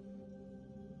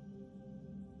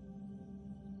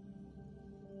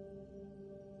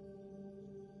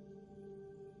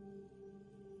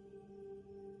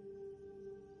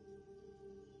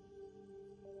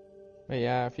 But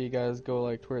yeah, if you guys go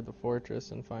like toward the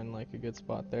fortress and find like a good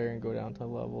spot there and go down to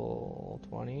level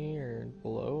 20 or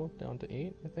below, down to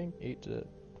 8, I think, 8 to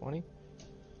 20,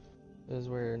 is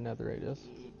where netherite is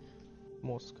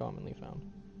most commonly found.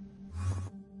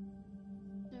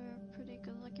 They're a pretty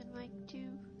good looking mic too.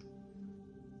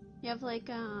 You have like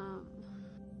some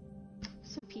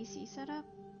PC setup?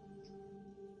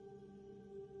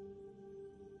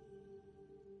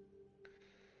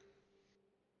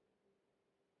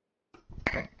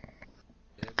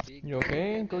 You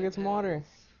okay? Go get some water.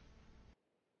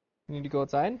 You need to go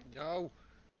outside? No.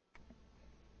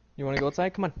 You want to go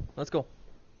outside? Come on, let's go.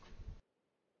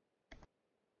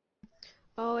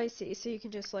 Oh, I see. So you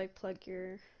can just like plug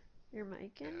your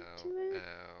mic into it?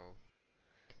 Ow.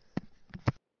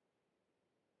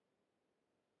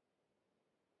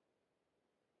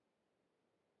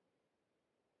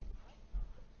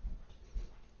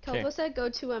 Kelpo said go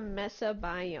to a mesa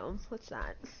biome. What's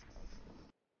that?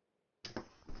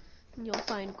 And you'll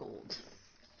find gold.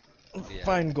 Yeah,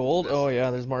 Find gold? Mesa- Oh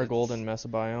yeah, there's more gold it's- in mesa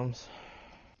biomes.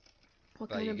 What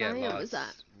But kind you of get biome lots. is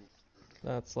that?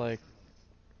 That's like,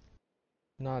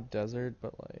 not desert,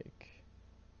 but like,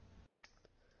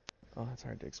 oh, it's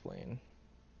hard to explain.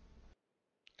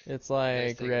 It's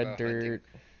like thing red about hunting- dirt.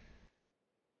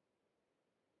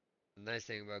 The nice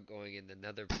thing about going in the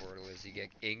nether portal is you get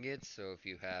ingots, so if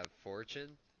you have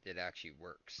fortune, it actually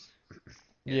works.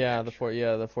 Yeah,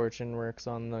 the fortune works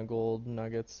on the gold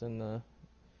nuggets in the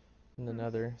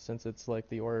nether, since it's like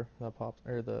the ore that pops,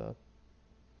 or the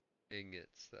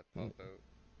Ingots that pop out,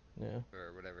 yeah.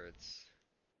 or whatever it's.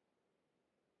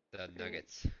 The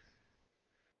nuggets.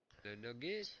 The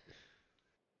nugget.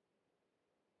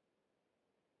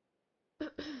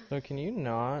 So can you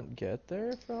not get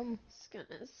there from Just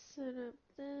gonna set up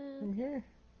from the here?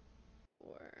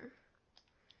 or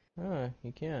Ah,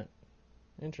 you can't.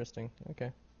 Interesting.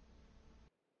 Okay.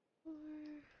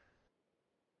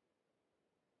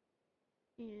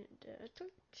 and torch.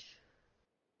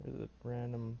 There's a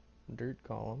random dirt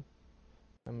column.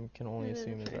 I can only And then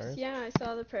assume the it's price. ours. Yeah, I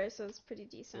saw the price. It was pretty So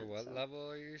decent. what so.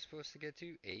 level are you supposed to get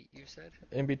to? 8, you said?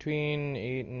 In between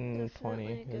 8 and Definitely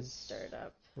 20 a good is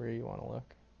startup. where you want to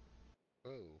look.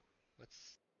 Whoa.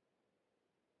 What's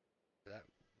that?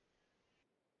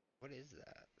 What is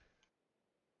that?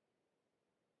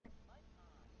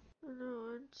 I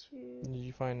want to. Did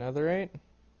you find netherite?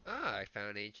 Ah, I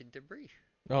found ancient debris.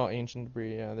 Oh, ancient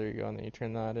debris. Yeah, there you go. And then you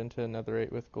turn that into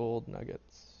netherite with gold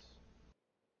nuggets.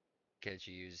 Can't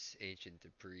you use ancient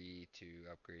debris to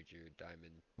upgrade your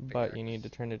diamond But you need to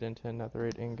pickaxe? turn it into a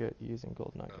netherite ingot using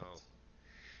gold nuggets. Oh.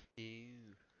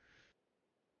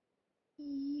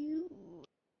 Ew.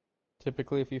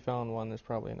 Typically, if you found one, there's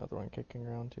probably another one kicking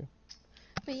around too.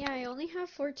 But yeah, I only have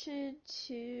fortune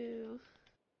 2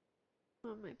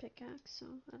 on my pickaxe, so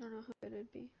I don't know how good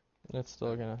it'd be. It's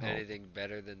still gonna help. Anything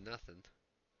better than nothing.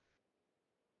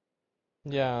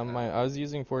 Yeah, I was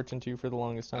using Fortune 2 for the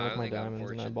longest time I with my only got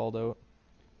diamonds, and I Fortune. balled out.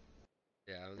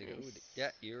 Yeah, I only got. Ooh, Nice. yeah,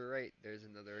 you were right. There's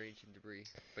another ancient debris.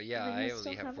 But yeah, And then I you'll only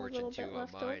still have have a Fortune little 2 bit on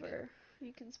left mine. over.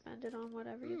 You can spend it on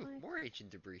whatever you Ooh, like. more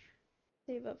ancient debris.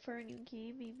 Save up for a new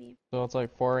game, maybe. So it's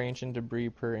like 4 ancient debris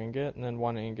per ingot, and then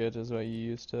 1 ingot is what you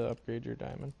use to upgrade your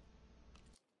diamond.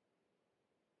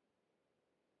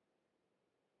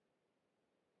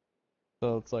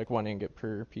 So it's like 1 ingot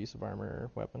per piece of armor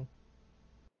or weapon.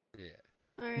 Yeah.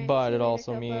 Alright, But see it you later,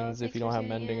 also Kopo. means if Thanks you for don't have tuning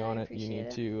mending in, on I it, you appreciate need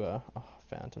it. to, oh,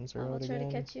 phantoms are I'll out try to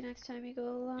again. catch you next time you go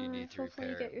You live. need to Hopefully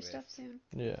you repair get your it stuff with. soon.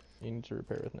 Yeah, you need to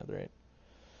repair with netherite.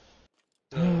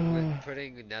 So with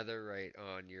putting netherite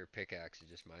on your pickaxe, it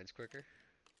just mines quicker.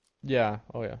 Yeah,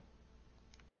 oh yeah.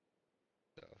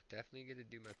 So definitely gonna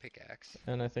do my pickaxe.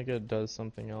 And I think it does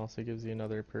something else. It gives you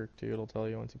another perk too. It'll tell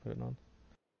you once you put it on.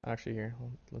 Actually, here,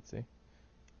 let's see.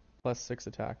 +6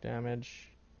 attack damage.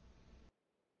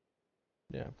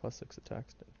 Yeah, +6 attack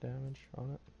damage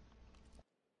on it.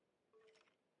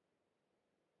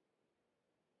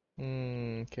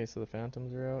 Okay, so the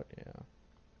phantoms are out. Yeah.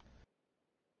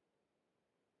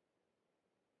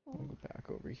 I'll go back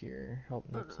over here.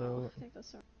 Help Nips out. I think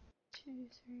that's right. 2,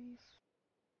 3.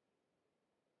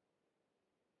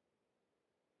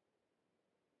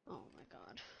 Oh my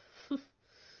god.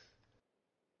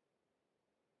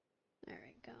 There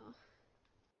we go.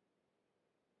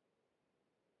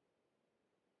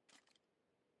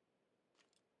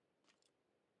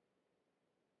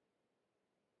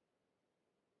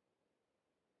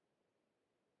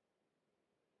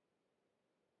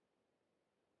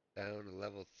 Down to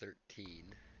level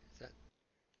 13. Is that?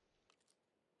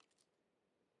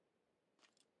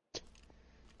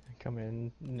 Come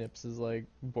in. Nips is like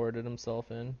boarded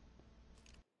himself in.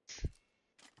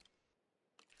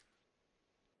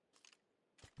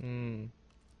 Hmm.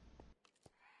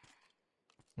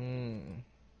 10,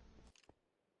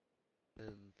 9,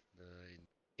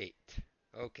 8.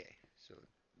 Okay, so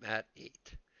at 8.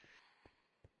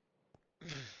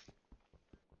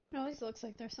 It always looks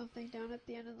like there's something down at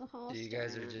the end of the hall. So you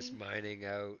guys are just mining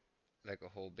out like a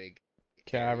whole big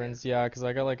Caverns, area. yeah, because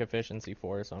I got like efficiency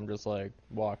 4, so I'm just like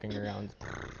walking around.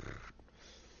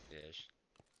 Yeah,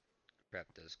 crap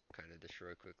does kind of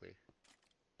destroy quickly.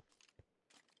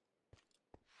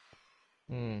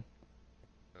 Oh,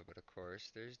 but of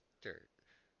course there's dirt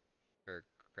or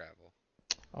gravel.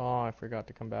 Oh, I forgot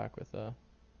to come back with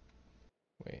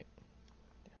wait.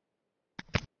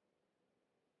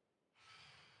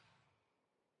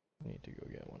 I need to go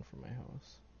get one from my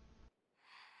house.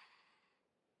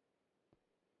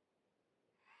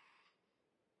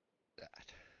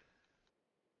 That.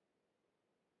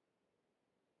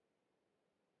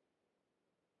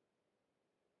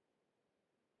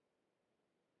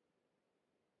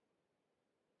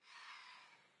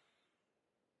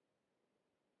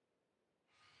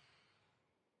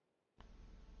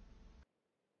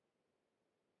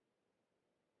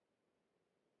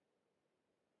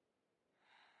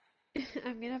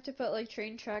 I'm gonna have to put like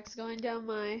train tracks going down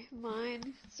my mine.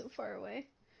 It's so far away.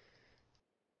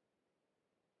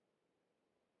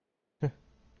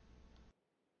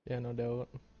 Yeah, no doubt.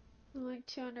 I'm like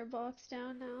 200 blocks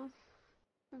down now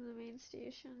from the main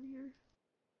station here.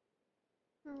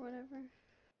 Or whatever.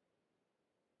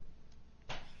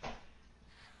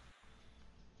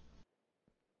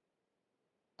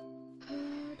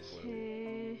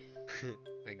 Okay.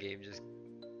 My game just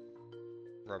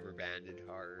rubber banded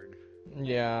hard.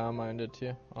 Yeah, mine did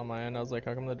too. On my end, I was like,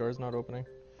 how come the door's not opening?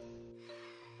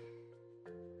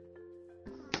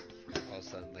 All of a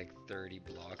sudden, like 30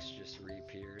 blocks just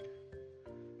reappeared.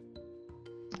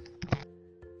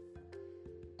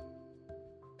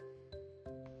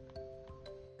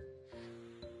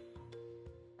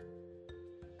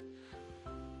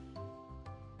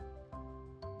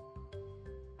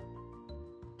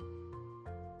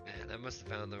 Man, I must have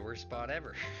found the worst spot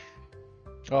ever.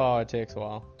 Oh, it takes a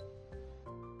while.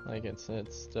 Like it's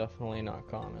definitely not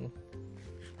common.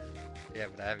 Yeah,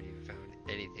 but I haven't even found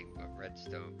anything but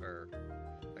redstone, or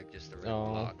like just the red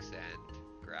blocks and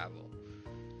gravel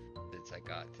since I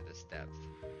got to this depth.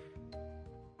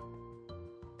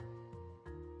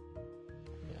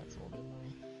 Yeah, it's a little bit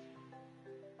annoying.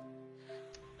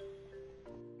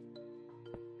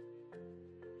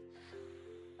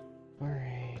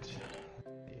 Alright.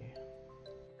 Let's see.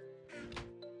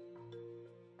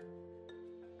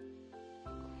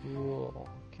 Cool.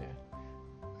 Okay.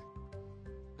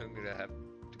 I'm gonna have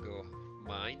to go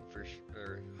mine for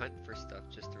or hunt for stuff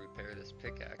just to repair this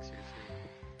pickaxe here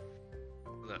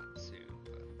soon. Not soon,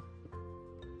 but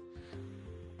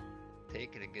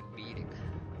taking a good beating.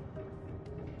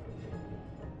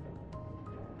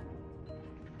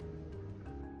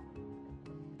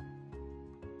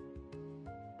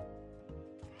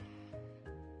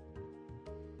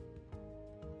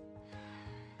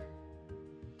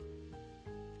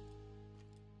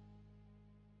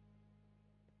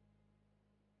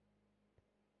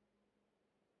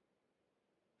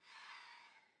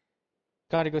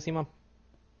 Gotta go see mom.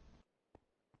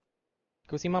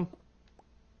 Go see mom.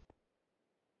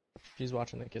 She's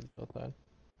watching the kids outside.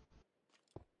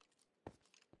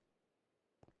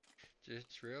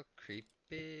 Just real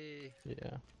creepy.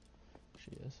 Yeah,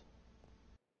 she is.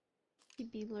 She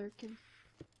be lurking.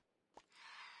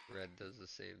 Red does the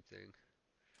same thing.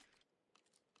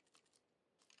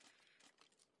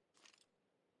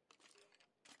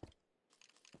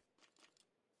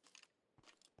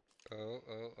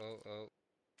 Oh.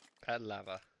 Bad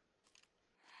lava.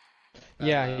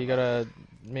 Bad Yeah, lava. you gotta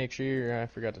make sure, I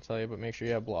forgot to tell you, but make sure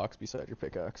you have blocks beside your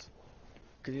pickaxe.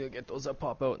 Because you'll get those that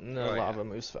pop out and the lava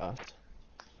moves fast.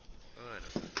 Oh, I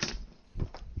know.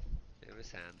 It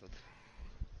was handled.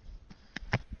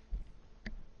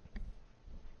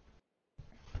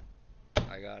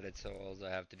 I got it, so all I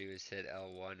have to do is hit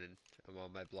L1 and I'm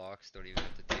on my blocks. Don't even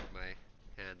have to take my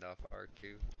hand off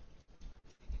R2.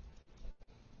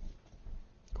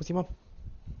 Go see mom.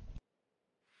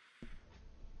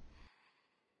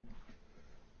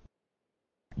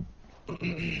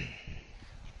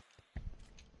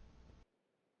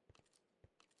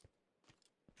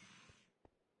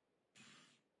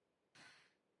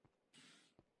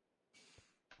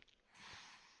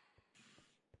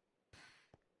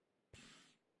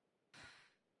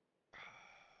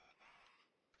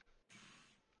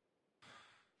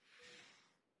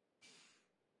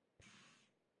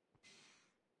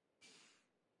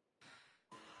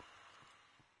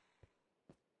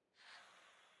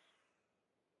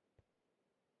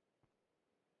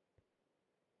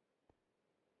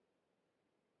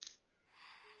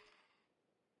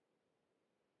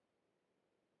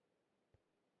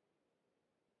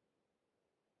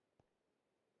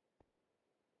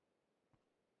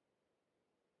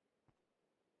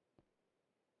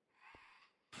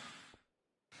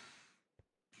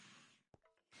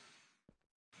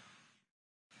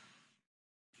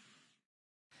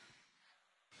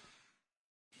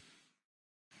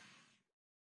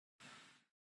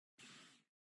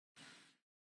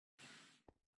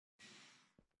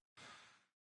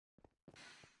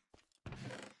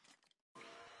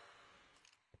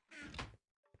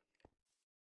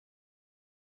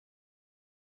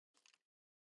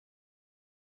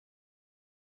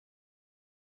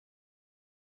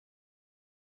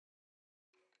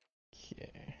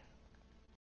 Okay.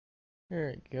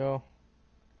 There we go.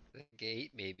 The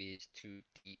gate maybe is too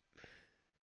deep.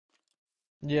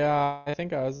 Yeah, I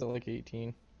think I was at like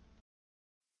 18.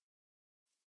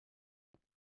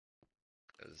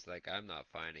 Cause like I'm not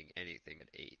finding anything at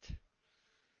 8.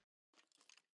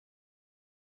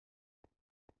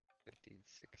 15,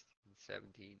 16,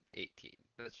 17, 18.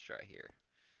 Let's try here.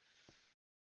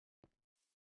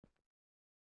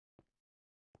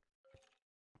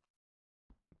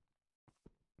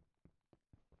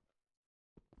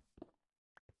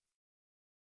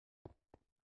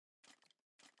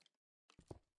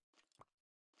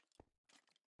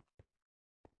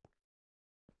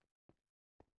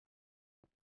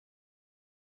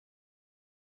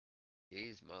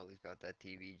 Jeez, Molly's got that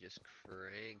TV just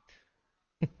cranked.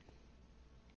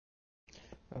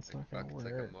 That's Like not fuck, gonna it's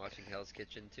like I'm work. watching Hell's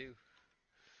Kitchen too.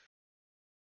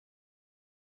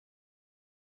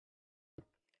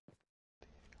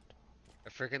 I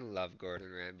freaking love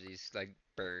Gordon Ramsay's like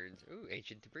burns. Ooh,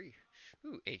 ancient debris.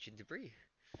 Ooh, ancient debris.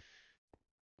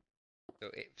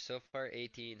 So so far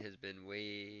 18 has been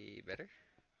way better.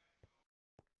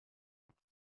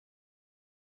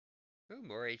 Ooh,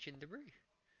 more ancient debris.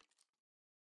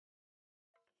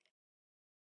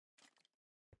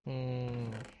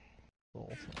 Hmm.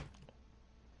 Cool.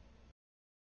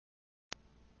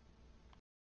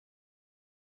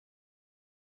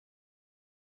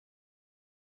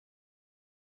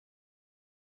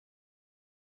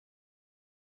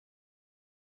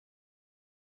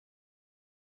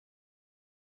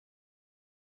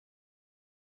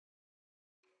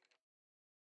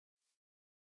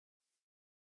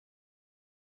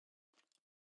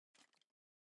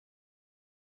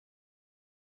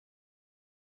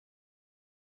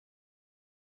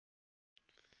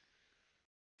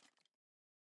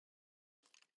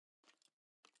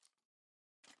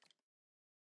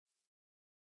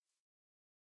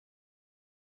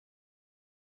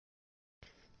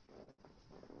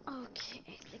 Okay,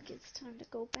 I think it's time to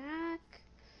go back.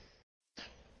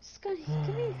 Scotty,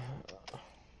 come here.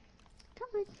 Come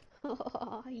on.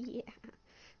 Oh, yeah.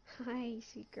 Hi,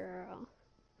 sweet girl.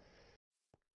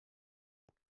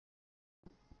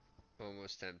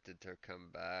 Almost tempted to come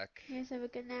back You guys have a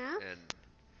good nap? and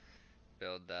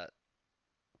build that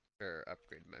or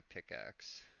upgrade my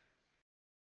pickaxe.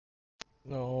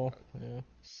 No, yeah.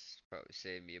 Probably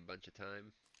save me a bunch of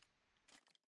time.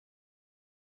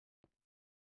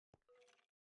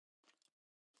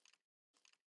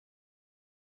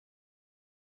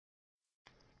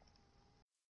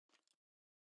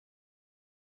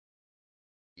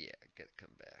 come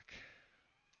back.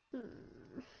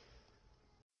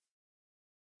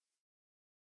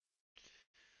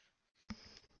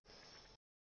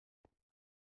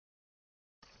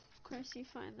 Of course you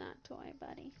find that toy,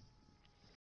 buddy.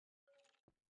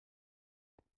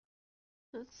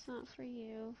 That's not for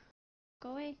you. Go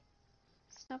away.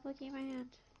 Stop looking at my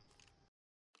hand.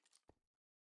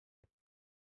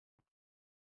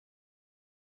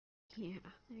 Yeah,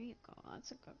 there you go.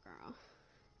 That's a good girl.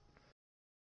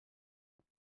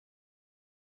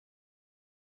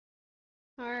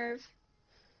 Harv.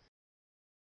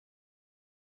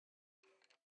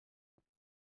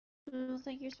 I don't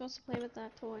think you're supposed to play with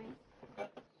that toy.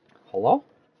 Hello?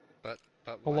 But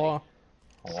Hello.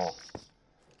 Hello.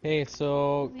 Hey,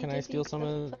 so Let me can I just steal take some the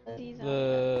of fuzzies out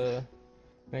the?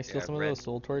 Can I steal Yeah, some of Red. those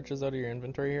soul torches out of your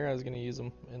inventory here? I was gonna use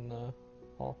them in the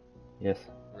hall. Yes.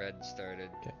 Red started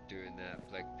doing that,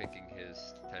 like picking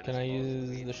his tennis Can I balls use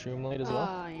clean. the shroom light as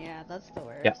well? Oh, yeah, that's the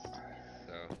worst. Yeah.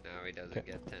 So now he doesn't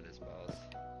get tennis balls.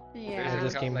 Yeah. I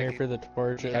just came here for the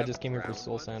torch. we I have just came here for brown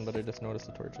soul sand, ones but I just noticed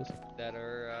the torches. that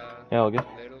are Yeah, all good.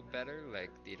 a little better.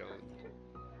 Like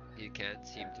you can't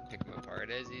seem to pick them apart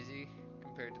as easy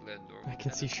compared to the normal. I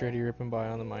can see tennis ball. Shreddy ripping by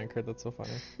on the minecart. That's so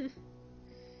funny.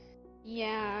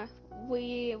 Yeah,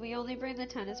 we only bring the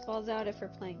tennis balls out if we're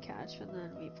playing catch, and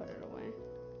then we put it away.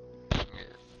 Yeah.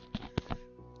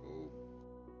 Oh.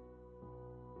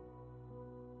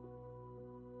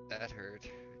 That hurt.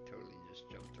 I totally just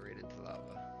jumped right into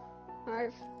lava.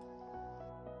 Harv.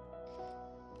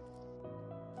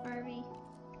 Harvey.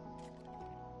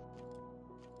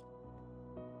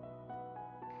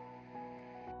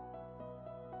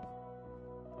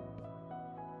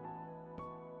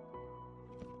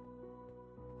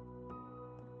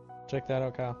 Check that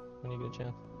out, Kyle, when you get a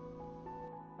chance.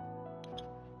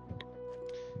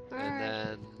 And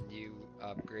then you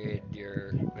upgrade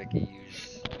your, like you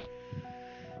use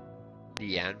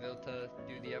the anvil to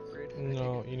do the upgrade?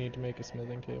 No, you need to make a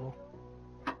smithing table.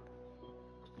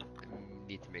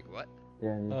 Need to make what?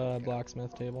 Yeah.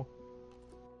 Blacksmith table.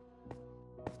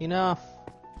 Enough!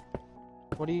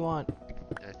 What do you want?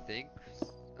 I think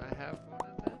I have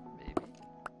one of them, maybe?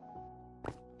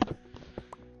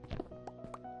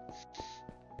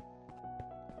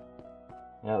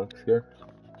 Yeah, looks good.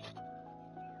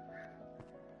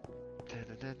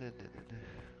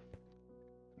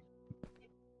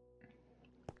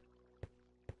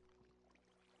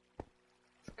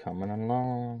 It's coming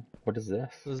along. What is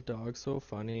this? This dog's so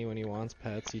funny. When he wants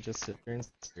pets, he just sits there and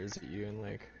stares at you and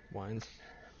like whines.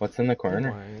 What's in the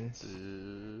corner? Whines.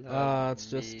 It's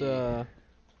just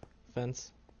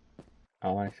fence.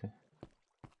 Oh, I see.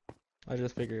 I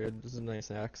just figured this is a nice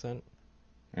accent.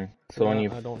 So when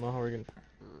I don't know how we're gonna.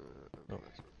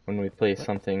 When we place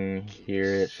something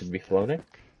here, it should be floating.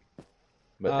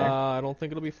 But there. I don't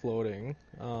think it'll be floating.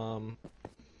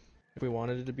 If we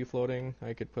wanted it to be floating,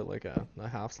 I could put like a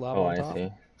half slab on top. Oh, I see.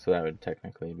 So that would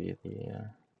technically be the.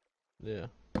 Yeah.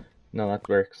 No, that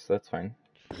works. That's fine.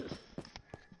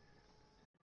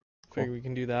 Figure we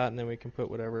can do that, and then we can put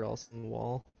whatever else in the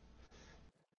wall.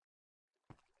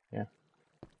 Yeah.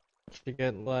 Should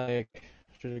have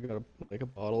got a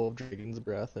bottle of Dragon's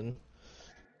Breath, and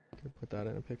could put that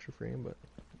in a picture frame. But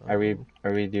are we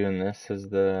doing this as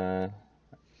the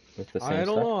with the same I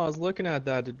don't stuff? know. I was looking at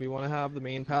that. Did we want to have the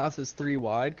main path as 3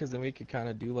 wide? Because then we could kind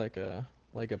of do like a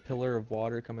pillar of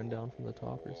water coming down from the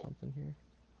top or something here.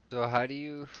 So how do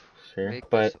you make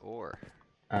but, this ore?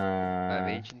 I have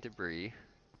ancient debris.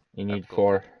 You need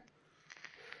 4.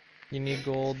 You need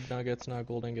gold nuggets, not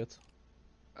gold ingots.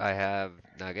 I have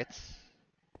nuggets.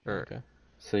 Okay.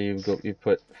 So you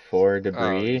put 4 debris.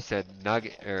 Oh, you said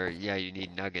nugget, or yeah, you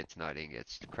need nuggets, not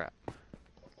ingots. Crap.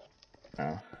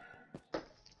 Oh.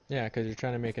 Yeah, because you're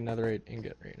trying to make another 8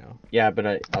 ingot right now. Yeah,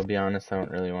 but I'll be honest, I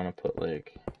don't really want to put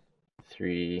like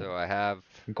 3 So I have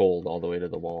gold all the way to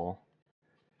the wall.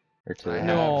 Or to the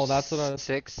No, that's what I was...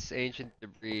 6 ancient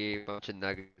debris, a bunch of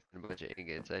nuggets, and a bunch of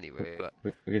ingots anyway, but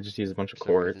we could just use a bunch of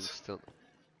quartz. Still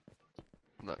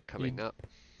not coming up.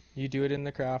 You do it in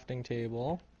the crafting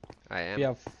table. I am. You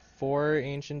have 4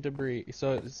 ancient debris.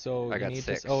 So I you got need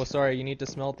 6. to. Oh, sorry. You need to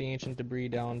smelt the ancient debris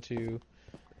down to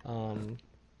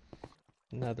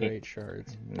netherite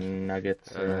shards. Nuggets.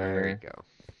 There we go.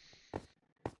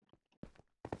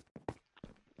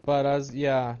 But I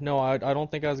don't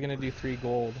think I was gonna do 3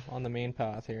 gold on the main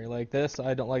path here. Like this,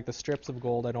 I don't like the strips of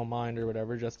gold. I don't mind or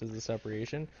whatever, just as a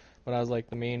separation. But I was like,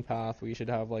 the main path, we should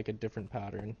have like a different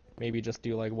pattern. Maybe just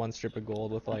do like 1 strip of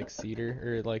gold with like cedar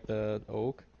or like the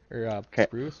oak or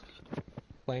spruce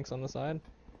planks on the side.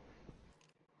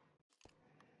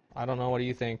 I don't know. What do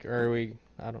you think? Or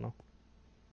I don't know.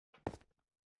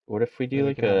 What if we do Then we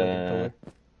like can have like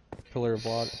a pillar of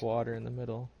water in the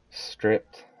middle?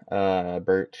 stripped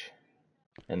birch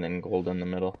and then gold in the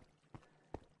middle?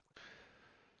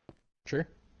 Sure.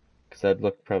 Because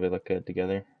that'd probably look good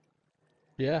together.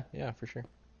 Yeah, for sure.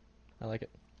 I like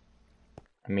it.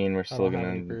 I mean, we're I still don't have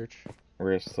any gonna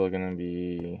birch.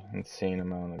 be insane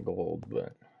amount of gold,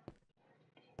 but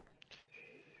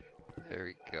There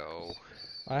we go.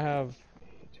 I have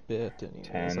bit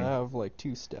anyways. 10. I have like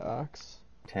 2 stacks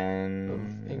 10,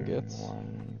 of ingots.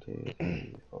 1, 2,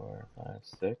 3, 4, 5,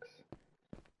 6.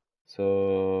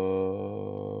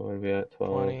 So, what are we at?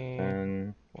 12, 20,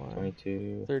 10,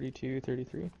 22. 32,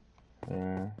 33.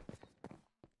 Yeah.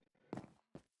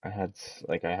 I have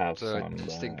So it some,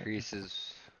 just but...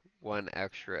 increases 1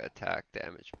 extra attack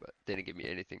damage, but didn't give me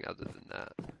anything other than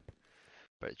that.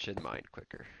 But it should mine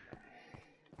quicker.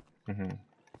 Mhm.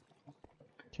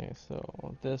 Okay,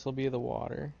 so this will be the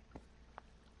water.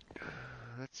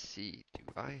 Let's see, do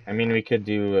I I mean, have we could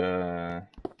do, a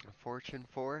Fortune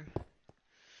 4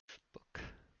 book?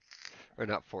 Or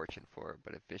not Fortune 4,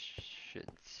 but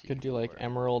Efficiency Could do like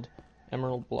 4.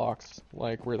 emerald blocks,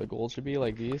 like where the gold should be,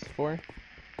 like these 4.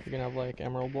 You can have like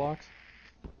emerald blocks.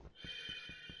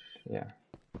 yeah.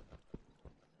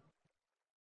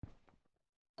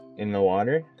 In the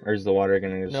water? Or is the water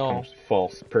gonna just No. fall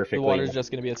perfectly? The water's just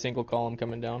gonna be a single column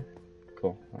coming down.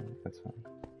 Cool. That's fine.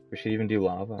 We should even do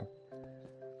lava.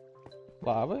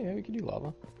 Lava? Yeah, we could do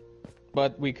lava.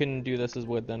 But we couldn't do this as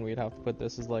wood, then we'd have to put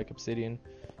this as like obsidian.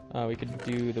 We could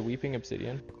do the weeping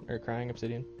obsidian, or crying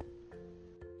obsidian.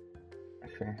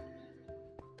 Sure.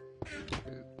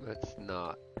 Let's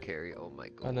not carry all my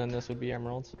gold. And then this would be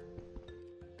emeralds.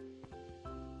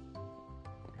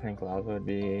 I think lava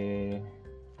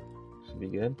should be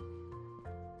good.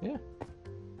 Yeah.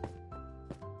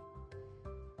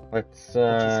 Let's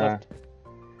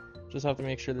just have to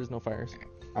make sure there's no fires.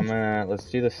 let's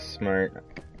do this smart.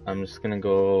 I'm just gonna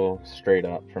go straight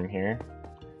up from here.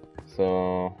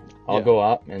 So I'll go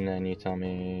up and then you tell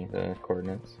me the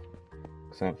coordinates.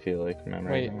 Cause I don't feel like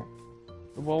memorizing it.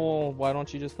 Well, why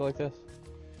don't you just go like this?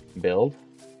 Build?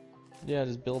 Yeah,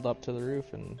 just build up to the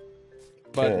roof and...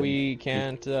 But Good. we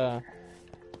can't, Hi.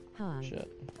 Shit.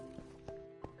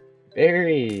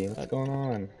 Barry, what's going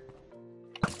on?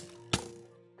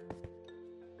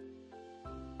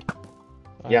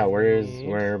 Yeah,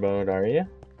 where about are you?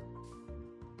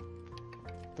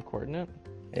 The coordinate?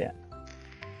 Yeah.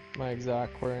 My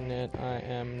exact coordinate, I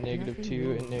am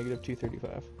 -2 and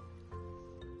 -235.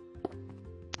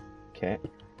 Okay.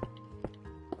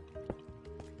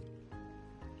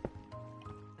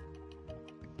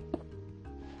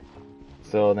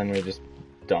 So then we just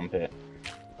dump it.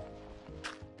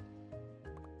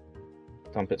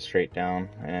 Dump it straight down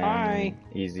and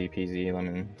easy peasy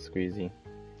lemon squeezy.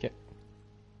 Okay.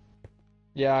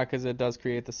 Yeah, because it does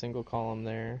create the single column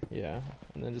there. Yeah,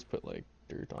 and then just put like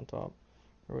dirt on top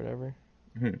or whatever.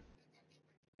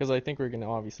 Because I think we're gonna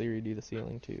obviously redo the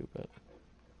ceiling too, but.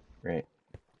 Right.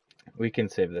 We can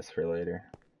save this for later.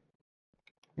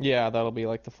 Yeah, that'll be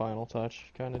like the final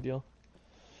touch kind of deal.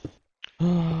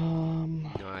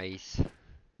 Nice.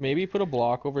 Maybe put a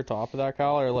block over top of that,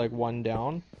 Kyle, or like 1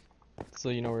 down, so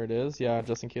you know where it is. Yeah,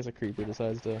 just in case a creeper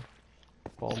decides to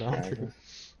fall down through.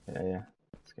 Yeah.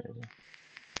 That's a good idea.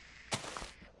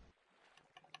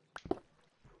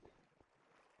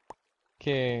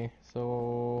 Okay,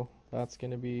 so that's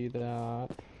gonna be that.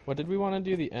 What did we want to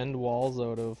do the end walls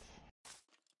out of?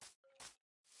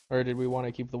 Or did we want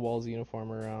to keep the walls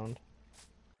uniform around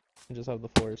and just have the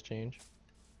floors change?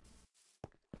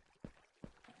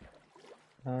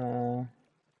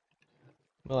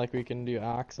 Like we can do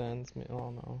accents.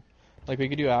 Oh no. Like we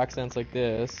could do accents like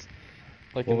this,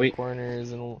 like in the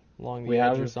corners and along the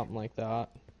edge or something like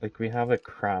that. Like we have a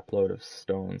crap load of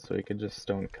stone, so we could just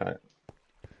stone cut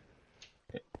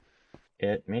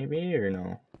it maybe, or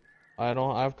no? I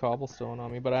have cobblestone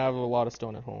on me, but I have a lot of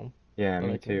stone at home. Yeah,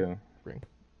 me too. Bring.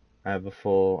 I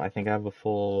think I have a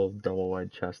full double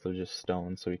wide chest of just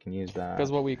stone, so we can use that.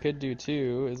 Because what we could do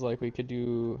too is like we could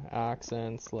do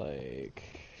accents like.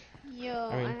 Yo,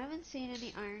 I haven't seen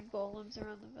any iron golems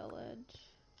around the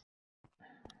village.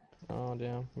 Oh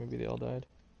damn, maybe they all died.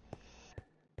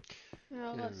 They're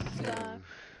all got stuck.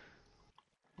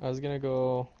 I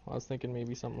was thinking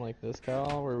maybe something like this,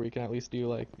 Kyle, where we can at least do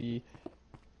like the.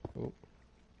 Oop.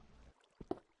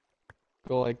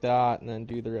 Go like that and then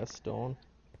do the rest stone.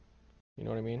 You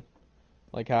know what I mean?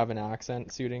 Like have an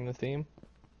accent suiting the theme.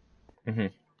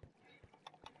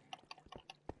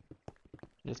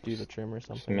 Just do the trim or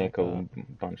something. Just make a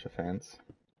bunch of fence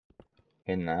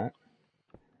in that.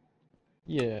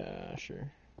 Yeah,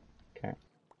 sure. Okay.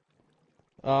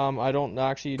 I don't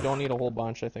need a whole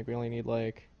bunch. I think we only need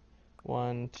like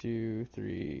 1, 2,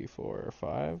 3, 4,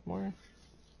 5 more.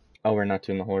 Oh, we're not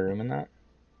doing the whole room in that?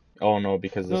 Oh no,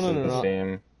 because this is the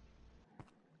same.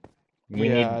 We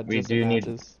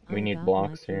need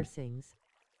blocks here.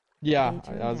 Yeah,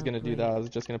 I was gonna do that. I was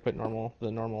just gonna put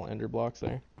the normal ender blocks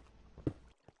there.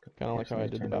 Kind of like how I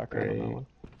did the background on that one.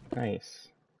 Nice.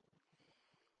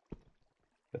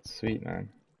 That's sweet, man.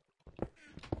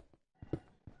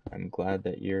 I'm glad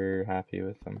that you're happy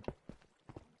with them.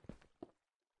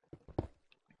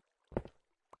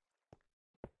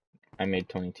 I made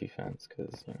 22 fence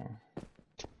because, you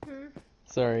know.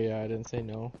 Sorry, yeah, I didn't say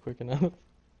no quick enough.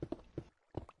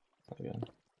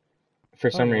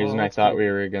 For some reason, I thought we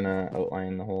were gonna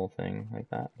outline the whole thing like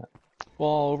that. But...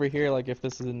 Well, over here, like, if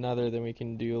this is a nether, then we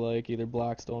can do, like, either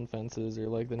black stone fences or,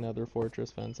 like, the nether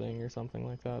fortress fencing or something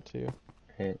like that, too.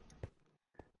 Right.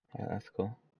 Yeah, that's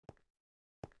cool.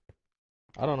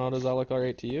 I don't know, does that look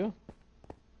alright to you?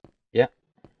 Yeah.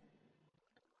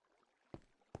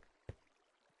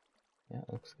 Yeah, it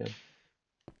looks good.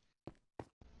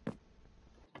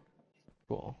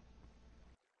 Cool.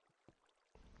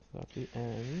 So at the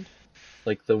end...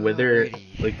 Like the wither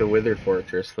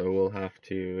fortress, though, we'll have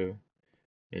to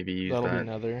maybe use That'll be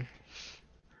nether.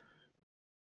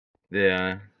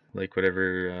 Yeah, like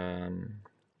whatever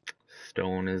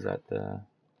stone is at the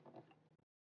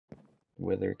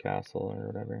wither castle or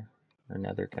whatever, or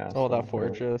nether castle. Oh, that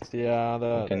fortress, yeah,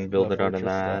 that. You can build it out of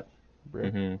that.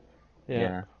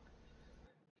 Yeah.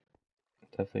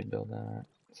 Definitely build that.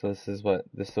 So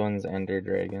this one's Ender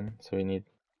Dragon. So we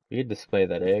could display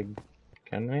that egg,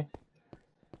 can we?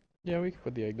 Yeah, we could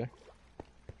put the egg there.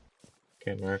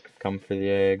 Okay, Mark, come for the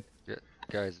egg. Yeah,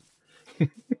 guys.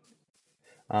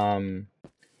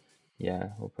 Yeah,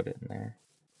 we'll put it in there.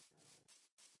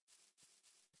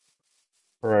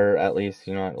 Or at least,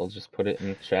 you know what, we'll just put it in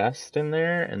the chest in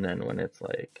there, and then when it's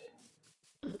like...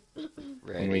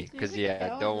 Ready, because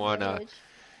yeah, don't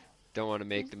wanna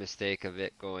make the mistake of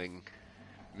it going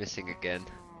missing again.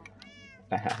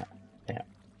 Yeah.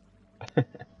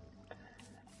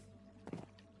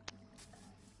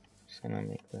 Just gonna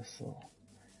make this little...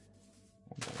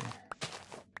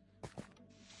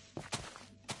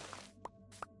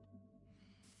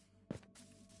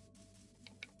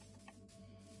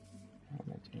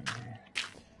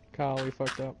 Kyle, we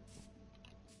fucked up.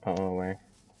 Uh-oh, where?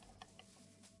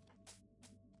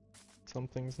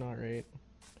 Something's not right.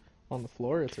 On the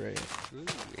floor, it's right. Ooh,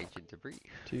 ancient debris.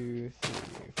 2,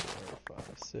 3, 4,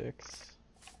 5, 6.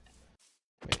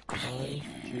 Wait, 1,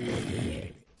 2,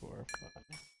 3, 4, 5.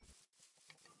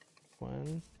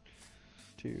 1,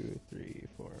 2, 3,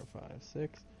 4, 5,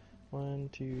 6. 1,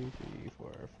 2, 3,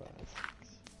 4, 5, 6.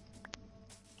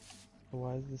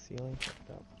 Why is the ceiling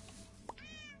fucked up?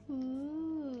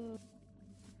 Ooh.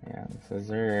 Yeah, this is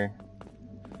her.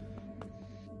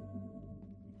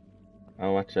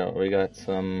 Oh, watch out, we got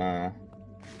some,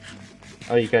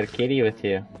 Oh, you got a kitty with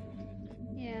you.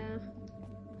 Yeah.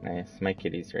 Nice, my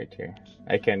kitty's right here.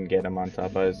 I couldn't get him on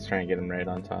top, I was trying to get him right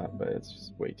on top, but it's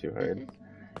just way too hard.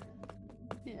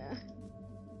 Yeah.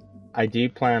 I do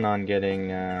plan on getting,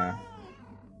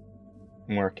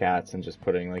 more cats and just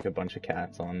putting, like, a bunch of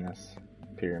cats on this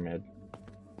pyramid.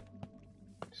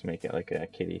 Just make it like a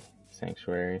kitty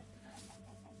sanctuary.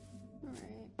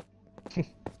 Alright.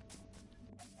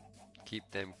 Keep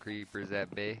them creepers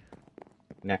at bay.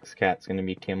 Next cat's gonna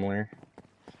be Kimmler.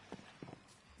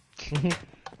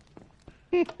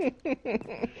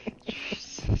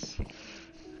 Jesus.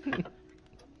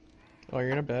 Oh, you're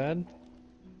in a bed?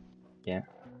 Yeah.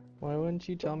 Why wouldn't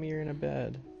you tell me you're in a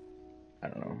bed? I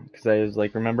don't know, because I was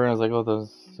like, remember, I was like, oh,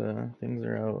 those things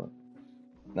are out.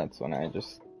 That's when I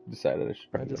just decided I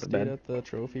should probably go to bed. I just stayed at the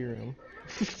trophy room.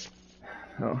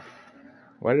 Oh.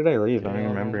 Why did I leave? I don't Yeah.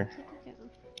 remember.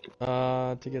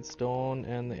 To get stone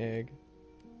and the egg.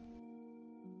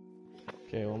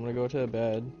 Okay, well, I'm gonna go to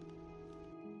bed.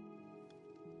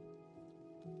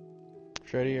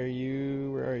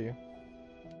 Shreddy, where are you?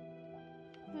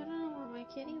 I don't know where my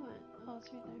kitty went. Oh, it's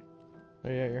right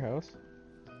there. Are you at your house?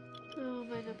 Oh,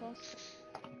 my nipples.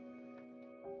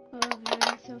 Oh, I'm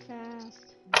running so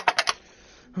fast.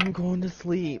 I'm going to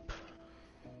sleep.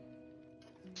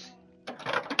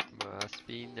 Must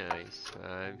be nice.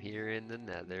 I'm here in the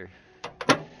nether.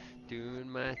 Doing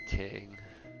my thing.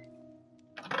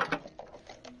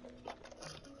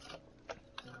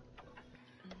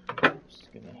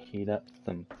 Just gonna heat up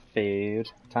some food.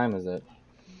 What time is it?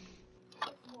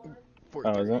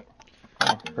 Oh, is it?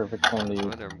 Oh, perfect time to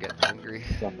eat. I'm getting hungry.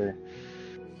 Supper.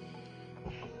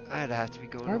 I'd have to be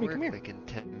going Harvey, to work like in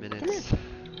 10 minutes.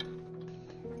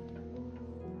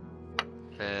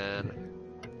 Man,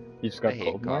 You just I got hate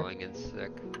cold, Mark? calling in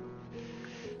sick.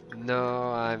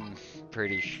 No, I'm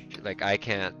pretty like I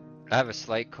can't. I have a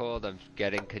slight cold. I'm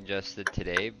getting congested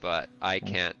today, but I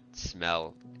can't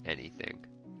smell anything.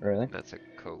 Really? That's a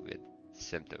COVID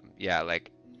symptom. Yeah,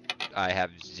 like I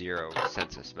have zero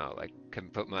sense of smell. Like can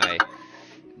put my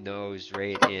nose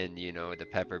right in, you know, the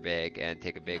pepper bag and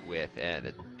take a big whiff,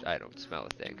 and I don't smell a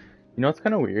thing. You know what's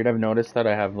kind of weird? I've noticed that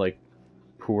I have like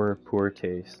poor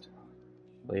taste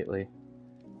lately.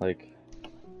 Like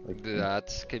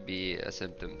That could be a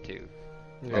symptom too.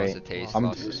 Right. Loss of taste, I'm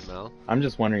loss of smell. I'm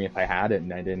just wondering if I had it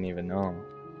and I didn't even know.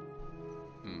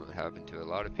 It happened to a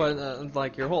lot of people. But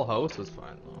like your whole house was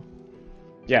fine though.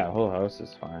 Yeah, the whole house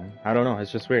is fine. I don't know.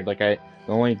 It's just weird. Like the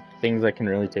only things I can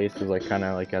really taste is like kind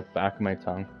of like at the back of my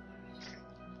tongue.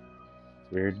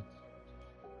 It's weird.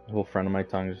 The whole front of my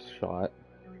tongue is shot.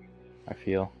 I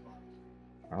feel.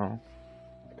 I don't know.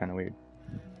 It's kind of weird.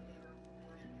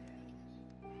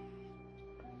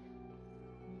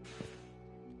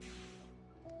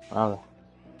 Wow.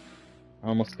 I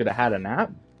almost could have had a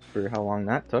nap for how long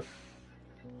that took.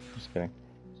 Just kidding.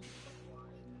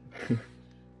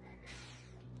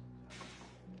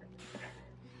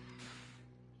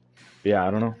 Yeah,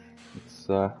 I don't know. It's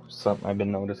something I've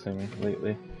been noticing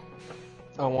lately.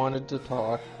 I wanted to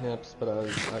talk, Nips, but I'm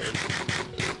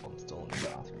still in the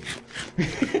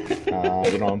bathroom.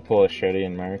 We don't pull a Shreddy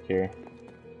and Mark here.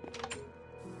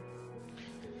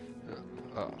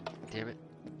 Oh, damn it.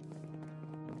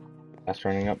 That's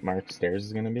running up Mark's stairs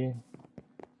is gonna be.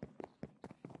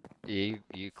 You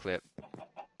clip.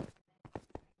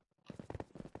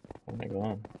 Oh my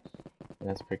god.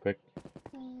 That's pretty quick.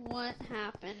 What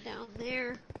happened down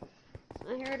there?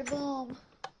 I heard a boom.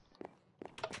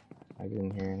 I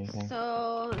didn't hear anything.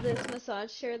 So, this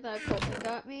massage chair that Colton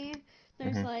got me,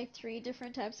 there's Mhm. like 3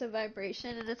 different types of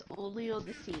vibration and it's only on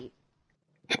the seat.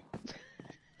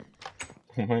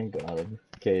 Oh my god.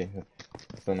 Okay,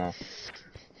 that's enough.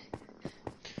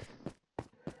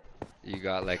 You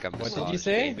got like a What massage did you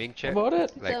say gaming chair? about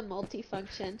it? It's Like, a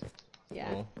multi-function.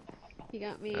 Yeah. Oh. He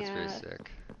got me that's pretty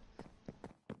sick.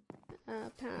 a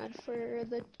pad for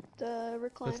the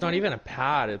recliner. It's not even a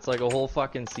pad. It's like a whole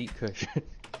fucking seat cushion.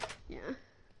 Yeah.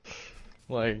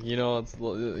 Like, you know, it's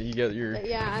you get your. But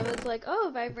yeah, I was like,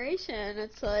 oh, vibration.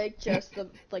 It's like just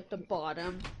the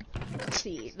bottom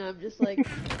seat, and I'm just like,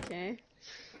 okay.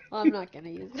 Well, I'm not gonna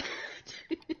use that.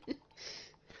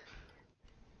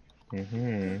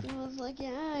 Mhm. I was like,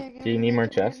 yeah, you're gonna Do you be need more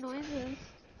making weird chests noises.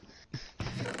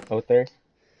 out there?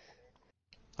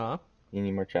 Huh? You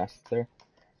need more chests there?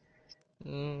 I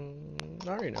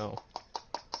already know.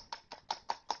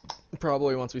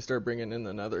 Probably once we start bringing in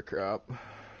the nether crap.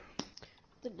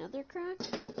 The nether crack?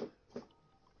 So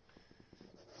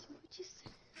what you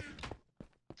say?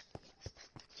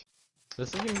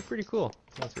 This is gonna be pretty cool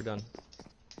once we're done.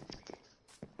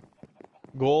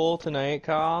 Goal tonight,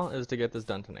 Kyle, is to get this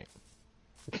done tonight.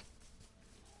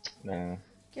 No.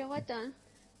 Get what done?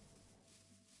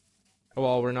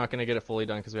 Well, we're not gonna get it fully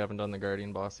done because we haven't done the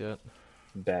Guardian boss yet.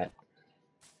 Bet.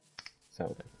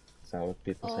 So what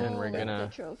people say. And we're like gonna-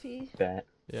 the trophy. Bet.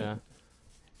 Yeah.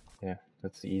 Yeah,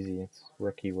 that's easy. It's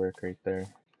rookie work right there.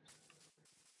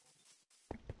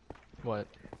 What?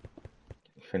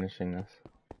 Finishing this.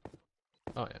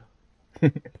 Oh yeah.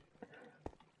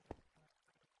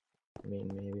 I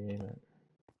mean, maybe, but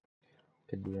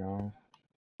could be wrong.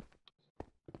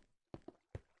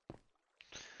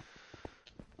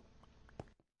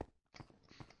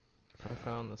 I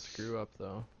found the screw up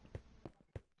though.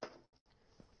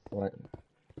 What?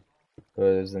 Oh,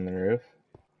 it was in the roof?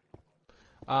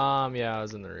 Yeah, I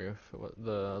was in the roof. I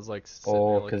was like sitting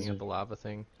there looking at the lava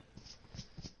thing.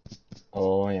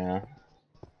 Oh, yeah.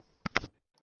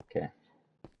 Okay.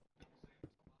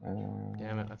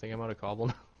 Damn it, I think I'm out of cobble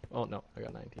now. Oh no, I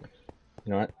got 19.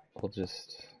 You know what? We'll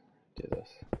just do this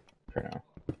for now.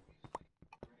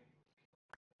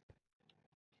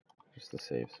 Just to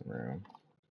save some room.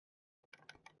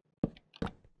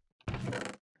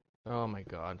 Oh my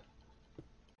god.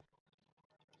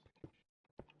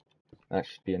 That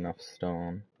should be enough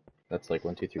stone. That's like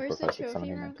 1, 2, 3, 4, Where's 5, the 6, 7,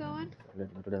 trophy 8, room 9, 10. going?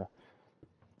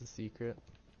 The secret.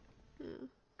 Oh.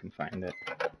 Can find it.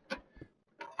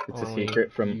 It's Only a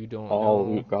secret from you don't all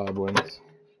know. loot goblins.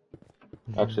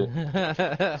 Actually,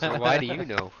 So why do you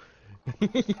know?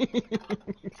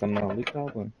 I'm not a loot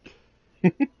goblin.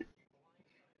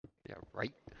 Yeah,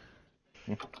 right.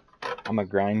 I'm a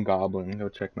grind goblin. Go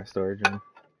check my storage room.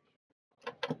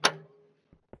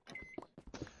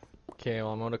 Okay,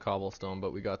 well I'm out of cobblestone,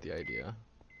 but we got the idea.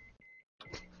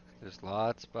 There's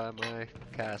lots by my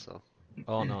castle.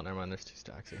 Oh no, never mind, there's 2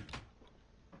 stacks here.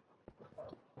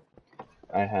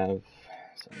 I have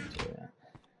send it to you.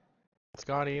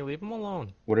 Scotty, leave him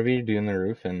alone. What are we doing the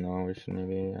roof in though? We should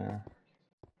maybe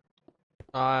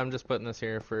I'm just putting this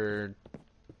here for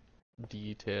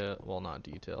detail. Well, not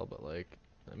detail, but like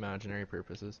imaginary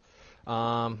purposes.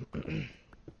 Rough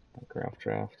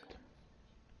draft.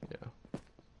 Yeah.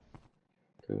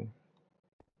 Cool.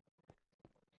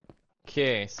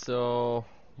 Okay, so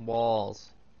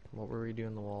walls. What were we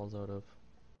doing the walls out of?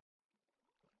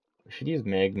 We should use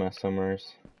magma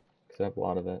somewheres, because I have a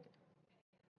lot of it.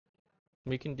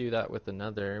 We can do that with the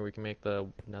nether. We can make the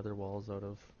nether walls out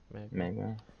of magma.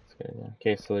 Magma. That's a good idea.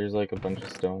 Okay, so there's like a bunch of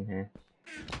stone here.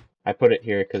 I put it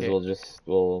here because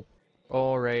we'll...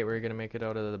 Oh, right, we're gonna make it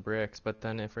out of the bricks, but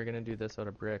then if we're gonna do this out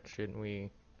of bricks, shouldn't we...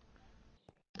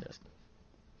 Just...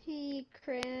 Hey,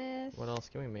 Chris. What else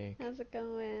can we make? How's it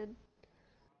going?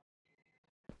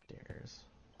 Stairs.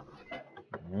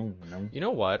 No. You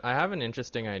know what? I have an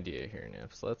interesting idea here,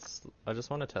 Nips. I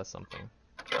just want to test something.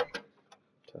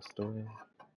 Test away.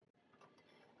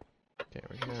 Okay,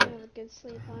 we're Did you gonna... have a good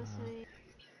sleep last night?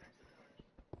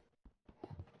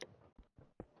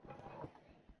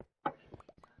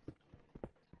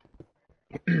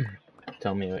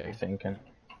 Tell me what you're thinking.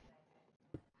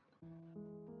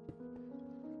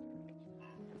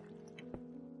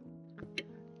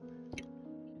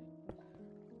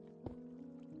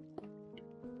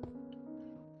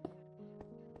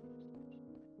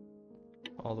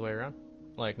 All the way around?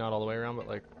 Like, not all the way around, but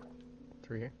like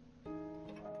through here?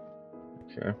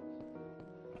 Sure.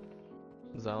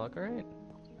 Does that look alright?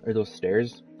 Are those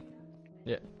stairs?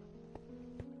 Yeah.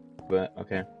 But,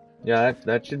 okay. Yeah,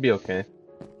 that should be okay.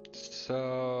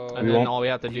 So... And then all we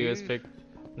have to do is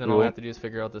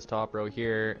figure out this top row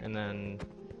here, and then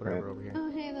whatever over here.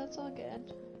 Oh, hey, that's all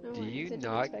good. No Do worries, I you didn't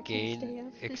not expect you to stay gain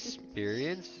up.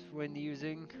 experience when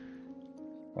using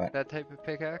What? that type of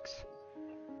pickaxe?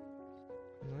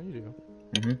 No, you do.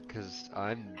 Mm-hmm. Because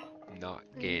I'm not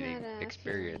I gaining had a feeling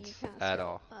experience you passed at out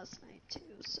all. last night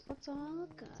too, so it's all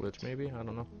good. Glitch maybe? I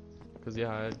don't know. Because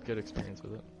yeah, I had good experience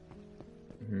with it.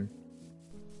 Mm-hmm.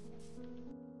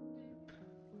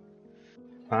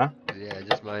 Huh? Yeah, I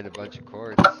just mined a bunch of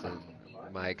quartz and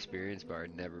my experience bar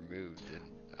never moved. And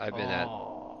I've been at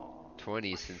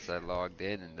 20 since I logged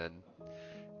in, and then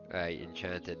I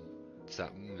enchanted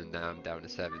something and now I'm down to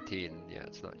 17. Yeah,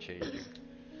 it's not changing.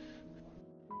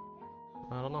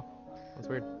 I don't know. That's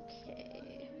weird.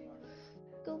 Okay.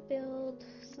 Go build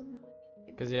some.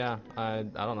 Because yeah, I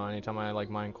don't know, anytime I like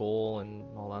mine coal and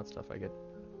all that stuff, I get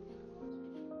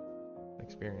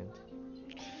experience.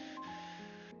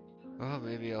 Well,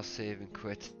 maybe I'll save and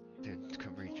quit and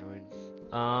come rejoin.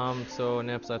 So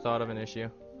Nips, I thought of an issue.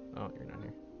 Oh, you're not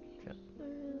here. Shit.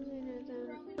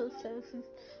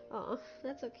 Oh,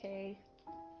 that's okay.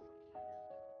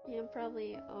 You'll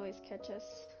probably always catch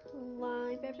us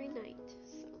live every night,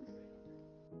 so.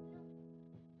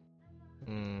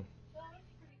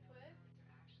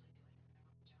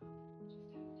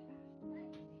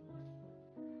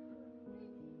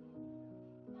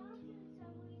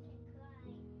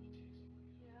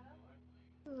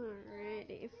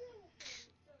 Alrighty.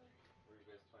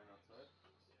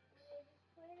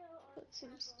 Put some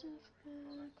stuff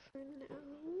back for now.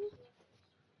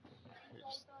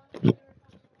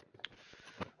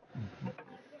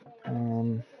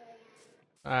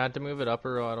 I had to move it up a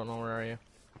row. I don't know, where are you?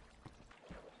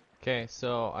 Okay,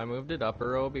 so I moved it up a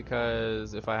row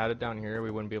because if I had it down here,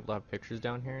 we wouldn't be able to have pictures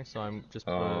down here, so I'm just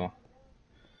Oh.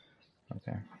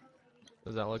 Okay.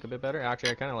 Does that look a bit better?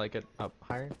 Actually, I kind of like it up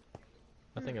higher.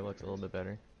 I think it looks a little bit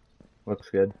better. Looks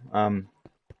good. When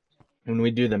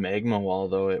we do the magma wall,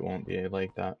 though, it won't be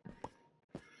like that.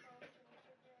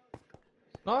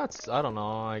 No, I don't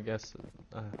know, I guess,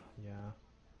 yeah.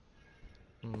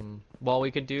 Well, what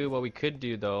we could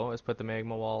do, though, is put the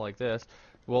magma wall like this.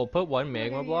 We'll put one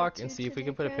magma block and see if we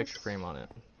can put a picture frame on it.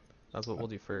 That's what we'll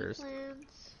do first.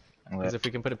 Because if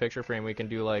we can put a picture frame, we can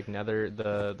do, like,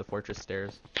 the fortress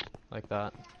stairs. Like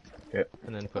that. Yep.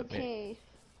 And then put Okay.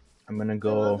 I'm gonna So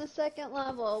go... on the second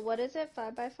level, what is it,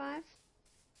 5x5?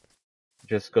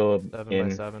 Just go 7 in.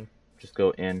 by 7. Just go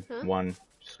in. Huh? One.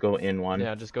 Just go in one.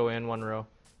 Yeah, just go in one row.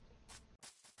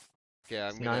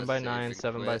 Yeah, I'm 9 by 9,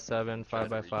 7 by 7, 5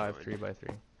 by 5, 3 by 3.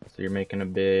 So you're making a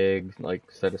big,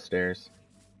 like, set of stairs.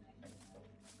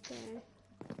 Okay.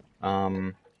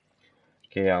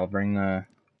 Okay, I'll bring the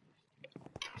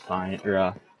sign, or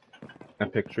a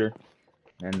picture,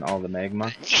 and all the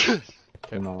magma,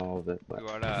 and all of it, but You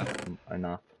wanna...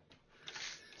 enough.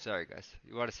 Sorry guys,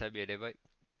 you wanna send me an invite?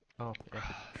 Oh, yeah.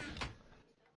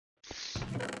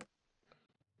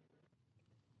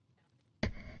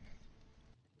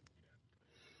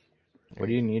 What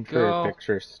do you need for a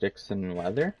picture? Sticks and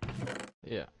leather?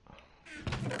 Yeah.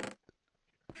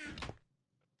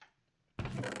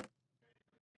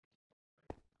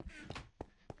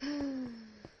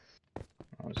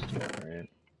 I was too afraid.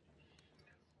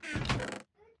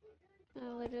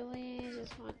 I literally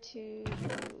just want two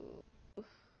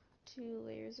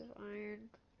layers of iron.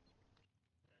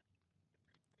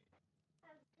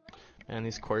 And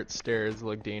these quartz stairs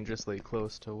look dangerously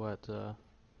close to what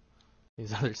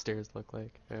these other stairs look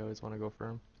like. I always want to go for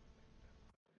them.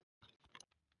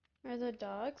 Are the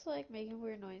dogs like making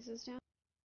weird noises now?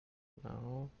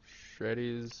 No.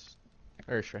 Scotty's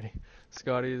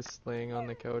laying on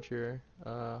the couch here.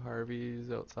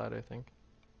 Harvey's outside, I think.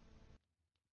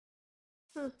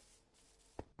 Huh.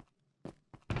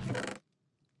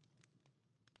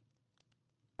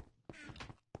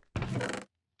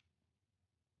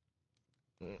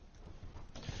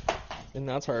 And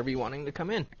that's Harvey wanting to come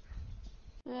in.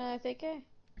 I think I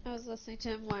was listening to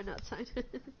him whine outside.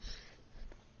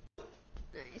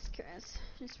 Nice, Chris.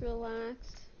 Just relax.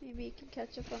 Maybe you can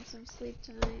catch up on some sleep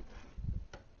tonight.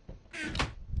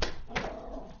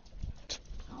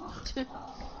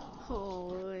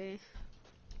 Holy.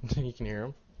 You can hear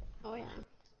him. Oh yeah.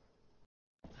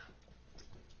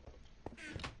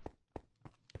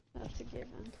 That's a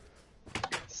given.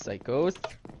 Psychos.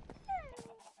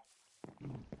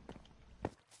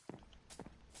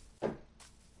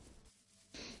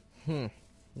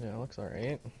 Yeah, looks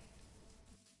alright.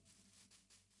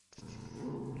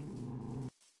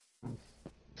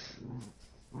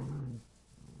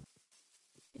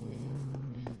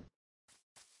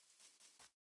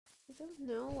 I don't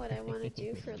know what I want to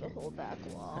do for the whole back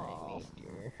wall.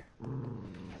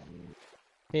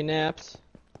 Hey, Naps.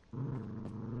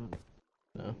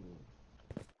 No.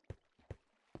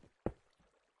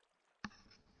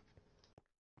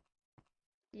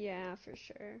 Yeah, for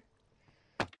sure.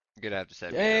 You're gonna have to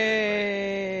send me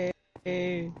an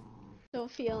Hey!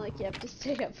 Don't feel like you have to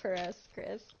stay up for us,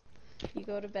 Chris. You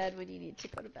go to bed when you need to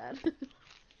go to bed.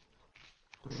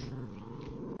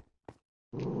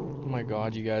 Oh my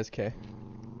god, you guys, okay.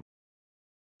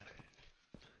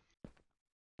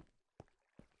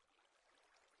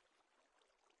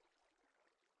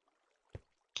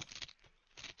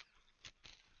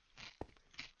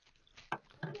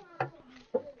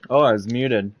 Oh, I was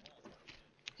muted.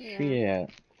 Yeah. Shit.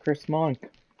 Chris Monk.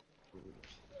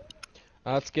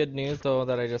 That's good news, though,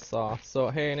 that I just saw.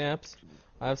 So, hey, Naps.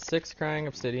 I have 6 crying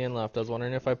obsidian left. I was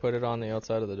wondering if I put it on the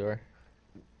outside of the door.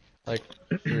 Like,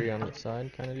 3 on each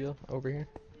side kind of deal over here.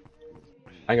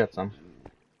 I got some.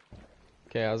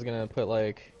 Okay, I was gonna put,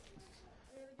 like,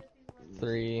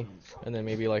 3, and then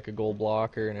maybe, like, a gold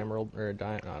block or an emerald, or a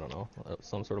diamond, I don't know,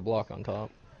 some sort of block on top.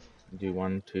 Do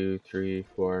 1, 2, 3,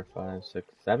 4, 5,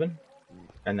 6, 7,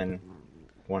 and then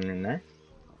 1 in there.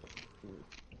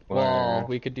 Or well,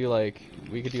 we could do like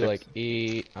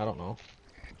 8. I don't know.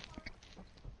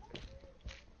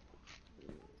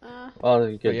 well,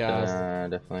 you could yeah,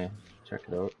 definitely check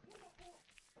it out.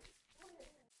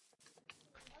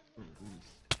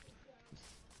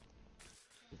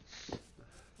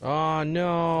 Oh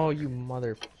no, you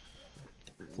mother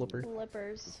flipper.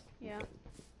 Flippers, yeah.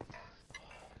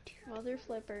 Mother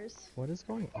flippers. What is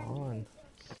going on?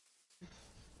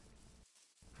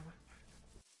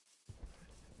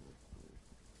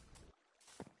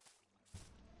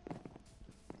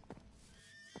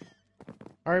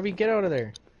 Harvey, get out of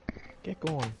there. Get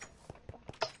going.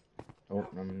 Oh,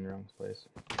 I'm in the wrong place.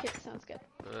 Okay, sounds good.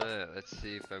 Let's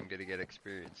see if I'm gonna get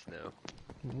experience now.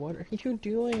 What are you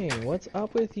doing? What's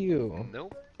up with you?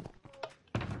 Nope.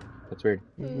 That's weird.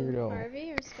 You weirdo.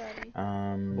 Harvey or Scotty?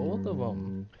 Both of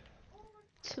them.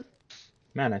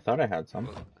 Man, I thought I had some.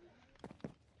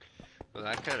 Well,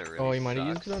 that kind of really Oh, you might have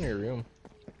sucks. used it on your room.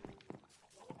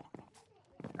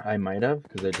 I might have,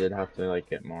 because I did have to like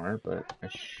get more, but I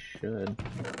should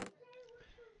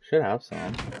have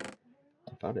some.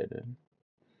 I thought I did.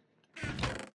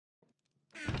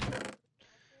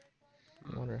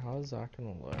 I wonder how is that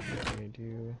gonna look if we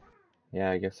do.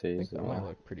 Yeah, I guess I I think used it that might all.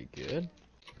 look pretty good.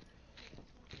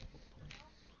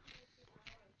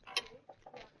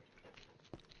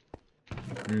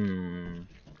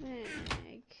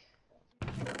 Meg.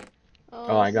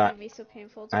 Oh, I this is got. gonna be so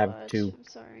painful to I have watch. 2. I'm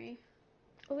sorry.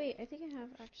 Oh wait, I think I have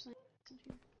actually.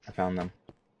 I found them.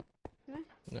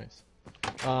 Nice.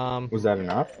 Was that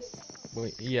enough?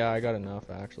 Wait, yeah, I got enough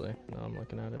actually. Now I'm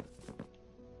looking at it.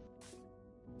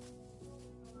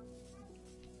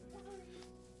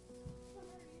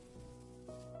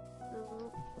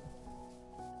 No.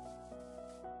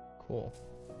 Cool.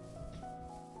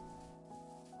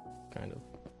 Kind of.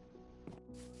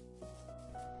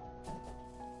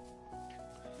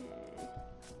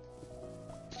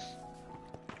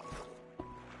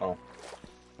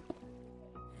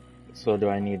 So do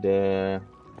I need to...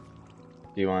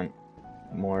 Do you want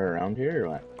more around here or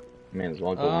what? May as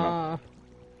well go one up.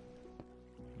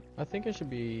 I think it should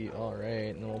be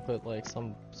alright, and then we'll put like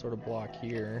some sort of block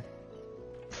here.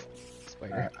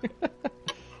 Spider.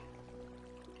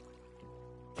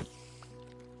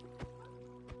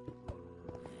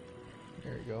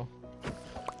 There we go.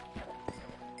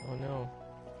 Oh no.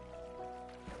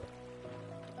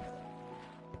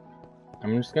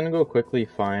 I'm just gonna go quickly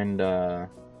find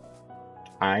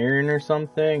iron or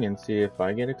something and see if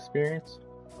I get experience.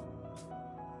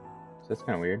 So that's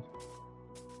kind of weird.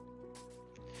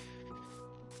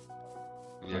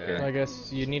 Yeah. Okay. I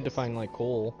guess you need to find like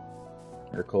coal.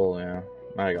 Or coal, yeah.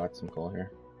 I got some coal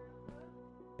here.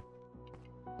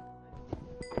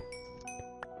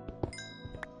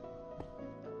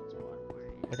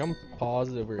 Like I'm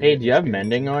positive we're Hey, getting do you have experience.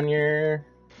 mending on your...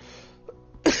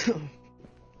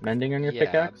 mending on your Yeah.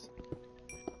 pickaxe?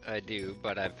 I do,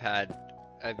 but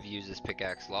I've used this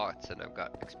pickaxe lots and I've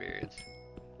got experience.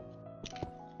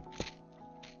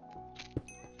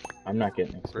 I'm not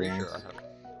getting Pretty experience. sure I have.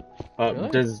 Really?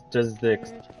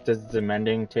 Does the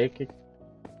mending take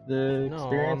the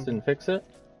experience and fix it?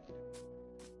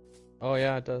 Oh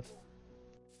yeah, it does.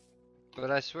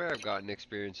 But I swear I've gotten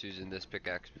experience using this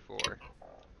pickaxe before.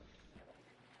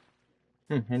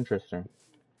 Interesting.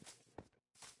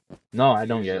 No, I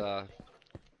don't Here's, get.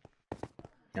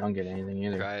 I don't get anything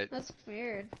either. Try it. That's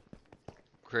weird.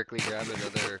 Quickly grab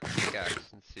another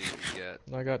pickaxe and see what you get.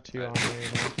 I got 2 on me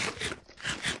right now.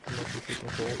 Unless you see some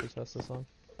coal to test this on.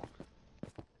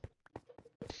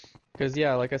 Cause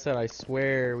yeah, like I said, I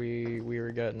swear we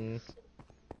were getting.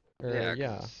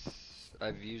 Yeah.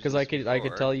 I've used. Because this I could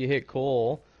before. tell you hit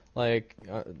coal. Like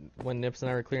when Nips and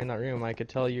I were clearing that room, I could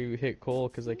tell you hit coal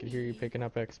because I could hear you picking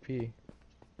up XP.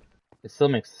 It still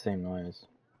makes the same noise.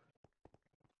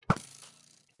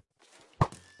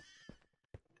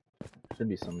 Should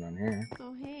be some down here.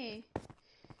 Oh, hey.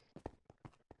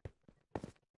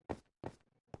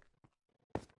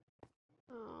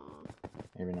 Oh,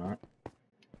 Maybe not.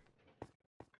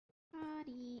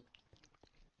 body.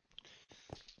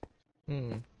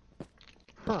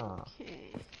 Huh.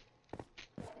 Okay.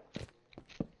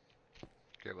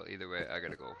 Okay, well either way, I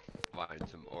gotta go find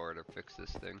some ore to fix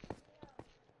this thing.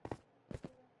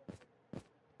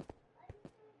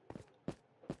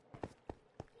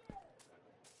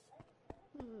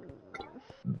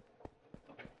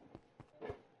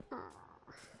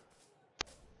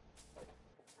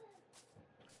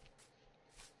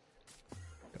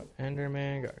 Got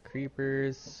Enderman, got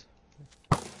creepers.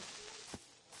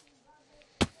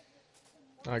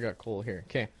 I got coal here.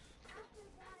 Okay.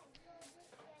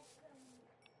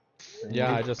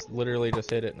 Yeah, I just literally just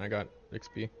hit it and I got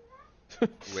XP.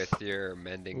 With your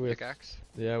mending With- pickaxe?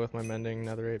 Yeah, with my mending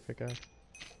netherite pickaxe.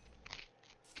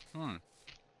 I'm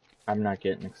not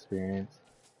getting experience.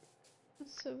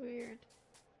 That's so weird.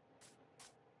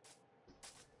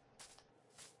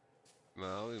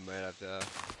 Well, we might have to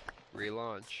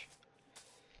relaunch.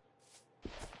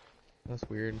 That's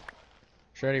weird.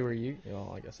 Shreddy, were you?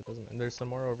 Oh, I guess it doesn't. And there's some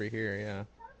more over here, yeah.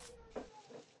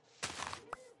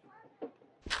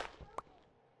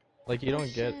 Like you Oh,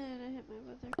 don't get. shit, I hit my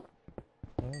mother.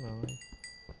 I don't know.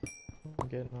 I'm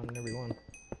getting on every one.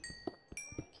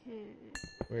 Okay.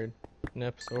 Weird.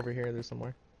 Nips over here. There's some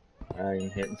more. I'm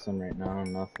hitting some right now.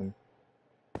 Nothing.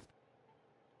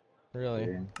 Really?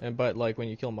 Weird. And but like when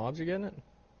you kill mobs, you're getting it.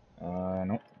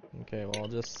 Nope. Okay, well I'll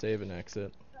just save and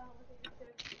exit.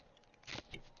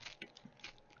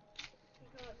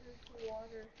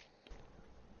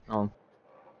 Oh.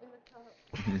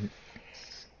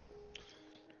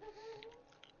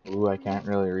 Ooh, I can't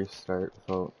really restart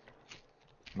without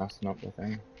messing up the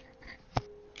thing.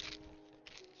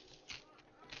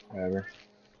 Whatever.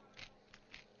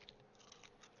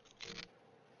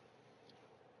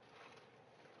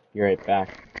 Be right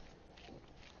back.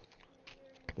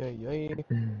 Yay, yay.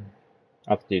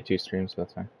 I'll have to do 2 streams, so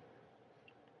that's fine.